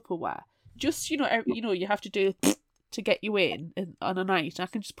ghost Tupperware? Just you have to do to get you in on a night. I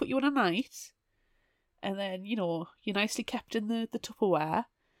can just put you on a night, and then you're nicely kept in the Tupperware,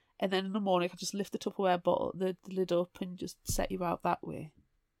 and then in the morning I can just lift the Tupperware bottle, the lid up, and just set you out that way.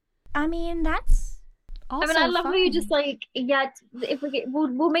 I mean, that's also I love how you fun. just like, if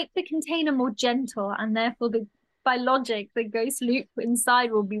we'll make the container more gentle, and therefore by logic the ghost loop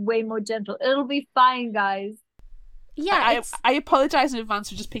inside will be way more gentle. It'll be fine, guys. Yeah, I apologise in advance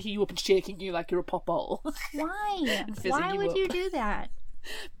for just picking you up and shaking you like you're a pop bottle. Why? Why would you do that?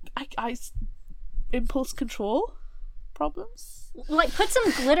 I impulse control problems. Like, put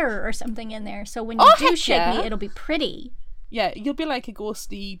some glitter or something in there, so when you do shake me, it'll be pretty. Yeah, you'll be like a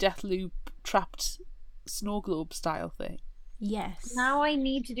ghosty death loop trapped snow globe style thing. Yes. Now I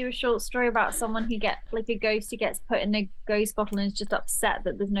need to do a short story about someone who gets like a ghost who gets put in a ghost bottle and is just upset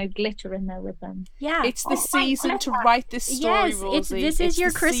that there's no glitter in there with them. Yeah. It's the season to write this story, yes, Rosie. This is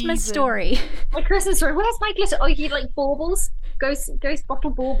your Christmas season. story. My Christmas story. Where's my glitter? Oh, you like baubles? Ghost bottle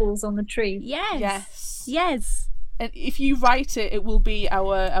baubles on the tree. Yes. Yes. And if you write it, it will be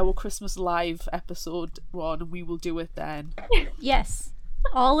our Christmas live episode one, and we will do it then. Yes.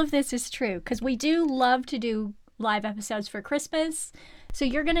 All of this is true, because we do love to do live episodes for Christmas. So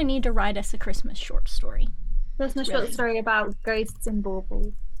you're going to need to write us a Christmas short story. Christmas short story about ghosts and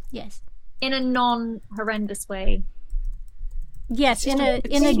baubles. Yes. In a non-horrendous way. Yes, in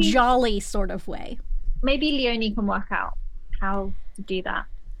a jolly sort of way. Maybe Leonie can work out how to do that.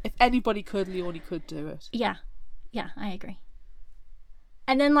 If anybody could, Leonie could do it. Yeah. Yeah, I agree.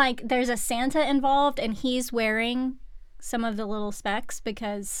 And then, like, there's a Santa involved, and he's wearing some of the little specs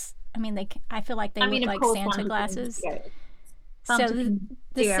because, I mean, I feel like they look like Santa glasses.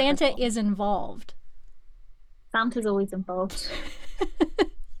 The do Santa everything. is involved. Santa's always involved.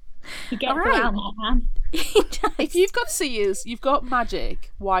 He gets All right. around that, man. He does. If you've got seers, you've got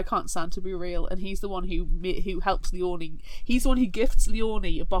magic. Why can't Santa be real? And he's the one who helps Leonie. He's the one who gifts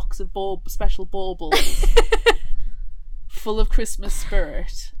Leonie a box of special baubles full of Christmas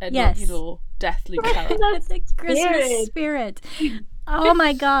spirit and not, Yes. deathly terror. That's the Christmas Spirit. spirit. Oh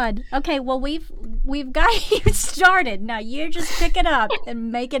my God. Okay, well we've got you started. Now you just pick it up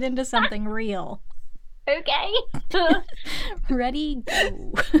and make it into something real. Okay. Ready?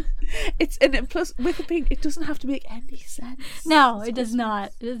 Go. Plus with it being, it doesn't have to make any sense. No, it does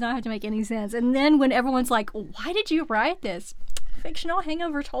not. It does not have to make any sense. And then when everyone's like, "Why did you write this?" Fictional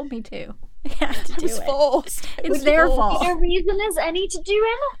Hangover told me to. I have to do It's it. forced. It's their fault. No reason as any to do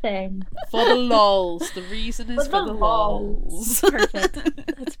anything. For the lols. The reason is For for the the lols.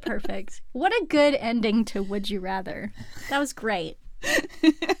 Perfect. That's perfect. What a good ending to Would You Rather. That was great.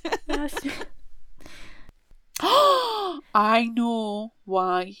 That was... I know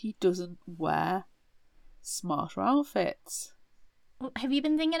why he doesn't wear smarter outfits. Have you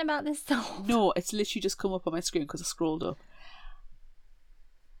been thinking about this though? No, it's literally just come up on my screen because I scrolled up.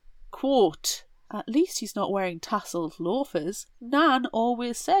 Quote, at least he's not wearing tasselled loafers. Nan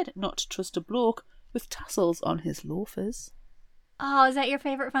always said not to trust a bloke with tassels on his loafers. Oh, is that your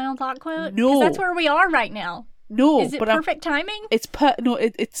favorite final thought quote? No. 'Cause that's where we are right now. No, Is it but perfect timing? it's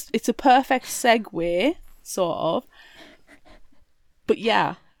a perfect segue, sort of. But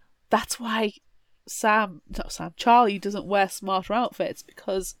yeah, that's why Charlie doesn't wear smarter outfits,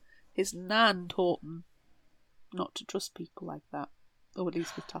 because his nan taught him not to trust people like that, or at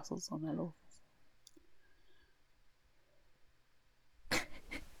least with tassels on their loafers.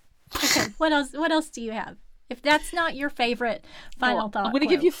 Okay, what else do you have? If that's not your favorite final thought I'm going to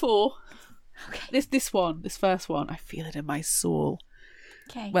quote. give you 4. Okay. This first one, I feel it in my soul.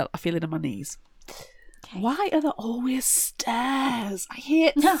 Okay. Well, I feel it in my knees. Okay. Why are there always stairs? I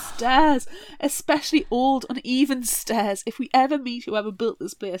hate stairs, especially old, uneven stairs. If we ever meet whoever built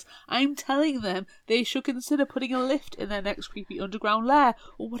this place, I'm telling them they should consider putting a lift in their next creepy underground lair,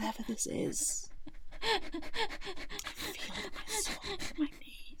 or whatever this is. I feel it in my soul, in my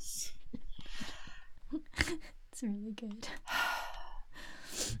knees. It's really good.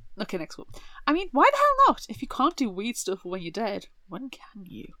 Okay, next one. I mean, why the hell not? If you can't do weird stuff when you're dead, when can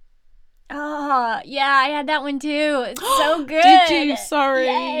you? Oh, yeah, I had that one too. It's so good. Did you? Sorry.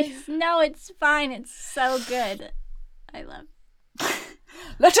 Yes. No, it's fine. It's so good. I love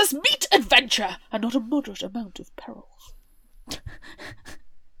Let us meet adventure, and not a moderate amount of peril.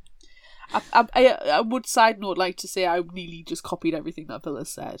 I would side note like to say I nearly just copied everything that Villa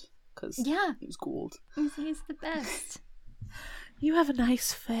said, because Yeah. it was gold. He's the best. You have a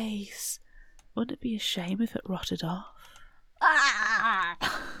nice face. Wouldn't it be a shame if it rotted off? Ah!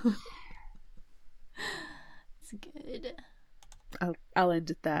 It's good. I'll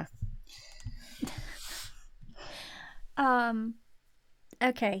end it there.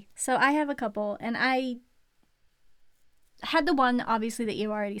 Okay, so I have a couple, and I had the one, obviously, that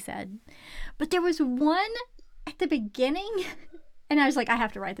you already said. But there was one at the beginning, and I was like, I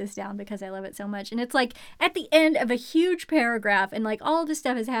have to write this down because I love it so much. And it's like at the end of a huge paragraph, and like all this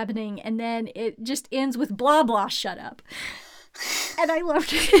stuff is happening, and then it just ends with blah blah, shut up. And I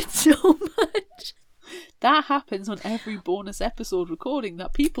loved it so much. That happens on every bonus episode recording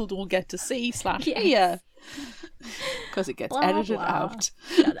that people don't get to see / hear. Because it gets Blah, edited blah. out.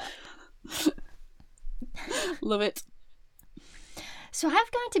 Shut up. Love it. So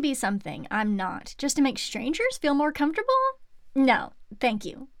I've got to be something I'm not, just to make strangers feel more comfortable? No, thank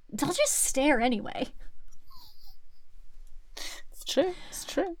you. They'll just stare anyway. It's true. It's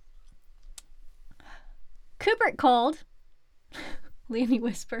true. Kubrick called. Leonie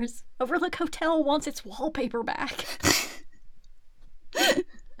whispers. Overlook Hotel wants its wallpaper back.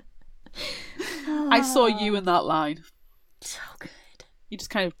 I saw you in that line. So good. You just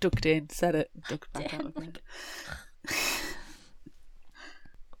kind of ducked in, said it, and ducked back out again.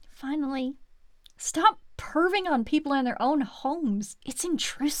 Finally, stop perving on people in their own homes. It's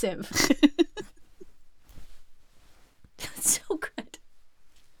intrusive. So good.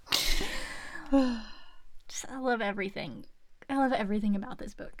 I love everything. I love everything about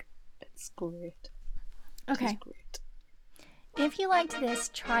this book. It's great. Okay. It's great. If you liked this,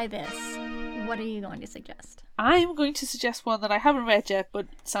 try this. What are you going to suggest? I'm going to suggest one that I haven't read yet, but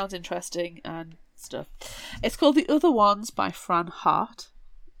sounds interesting and stuff. It's called The Other Ones by Fran Hart.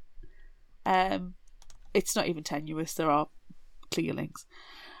 It's not even tenuous. There are clear links.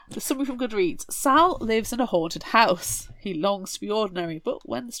 The summary from Goodreads. Sal lives in a haunted house. He longs to be ordinary, but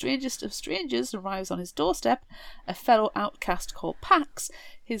when the strangest of strangers arrives on his doorstep, a fellow outcast called Pax,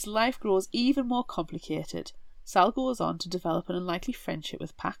 his life grows even more complicated. Sal goes on to develop an unlikely friendship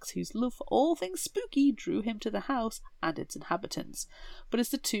with Pax, whose love for all things spooky drew him to the house and its inhabitants. But as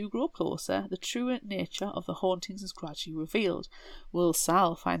the two grow closer, the true nature of the hauntings is gradually revealed. Will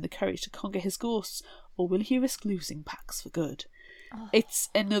Sal find the courage to conquer his ghosts, or will he risk losing Pax for good? Oh. It's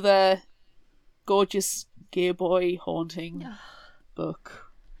another gorgeous gay boy haunting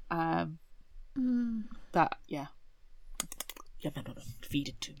book. That, yeah. No, feed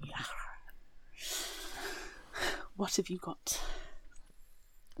it to me. What have you got?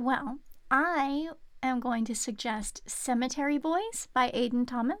 Well, I am going to suggest Cemetery Boys by Aidan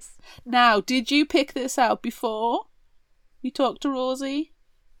Thomas. Now, did you pick this out before you talked to Rosie?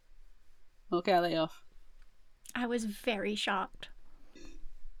 Okay, I'll lay off. I was very shocked.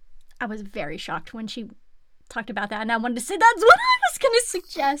 When she talked about that, and I wanted to say that's what I was going to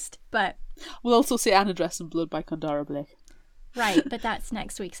suggest, but... We'll also say Anna Dressed in Blood by Condara Blake. Right, but that's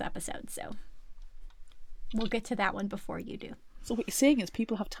next week's episode, so we'll get to that one before you do. So what you're saying is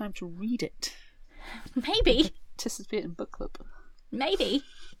people have time to read it. Maybe. Participate in book club. Maybe.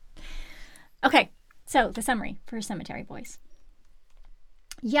 Okay, so the summary for Cemetery Boys.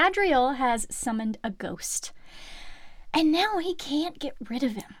 Yadriel has summoned a ghost, and now he can't get rid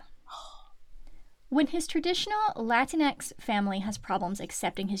of him. When his traditional Latinx family has problems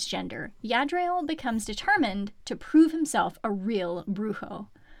accepting his gender, Yadriel becomes determined to prove himself a real brujo.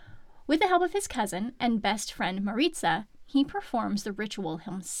 With the help of his cousin and best friend Maritza, he performs the ritual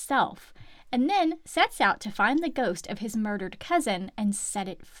himself, and then sets out to find the ghost of his murdered cousin and set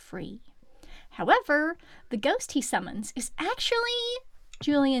it free. However, the ghost he summons is actually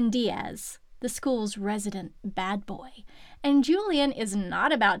Julian Diaz, the school's resident bad boy, and Julian is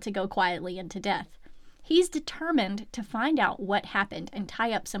not about to go quietly into death. He's determined to find out what happened and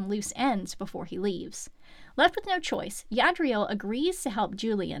tie up some loose ends before he leaves. Left with no choice, Yadriel agrees to help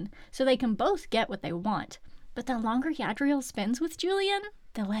Julian so they can both get what they want. But the longer Yadriel spends with Julian,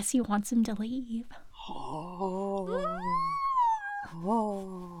 the less he wants him to leave.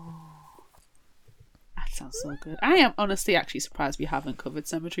 That sounds so good. I am honestly actually surprised we haven't covered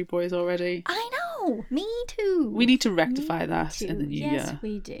Cemetery Boys already. I know! Me too! We need to rectify that in the new year. Yes,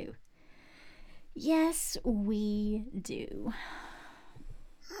 we do. Yes, we do.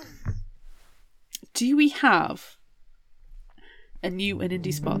 Do we have a new and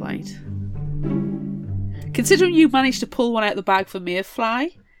indie spotlight? Considering you managed to pull one out of the bag for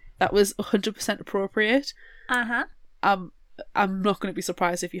Mayfly, that was 100% appropriate. Uh-huh. I'm not going to be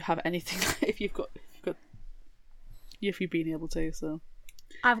surprised if you have anything, if you've been able to, so.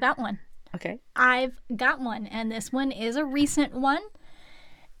 I've got one. Okay. I've got one, and this one is a recent one.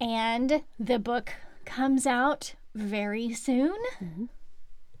 And the book comes out very soon. Mm-hmm.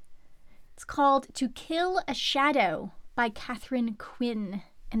 It's called To Kill a Shadow by Catherine Quinn.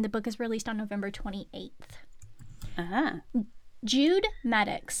 And the book is released on November 28th. Uh-huh. Jude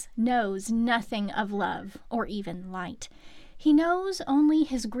Maddox knows nothing of love or even light. He knows only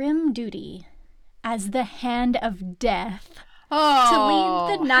his grim duty as the Hand of Death. To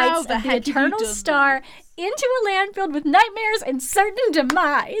lead the Knights of the Eternal Star into a land filled with nightmares and certain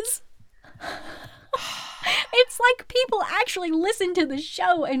demise. It's like people actually listen to the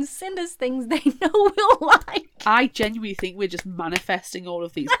show and send us things they know we'll like. I genuinely think we're just manifesting all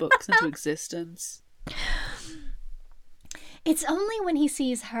of these books into existence. It's only when he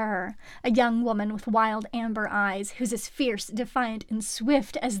sees her, a young woman with wild amber eyes who's as fierce, defiant, and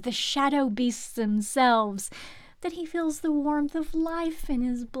swift as the shadow beasts themselves, that he feels the warmth of life in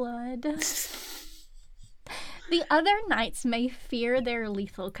his blood. The other knights may fear their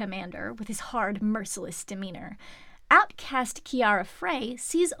lethal commander with his hard, merciless demeanor. Outcast Kiara Frey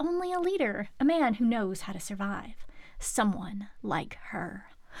sees only a leader, a man who knows how to survive. Someone like her.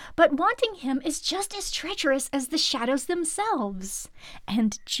 But wanting him is just as treacherous as the shadows themselves,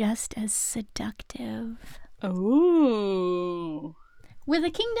 and just as seductive. Ooh. With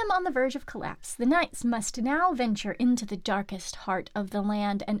a kingdom on the verge of collapse, the knights must now venture into the darkest heart of the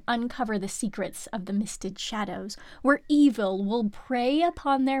land and uncover the secrets of the misted shadows, where evil will prey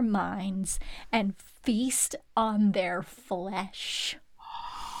upon their minds and feast on their flesh.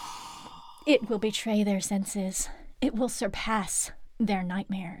 It will betray their senses. It will surpass their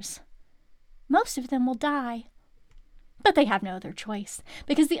nightmares. Most of them will die. But they have no other choice,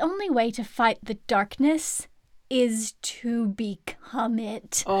 because the only way to fight the darkness is to become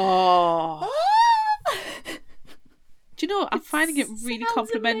it. Oh. Do you know, I'm finding it really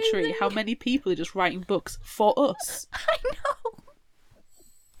complimentary amazing. How many people are just writing books for us. I know.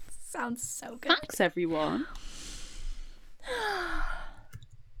 Sounds so good. Thanks, everyone.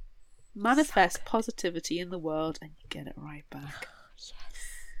 Manifest positivity in the world and you get it right back. Yes.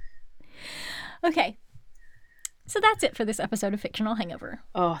 Okay. So that's it for this episode of Fictional Hangover.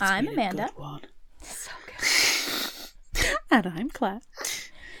 Oh, it's I'm been Amanda. a good one. So good. And I'm Claire.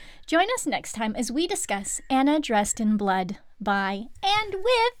 Join us next time as we discuss Anna Dressed in Blood by and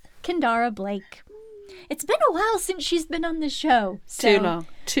with Kendara Blake. It's been a while since she's been on the show. So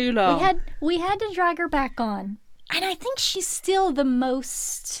Too long. We had to drag her back on. And I think she's still the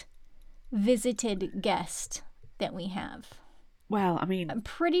most visited guest that we have. Well, I mean, I'm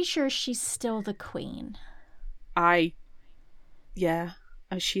pretty sure she's still the queen.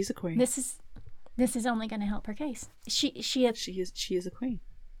 She's a queen. This is only going to help her case. She is a queen.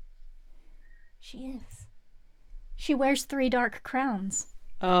 She is. She wears 3 dark crowns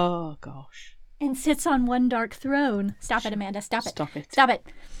Oh gosh. and sits on 1 dark throne. Stop it, Amanda. Stop it. Stop it. Stop it.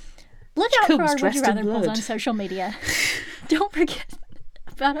 Look out for comes our Would dressed You in Rather polls blood. on social media. Don't forget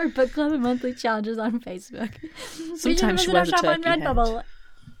about our book club and monthly challenges on Facebook. Sometimes she wears a turkey head.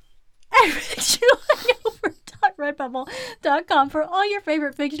 At fictionalhangover.redbubble.com for all your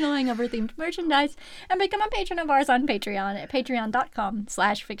favorite Fictional Hangover themed merchandise and become a patron of ours on Patreon at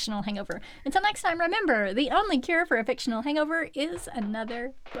patreon.com/fictionalhangover. Until next time, remember, the only cure for a fictional hangover is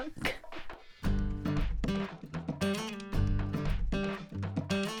another book.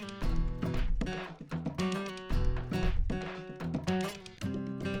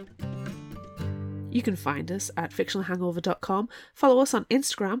 You can find us at fictionalhangover.com. Follow us on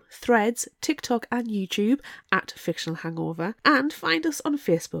Instagram, Threads, TikTok and YouTube at Fictional Hangover. And find us on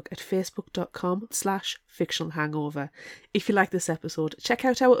Facebook at facebook.com/Fictional Hangover. If you like this episode, check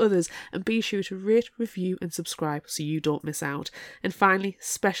out our others and be sure to rate, review and subscribe so you don't miss out. And finally,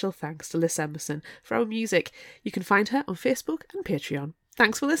 special thanks to Liz Emerson for our music. You can find her on Facebook and Patreon.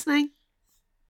 Thanks for listening.